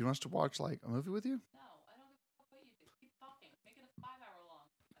to do? Do you want us to watch like a movie with you? No, I don't give a fuck what you do. Keep talking. Make it a 5-hour-long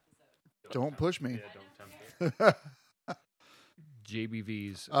episode. Don't push me. Yeah, I don't don't tempt me.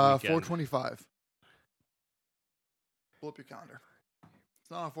 JBV's 425. Pull up your calendar.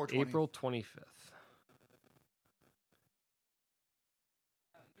 It's not on 420. April 25th.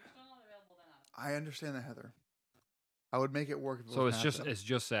 Oh, you're still not available then. I understand that, Heather. I would make it work. If it So was it's an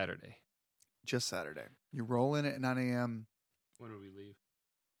just Saturday. just Saturday. You roll in at 9 a.m. When would we leave?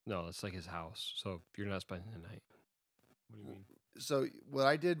 No, it's like his house. So you're not spending the night. What do you mean? So what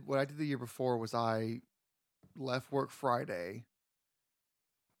I did the year before was I left work Friday.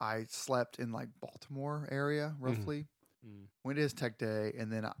 I slept in like Baltimore area roughly. Mm. Went to his tech day,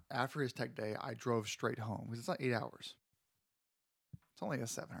 and then after his tech day, I drove straight home because it's not 8 hours. It's only a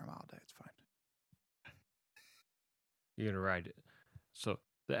 700-mile day. It's fine. You're gonna ride it. So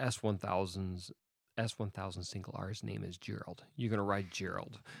the S1000 single R's name is Gerald. You're gonna ride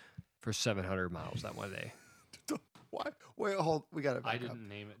Gerald for 700 miles that one day. Why? Wait, hold. We got to. I didn't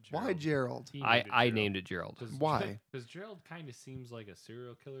name it Gerald. Why Gerald? He I named it Gerald. Why? Because Gerald kind of seems like a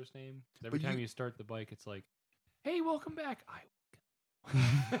serial killer's name. Every But time you- you start the bike, it's like, "Hey, welcome back."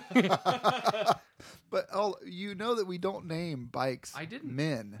 But you know that we don't name bikes. I didn't.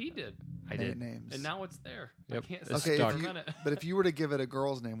 Men. He did, I did. names. and now it's there. Yep, I can't it's say okay, stuck. if you, run it. but if you were to give it a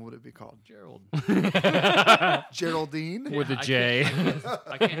girl's name, what would it be called? Gerald Geraldine. With a I J.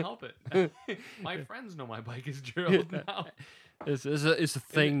 I can't help it. My friends know my bike is Gerald now. It's a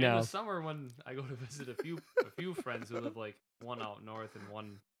thing in now. the summer when I go to visit a few friends who live like one out north and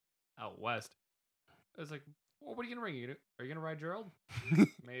one out west, it's like, well, what are you gonna bring? Are you gonna ride Gerald?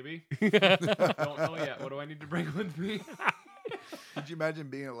 Maybe. Don't know yet. What do I need to bring with me? Could you imagine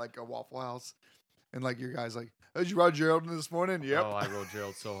being at like a Waffle House and like your guy's like, "Oh, did you ride Gerald this morning?" Yep. Oh, I rode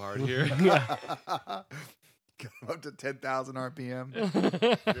Gerald so hard here. Got him up to 10,000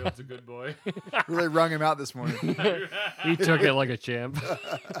 RPM. Gerald's a good boy. Really wrung him out this morning. He took it like a champ.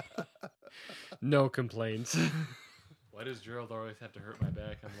 No complaints. Why does Gerald always have to hurt my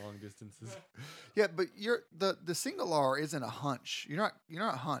back on long distances? Yeah, but the single R isn't a hunch. You're not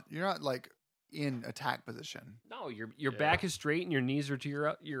hunt. You're not like in attack position. No, your Yeah. back is straight and your knees are to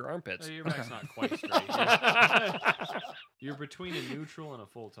your armpits. Your back's not quite straight. You're between a neutral and a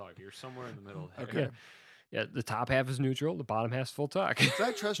full tuck. You're somewhere in the middle. There. Okay. Yeah, the top half is neutral, the bottom half's full tuck. So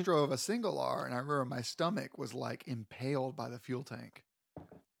I test drove a single R, and I remember my stomach was like impaled by the fuel tank.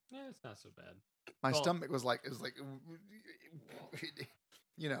 Yeah, it's not so bad. My Well- stomach was like, it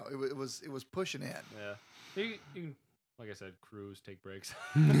was pushing in. Yeah. You can, like I said, cruise, take breaks.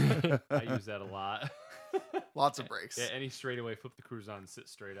 I use that a lot. Lots of brakes. Yeah, any straightaway, flip the cruise on, and sit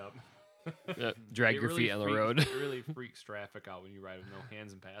straight up. Yeah, drag It your really feet on the freaks- road. It really freaks traffic out when you ride with no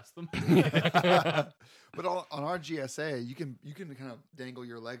hands and past them. But on our GSA, you can kind of dangle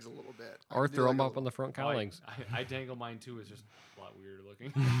your legs a little bit. I Or can do throw like them a up on the front Oh, cowlings. I dangle mine too. It's just a lot weirder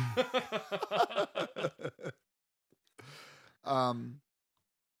looking.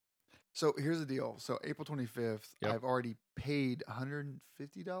 So here's the deal. So April 25th, Yep. I've already paid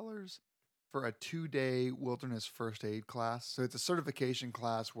 $150 for a 2-day wilderness first aid class. So it's a certification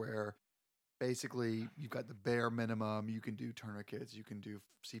class where basically you've got the bare minimum. You can do tourniquets, you can do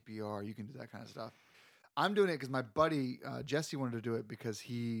CPR, you can do that kind of stuff. I'm doing it because my buddy Jesse wanted to do it because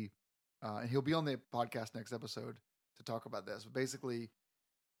and he'll be on the podcast next episode to talk about this. But basically,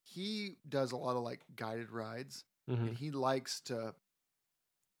 he does a lot of like guided rides, Mhm. and he likes to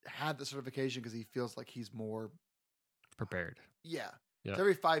have the certification because he feels like he's more Prepared. Yeah. Yeah. So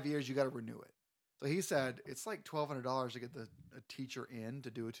every 5 years, you got to renew it. So he said it's like $1,200 to get a teacher in to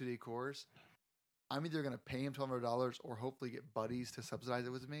do a 2-day course. I'm either going to pay him $1,200 or hopefully get buddies to subsidize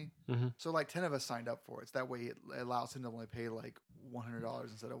it with me. Mhm. So like 10 of us signed up for it. So that way it allows him to only pay like $100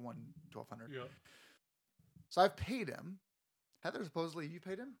 instead of $1,200. Yeah. So I've paid him. Heather, supposedly you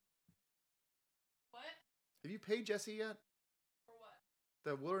paid him? What? Have you paid Jesse yet? For what?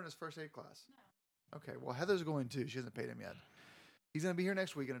 The wilderness first aid class? No. Okay, well, Heather's going too. She hasn't paid him yet. He's going to be here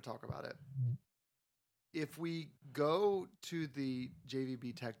next week and talk about it. If we go to the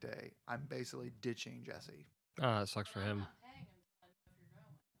JVB Tech Day, I'm basically ditching Jesse. Ah, it sucks for I'm him. not paying until I know if you're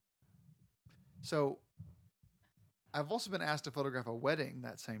going. So I've also been asked to photograph a wedding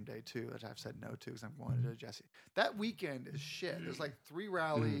that same day too, that I've said no to because I'm going to Jesse. That weekend is shit. There's like 3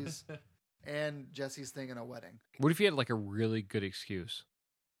 rallies and Jesse's thing and a wedding. What if you had like a really good excuse?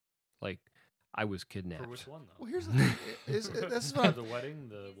 Like, I was kidnapped. For which one though? Well, here's the thing. This is what The wedding,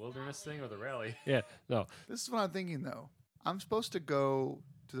 the wilderness thing, or the rally? Yeah, no. This is what I'm thinking though. I'm supposed to go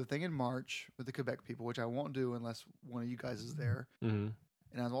to the thing in March with the Quebec people, which I won't do unless one of you guys is there. Hmm.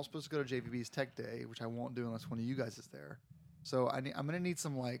 And I'm also supposed to go to JVB's Tech Day, which I won't do unless one of you guys is there. So I'm going to need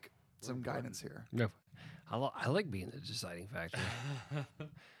some guidance here. No, I like being the deciding factor.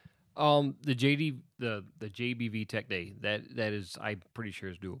 The JBV Tech Day that is, I'm pretty sure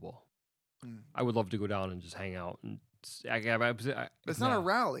is doable. Mm. I would love to go down and just hang out and It's not a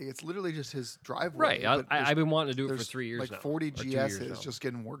rally. It's literally just his driveway. right. but there's- I've been wanting to do it for there's 3 years like now. 40 or 2 years GSs now. just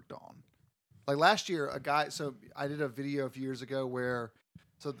getting worked on. Like last year, a guy. So I did a video a few years ago where,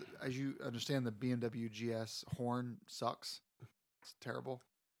 as you understand, the BMW GS horn sucks. It's terrible.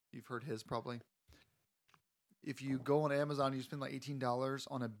 You've heard his probably. If you go on Amazon, you spend like $18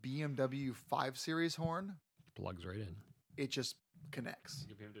 on a BMW 5 Series horn. plugs right in. It just connects.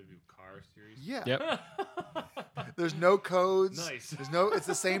 You have to do car series. Yeah. Yep. There's no codes. Nice. There's no. It's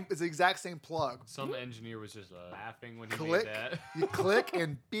the same. It's the exact same plug. Some engineer was just laughing when he Click. made that. You click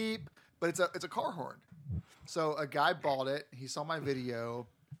and beep, but it's a car horn. So a guy bought it. He saw my video.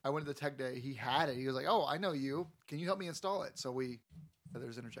 I went to the Tech Day. He had it. He was like, "Oh, I know you. Can you help me install it?" So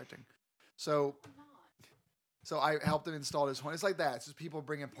there's interjecting. So I'm not. so I helped him install his horn. It's like that. It's just people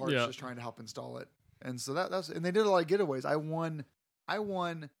bringing parts, Yeah. just trying to help install it. And so that's and they did a lot of giveaways. I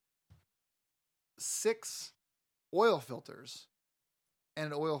won 6 oil filters and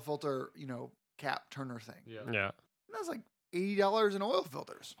an oil filter, cap turner thing. Yeah. Yeah. And that's like $80 in oil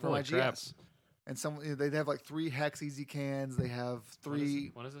filters for Holy my crap. GS. And they have like 3 Hex Easy cans. They have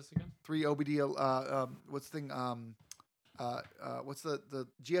 3 What is this again? 3 OBD. What's the thing? What's the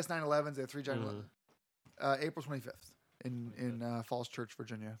GS 911s? They have 3 giant. April 25th in Falls Church,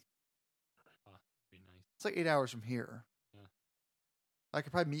 Virginia. Be nice. It's like 8 hours from here. Yeah. I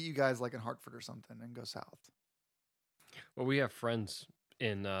could probably meet you guys like in Hartford or something and go south. Well, we have friends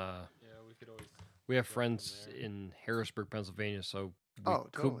in Yeah, we could always. we have Go from friends there. in Harrisburg, Pennsylvania. So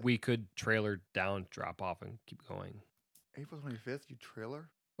Totally. we could trailer down, drop off, and keep going. April 25th, you trailer?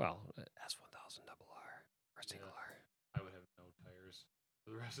 Well, S1000 double R or single I would have no tires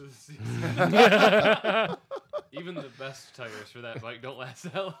for the rest of the season. Even the best tires for that bike don't last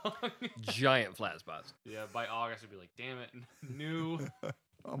that long. R. Giant flat spots. Yeah, by August I'd be like, damn it, new.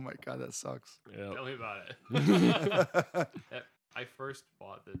 Oh my God, that sucks. Tell me about it. I first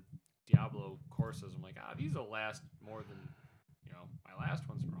bought the Diablo Corsas. I'm like, these will last more than, my last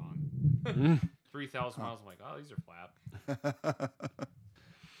one's wrong. 3,000 miles. I'm like, these are flat.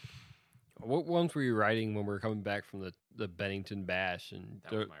 What ones were you riding when we were coming back from the Bennington Bash? And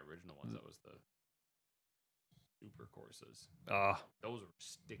That was my original ones. That was the Super Corsas. Those were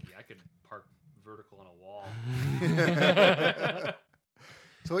sticky. I could park vertical on a wall.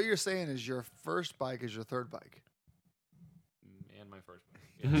 So what you're saying is your first bike is your third bike. And my first bike.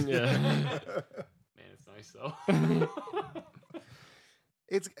 Yeah. Man, it's nice though.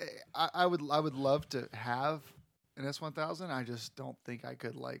 It's I would love to have an S1000. I just don't think I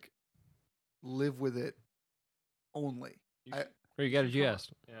could live with it only. You I- should- Or you got a should come GS.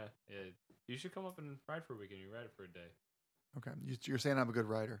 up- Yeah. You should come up and ride for a weekend. You ride it for a day. Okay, you're saying I'm a good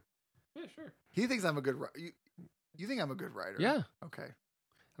rider. Yeah, sure. He thinks I'm a good rider. You think I'm a good rider? Yeah. Okay.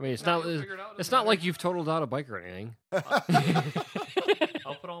 I mean, it's Now not you'll figure it out, it's doesn't not like matter. you've totaled out a bike or anything.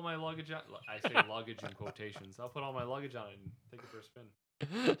 I'll put all my luggage on. I say luggage in quotations. I'll put all my luggage on it and take it for a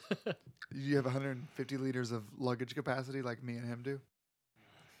spin. You have 150 liters of luggage capacity like me and him do.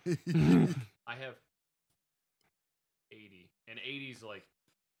 I have 80, and 80's like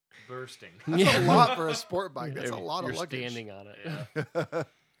bursting. That's a lot for a sport bike. That's a lot You're of luggage. standing on it. Yeah.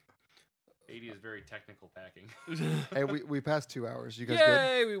 80 is very technical packing. Hey, we passed 2 hours. You guys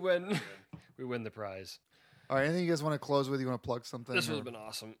Yay, we win. We win the prize. good? All right. Anything you guys want to close with? You want to plug something? This has or- been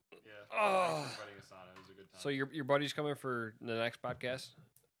awesome. Yeah. Oh. Thanks for inviting us on. It was a good time. So your buddy's coming for the next podcast?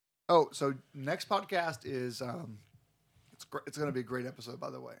 Oh, so next podcast is it's going to be a great episode, by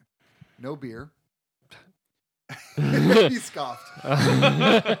the way. No beer. He scoffed.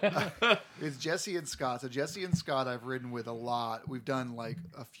 It's Jesse and Scott. So Jesse and Scott I've ridden with a lot. We've done like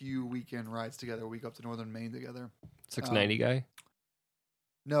a few weekend rides together. We go up to northern Maine together. 690 guy?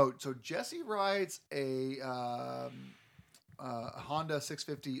 No, so Jesse rides a Honda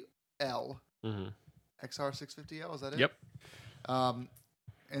 650L. Mm-hmm. XR 650L, is that it? Yep.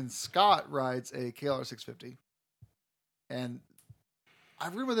 And Scott rides a KLR 650. And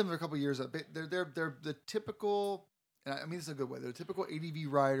I've ridden with them for a couple of years. They're the typical, and I mean this is a good way. They're the typical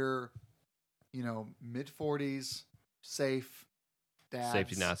ADV rider, mid 40s, safe, dads,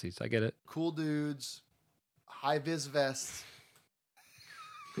 Safety Nazis. I get it. cool dudes, high vis vests,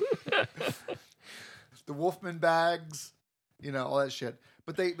 the Wolfman bags, all that shit.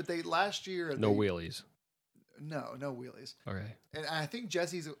 But they last year No wheelies. no wheelies. Okay. And I think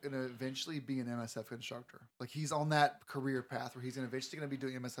Jesse's going to eventually be an MSF instructor. Like he's on that career path where he's eventually going to be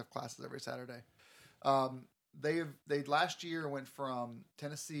doing MSF classes every Saturday. They last year went from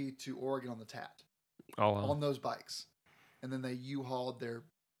Tennessee to Oregon on the TAT Oh, wow. on those bikes, and then they U-hauled their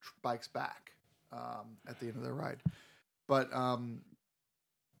bikes back at the end of their ride. But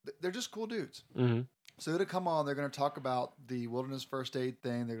they're just cool dudes. Mm-hmm. So they're going to come on. They're going to talk about the wilderness first aid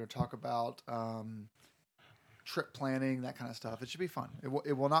thing. They're going to talk about trip planning, that kind of stuff. It should be fun.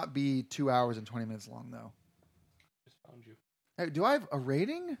 It will not be 2 hours and 20 minutes long, though. Just found you. Hey, do I have a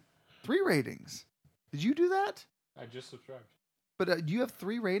rating? 3 ratings. Did you do that? I just subscribed. But do you have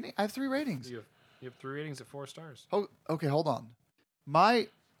 3 ratings? I have 3 ratings. You have 3 ratings at 4 stars. Oh, okay. Hold on. My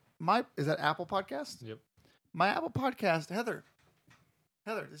is that Apple Podcast? Yep. My Apple Podcast, Heather,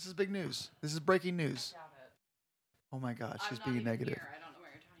 this is big news. This is breaking news. Doubt it. Oh my God, she's I'm not being even negative. Here. I don't know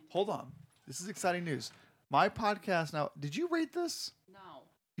where you're talking. Hold on. This is exciting news. My podcast now. Did you rate this? No,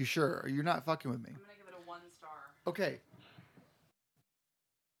 You sure? You're not fucking with me. I'm gonna give it a 1 star. Okay.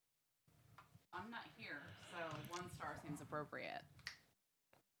 I'm not here, so 1 star seems appropriate.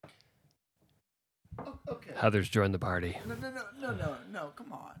 Oh, okay. Heather's joined the party. No.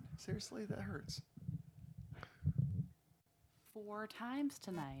 Come on. Seriously, that hurts. 4 times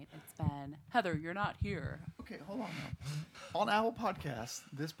tonight it's been, Heather, you're not here. Okay, hold on now. On Apple Podcasts,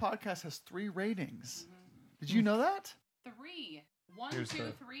 this podcast has 3 ratings. Did you know that? 3. 1, Here's 2,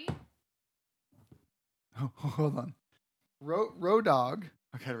 the- 3. Hold on. Road Dog.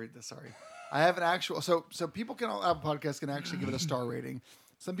 I gotta read this. Sorry. I have an actual. So people can on Apple Podcasts can actually give it a star rating.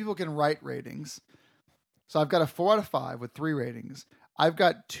 Some people can write ratings. So I've got a 4 out of 5 with 3 ratings. I've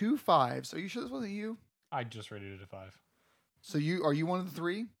got 2 5s. Are you sure this wasn't you? I just rated it a 5. So are you one of the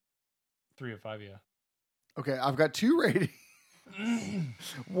 3? 3 of 5, yeah. Okay, I've got 2 ratings.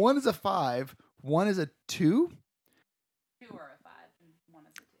 One is a 5. One is a 2. 2 are a 5, and 1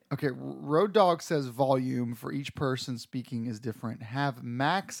 is a 2. Okay, Road Dog says volume for each person speaking is different. Have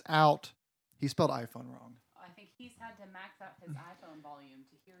max out. He spelled iPhone wrong. I think he's had to max out his iPhone volume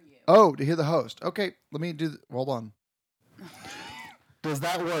to hear you. Oh, to hear the host. Okay, let me do. Hold on. Does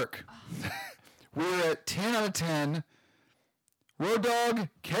that work? We're at 10 out of 10. Road Dog,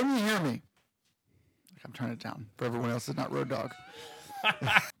 can you hear me? I'm turning it down for everyone else that's not Road Dog.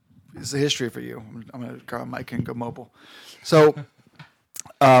 It's a history for you. I'm going to grab my mic and go mobile. So,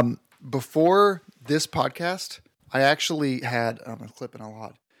 before this podcast, I actually had, I'm clipping a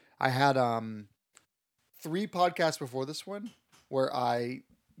lot. I had 3 podcasts before this one where I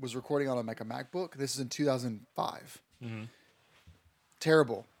was recording on like a MacBook. This is in 2005. Mm-hmm.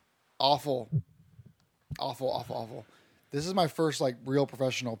 Terrible, awful. This is my first like real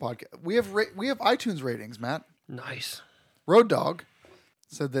professional podcast. We have iTunes ratings, Matt. Nice. Road Dog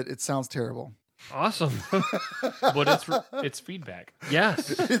said that it sounds terrible. Awesome. But it's feedback.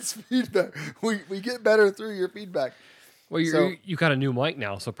 Yes. It's feedback. We get better through your feedback. Well, So- you got a new mic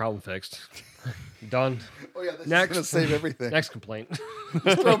now, so problem fixed. Done. Oh yeah, this Next. is gonna save everything. Next complaint.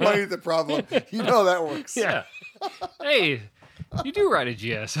 Just throw money at the problem. You know that works. Yeah. Hey, you do ride a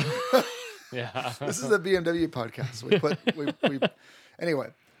GS. Yeah. This is a BMW podcast. We anyway.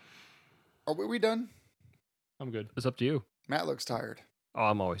 Are we done? I'm good. It's up to you. Matt looks tired. Oh,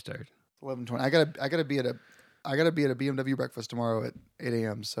 I'm always tired. 11:20. I gotta be at a I got to be at a BMW breakfast tomorrow at 8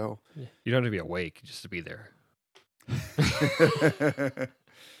 a.m. So You don't have to be awake just to be there.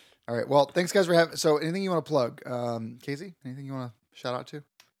 all right. Well, thanks guys for having. So anything you want to plug, Casey? Anything you want to shout out to?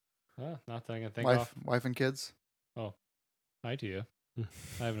 Not that I can think Wife and kids. of. Hi to you. Hmm.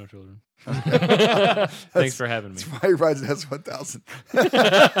 I have no children. That's- Thanks for having me. That's why he rides an S1000.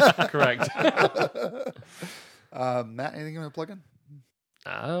 Correct. Matt, anything you want to plug in?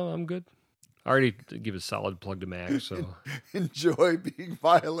 I'm good. I already give a solid plug to Max, so Enjoy being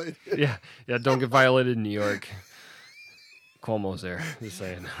violated. yeah. Don't get violated in New York. Cuomo's there. Just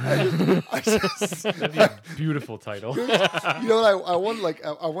saying. I just, That'd be a beautiful title. you know what? I want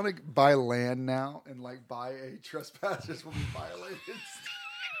I want to buy land now and like buy a trespassers will be violated.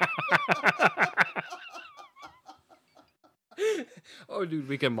 Oh, dude,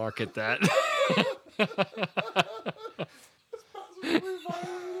 we can market that.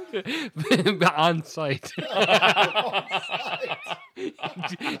 On site.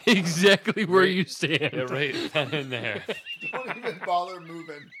 Exactly where you stand. Yeah, right in there. Don't even bother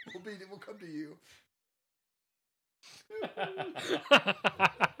moving. We'll come to you.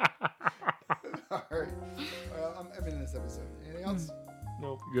 All right. I'm ending this episode. Anything else?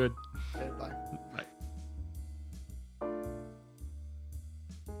 Nope. Good. Okay, bye.